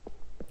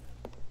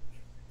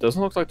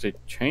 Doesn't look like they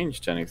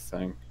changed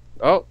anything.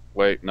 Oh,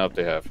 wait, no,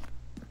 they have.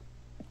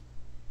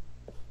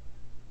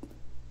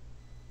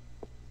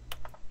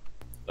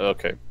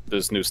 Okay,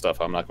 there's new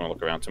stuff. I'm not gonna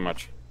look around too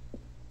much.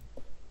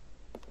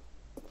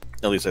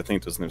 At least I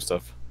think there's new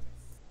stuff.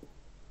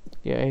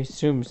 Yeah, I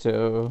assume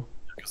so.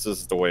 Because this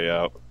is the way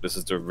out. This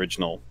is the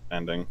original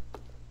ending.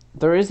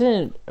 There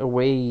isn't a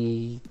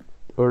way...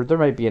 Or there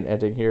might be an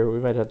ending here. We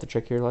might have to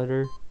check here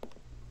later.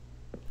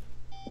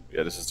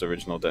 Yeah, this is the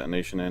original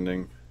detonation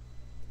ending.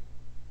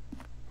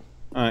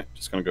 Alright,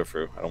 just gonna go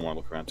through. I don't want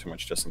to look around too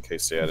much just in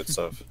case they added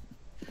stuff.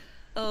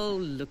 Oh,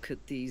 look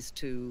at these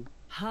two.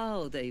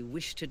 How they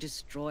wish to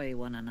destroy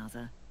one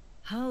another.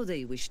 How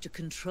they wish to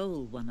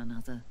control one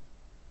another.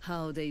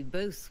 How they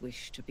both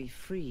wish to be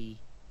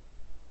free.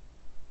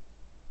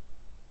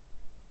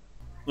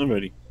 I'm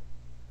ready.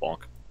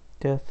 Bonk.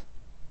 Death.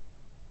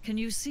 Can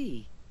you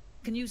see?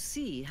 Can you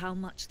see how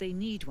much they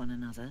need one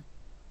another?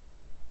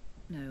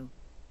 No,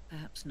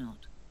 perhaps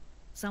not.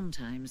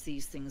 Sometimes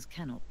these things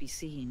cannot be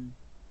seen.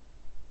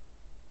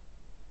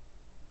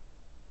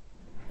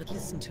 But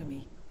listen to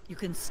me. You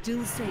can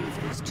still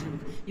save these two.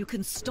 You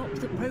can stop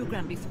the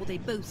program before they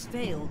both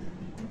fail.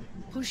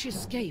 Push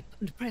escape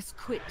and press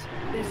quit.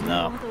 There's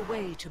no other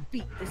way to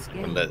beat this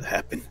game. Wouldn't let it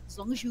happen. As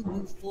long as you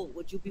move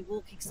forward, you'll be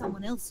walking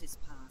someone else's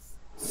path.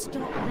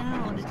 Stop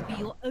now and it'll be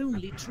your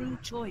only true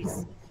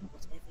choice.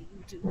 Whatever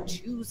you do.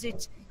 Choose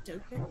it.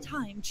 Don't let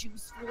time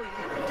choose for you.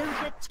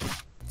 Don't let...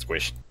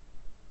 Squish.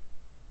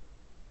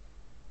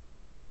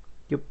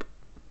 Yup.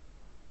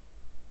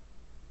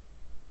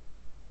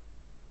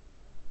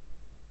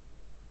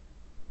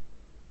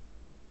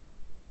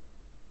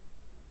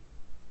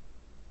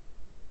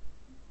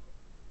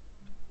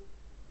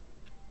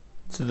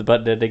 So the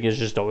button ending is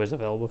just always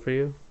available for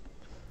you?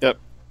 Yep.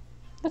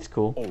 That's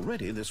cool.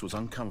 Already this was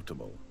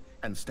uncomfortable,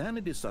 and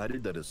Stanley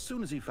decided that as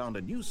soon as he found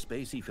a new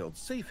space he felt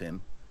safe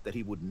in, that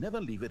he would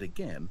never leave it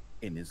again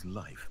in his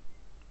life.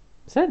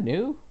 Is that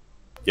new?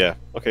 Yeah.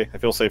 Okay, I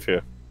feel safe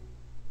here.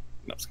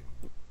 No, I'm just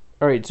kidding.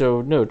 Alright,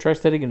 so no, try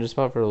setting in the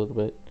spot for a little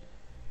bit.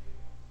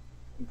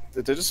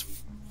 They just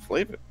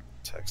flavor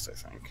text, I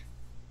think.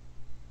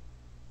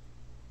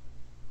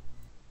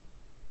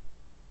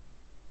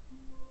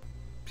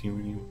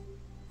 Pew,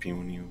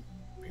 pew, pew.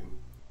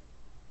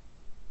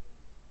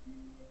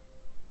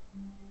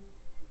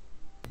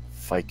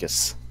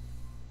 Ficus.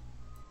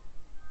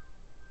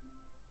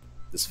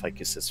 This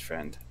Ficus is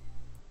friend.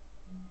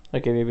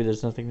 Okay, maybe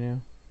there's nothing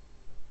new.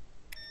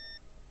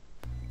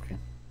 Okay.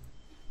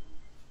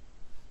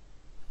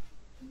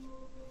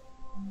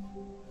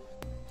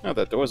 Oh,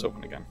 that door's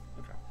open again.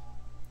 Okay.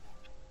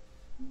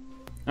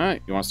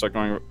 Alright, you want to start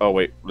going... Oh,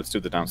 wait. Let's do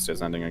the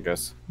downstairs ending, I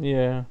guess.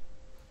 Yeah.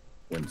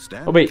 When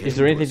Stanley Oh, wait, came is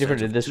there to a anything different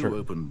set in of this two room?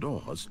 open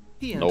doors,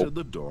 he Nope. entered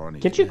the door on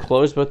his Can't you left.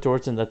 close both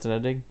doors and that's an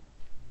ending?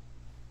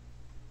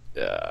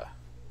 Yeah.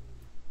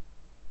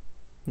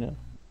 No.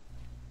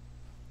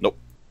 Nope.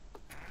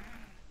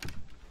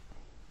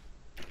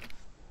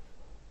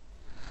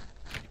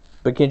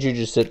 But can't you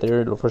just sit there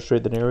and it'll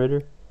frustrate the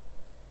narrator?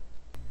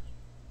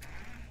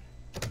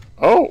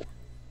 Oh!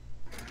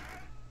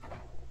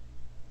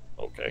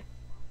 Okay.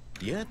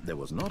 Yet there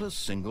was not a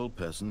single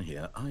person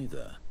here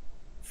either.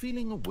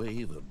 Feeling a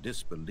wave of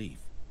disbelief,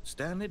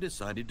 Stanley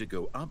decided to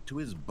go up to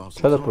his boss's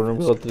Try the portal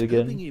office, without it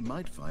again. hoping he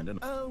might find an...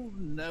 Oh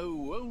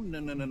no,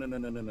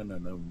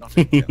 not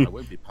again. I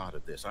won't be part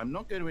of this. I'm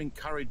not going to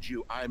encourage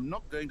you. I'm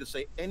not going to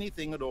say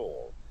anything at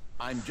all.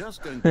 I'm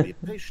just going to be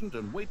patient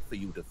and wait for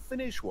you to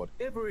finish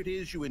whatever it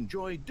is you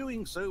enjoy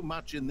doing so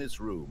much in this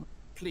room.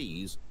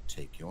 Please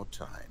take your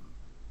time.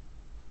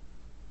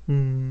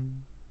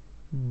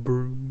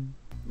 Broom.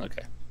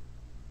 Okay.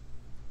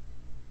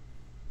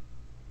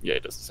 Yeah,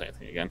 it doesn't say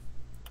anything again.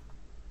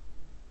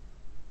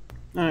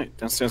 Alright,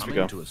 downstairs we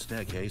Coming go. to a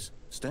staircase,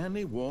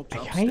 Stanley walked I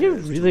upstairs kind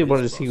of really to want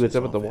to his see what's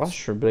up boss's at the office.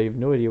 washroom, but I have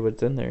no idea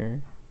what's in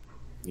there.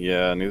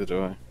 Yeah, neither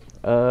do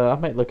I. I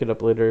might look it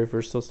up later if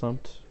we're still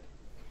stumped.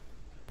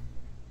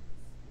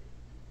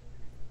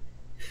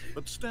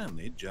 But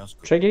Stanley just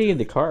Try couldn't getting do in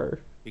the it. car.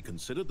 He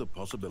considered the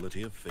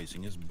possibility of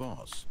facing his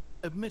boss,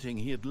 admitting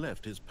he had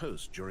left his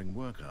post during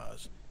work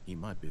hours. He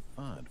might be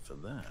fired for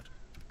that.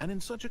 And in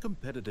such a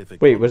competitive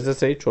Wait, what does that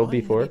say? why 12 had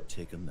before? he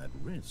taken that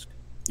risk?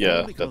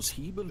 Yeah, All because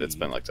he it's believed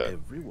been like that.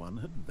 everyone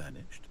had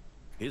vanished.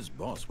 His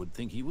boss would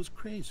think he was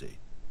crazy.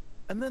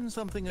 And then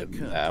something And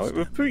occurred. now to it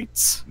Stanley.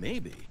 repeats.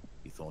 Maybe,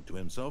 he thought to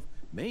himself,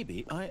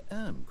 maybe I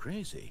am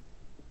crazy.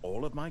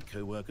 All of my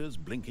co-workers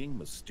blinking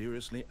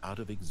mysteriously out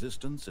of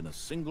existence in a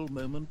single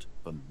moment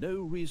for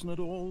no reason at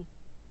all.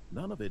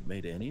 None of it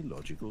made any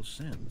logical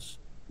sense.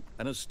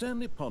 And as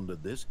Stanley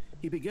pondered this,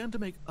 he began to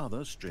make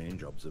other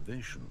strange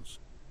observations.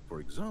 For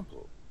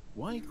example,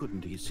 why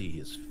couldn't he see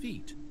his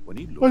feet when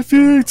he looked My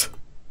feet! down?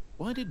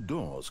 Why did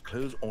doors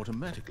close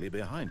automatically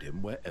behind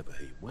him wherever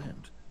he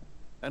went?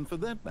 And for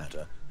that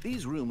matter,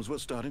 these rooms were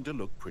starting to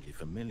look pretty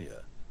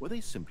familiar. Were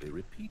they simply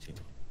repeating?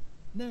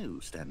 No,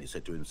 Stanley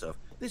said to himself,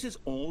 this is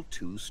all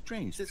too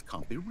strange. This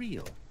can't be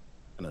real.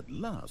 And at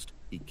last,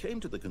 he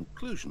came to the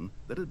conclusion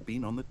that had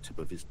been on the tip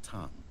of his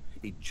tongue.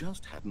 He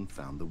just hadn't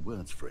found the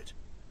words for it.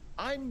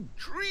 I'm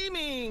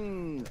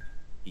dreaming,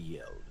 he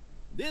yelled.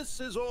 This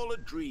is all a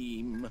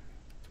dream.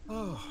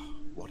 Oh,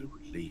 what a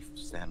relief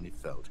Stanley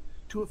felt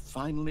to have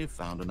finally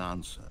found an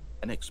answer,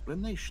 an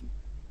explanation.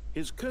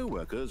 His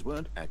co-workers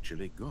weren't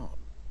actually gone.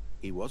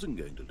 He wasn't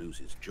going to lose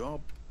his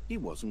job. He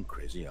wasn't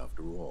crazy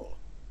after all.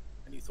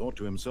 And he thought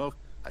to himself,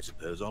 I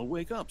suppose I'll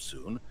wake up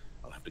soon.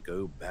 I'll have to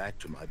go back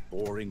to my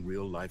boring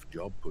real-life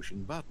job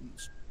pushing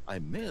buttons. I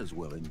may as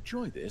well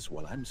enjoy this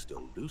while I'm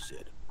still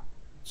lucid.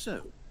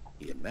 So,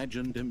 he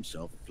imagined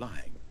himself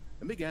flying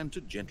and began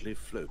to gently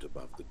float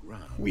above the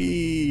ground.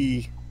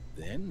 Wee.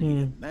 Then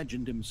he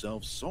imagined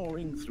himself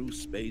soaring through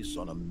space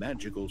on a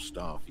magical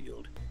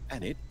starfield,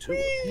 and it too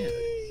appeared.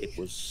 It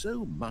was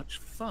so much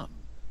fun,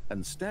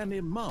 and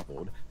Stanley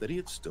marveled that he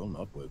had still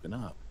not woken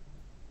up.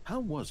 How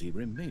was he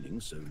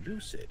remaining so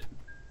lucid?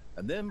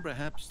 And then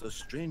perhaps the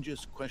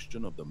strangest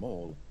question of them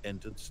all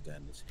entered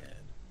Stanley's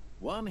head.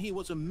 One he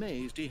was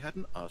amazed he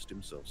hadn't asked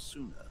himself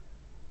sooner.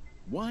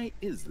 Why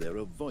is there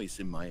a voice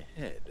in my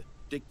head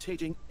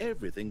dictating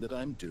everything that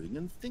I'm doing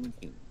and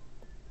thinking?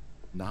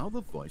 Now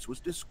the voice was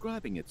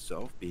describing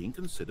itself being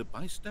considered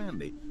by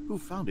Stanley, who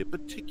found it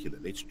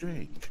particularly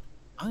strange.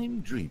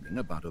 I'm dreaming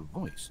about a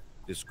voice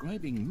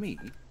describing me,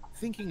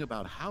 thinking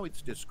about how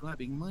it's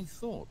describing my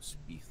thoughts,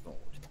 he thought.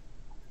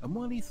 And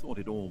while he thought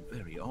it all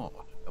very odd,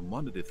 and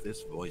wondered if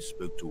this voice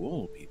spoke to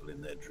all people in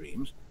their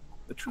dreams,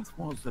 The truth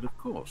was that, of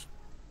course,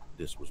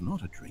 this was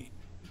not a dream.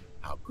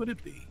 How could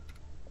it be?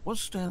 Was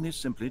Stanley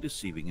simply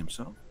deceiving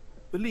himself,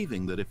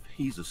 believing that if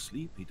he's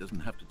asleep, he doesn't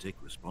have to take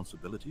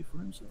responsibility for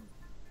himself?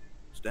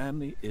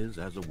 Stanley is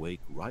as awake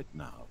right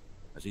now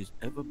as he's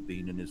ever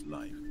been in his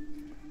life.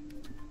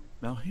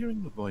 Now,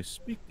 hearing the voice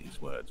speak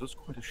these words was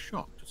quite a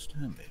shock to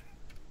Stanley.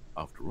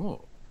 After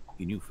all,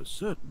 he knew for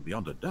certain,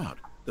 beyond a doubt,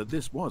 that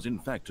this was in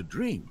fact a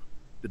dream.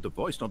 Did the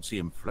voice not see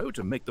him float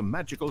and make the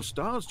magical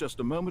stars just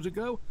a moment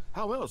ago?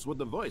 How else would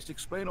the voice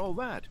explain all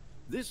that?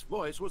 This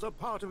voice was a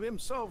part of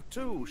himself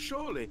too.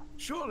 Surely,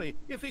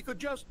 if he could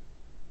just...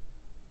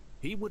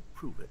 He would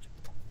prove it.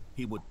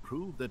 He would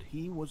prove that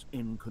he was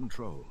in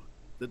control,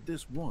 that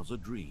this was a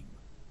dream.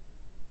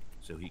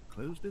 So he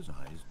closed his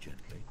eyes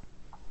gently,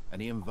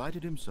 and he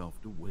invited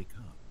himself to wake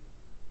up.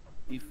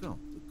 He felt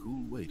the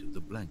cool weight of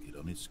the blanket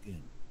on his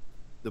skin,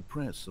 the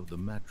press of the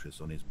mattress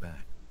on his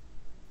back,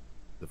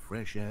 the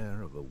fresh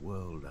air of a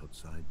world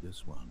outside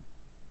this one.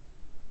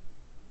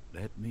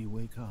 Let me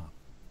wake up,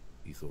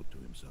 he thought to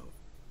himself.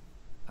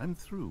 I'm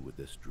through with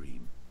this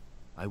dream.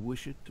 I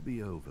wish it to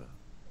be over.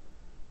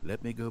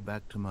 Let me go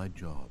back to my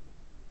job.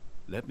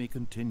 Let me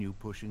continue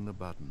pushing the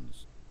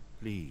buttons.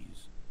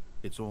 Please,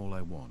 it's all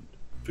I want.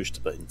 Push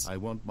the buttons. I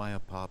want my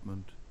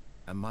apartment,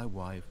 and my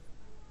wife,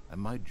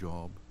 and my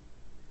job.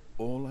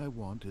 All I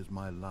want is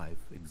my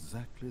life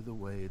exactly the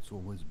way it's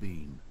always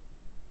been.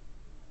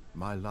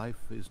 My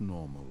life is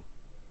normal.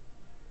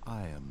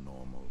 I am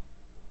normal.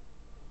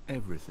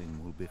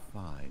 Everything will be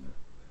fine.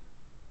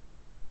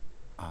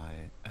 I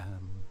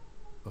am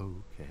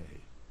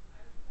okay.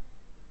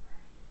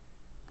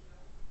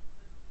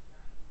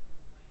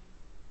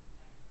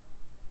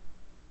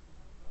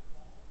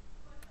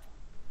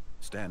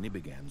 Stanley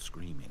began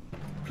screaming.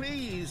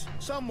 Please,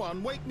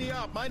 someone, wake me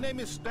up. My name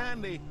is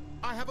Stanley.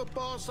 I have a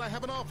boss. I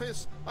have an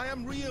office. I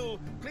am real.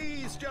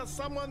 Please, just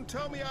someone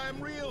tell me I am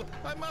real.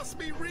 I must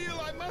be real.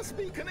 I must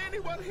be. Can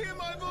anyone hear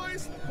my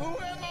voice? Who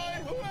am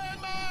I? Who am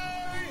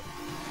I?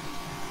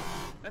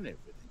 And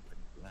everything went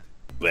black.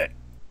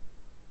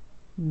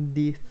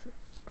 Blech.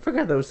 I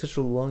forgot that was such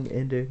a long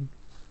ending.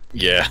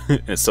 Yeah,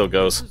 it still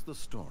goes. This is the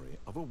story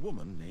of a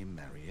woman named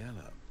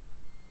Mariella.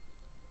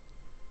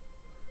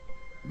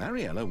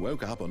 Mariella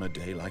woke up on a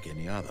day like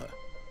any other.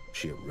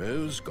 She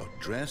arose, got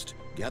dressed,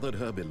 gathered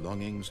her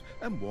belongings,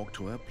 and walked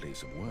to her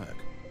place of work.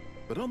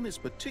 But on this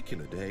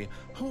particular day,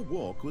 her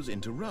walk was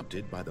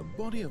interrupted by the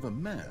body of a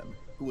man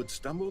who had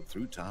stumbled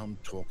through town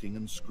talking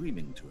and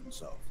screaming to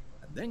himself,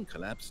 and then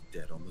collapsed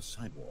dead on the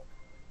sidewalk.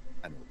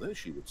 And although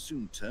she would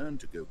soon turn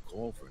to go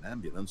call for an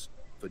ambulance,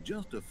 for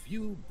just a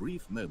few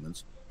brief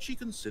moments, she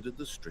considered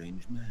the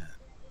strange man.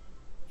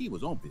 He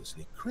was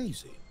obviously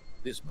crazy.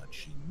 This much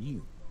she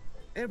knew.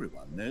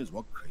 Everyone knows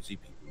what crazy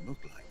people look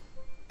like.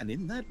 And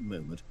in that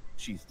moment,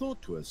 she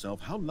thought to herself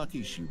how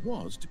lucky she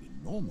was to be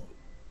normal.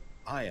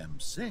 I am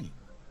sane.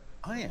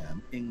 I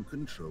am in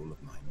control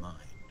of my mind.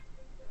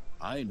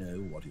 I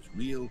know what is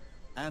real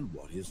and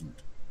what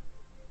isn't.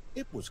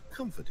 It was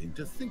comforting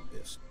to think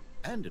this,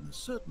 and in a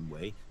certain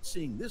way,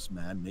 seeing this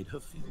man made her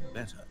feel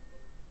better.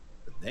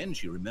 But then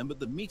she remembered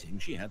the meeting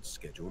she had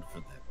scheduled for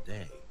that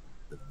day,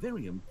 the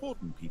very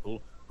important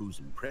people whose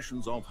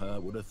impressions of her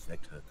would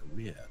affect her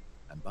career,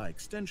 and by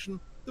extension,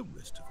 the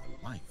rest of her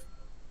life.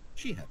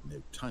 She had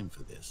no time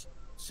for this,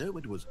 so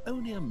it was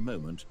only a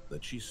moment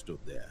that she stood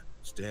there,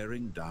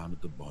 staring down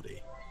at the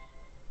body.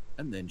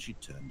 And then she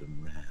turned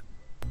and ran.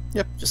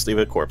 Yep, just leave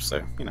a corpse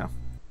there, you know.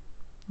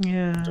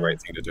 Yeah. The right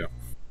thing to do.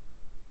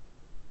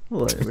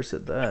 Well, I never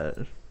said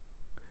that.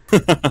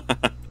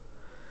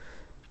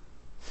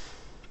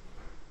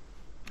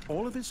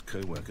 All of his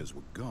co-workers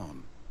were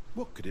gone.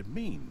 What could it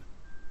mean?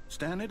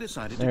 Stanley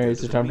decided to Alright, go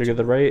it's to time to meeting. get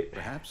the right.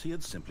 Perhaps he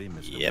had simply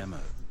missed Yep. a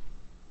memo.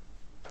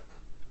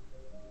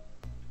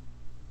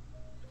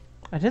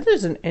 I think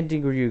there's an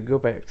ending where you go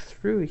back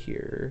through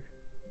here.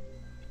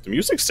 The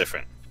music's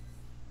different.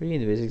 What do you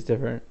mean the music's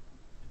different?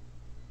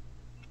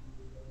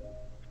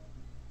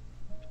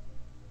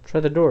 Try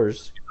the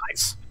doors.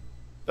 Nice.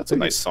 That's a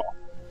nice song.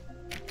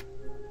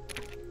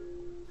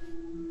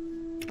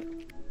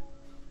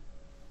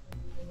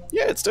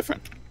 Yeah, it's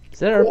different. Is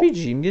that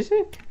RPG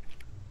music?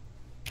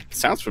 It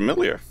sounds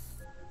familiar.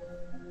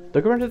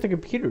 Look around at the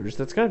computers.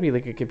 That's gotta be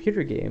like a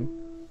computer game.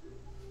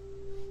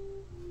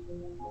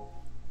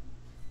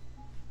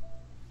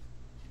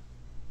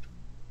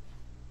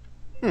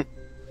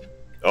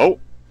 Oh.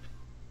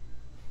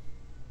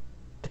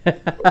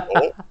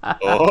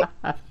 Oh.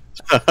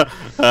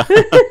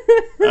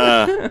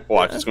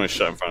 Watch, it's going to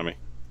shut in front of me.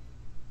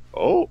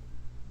 Oh.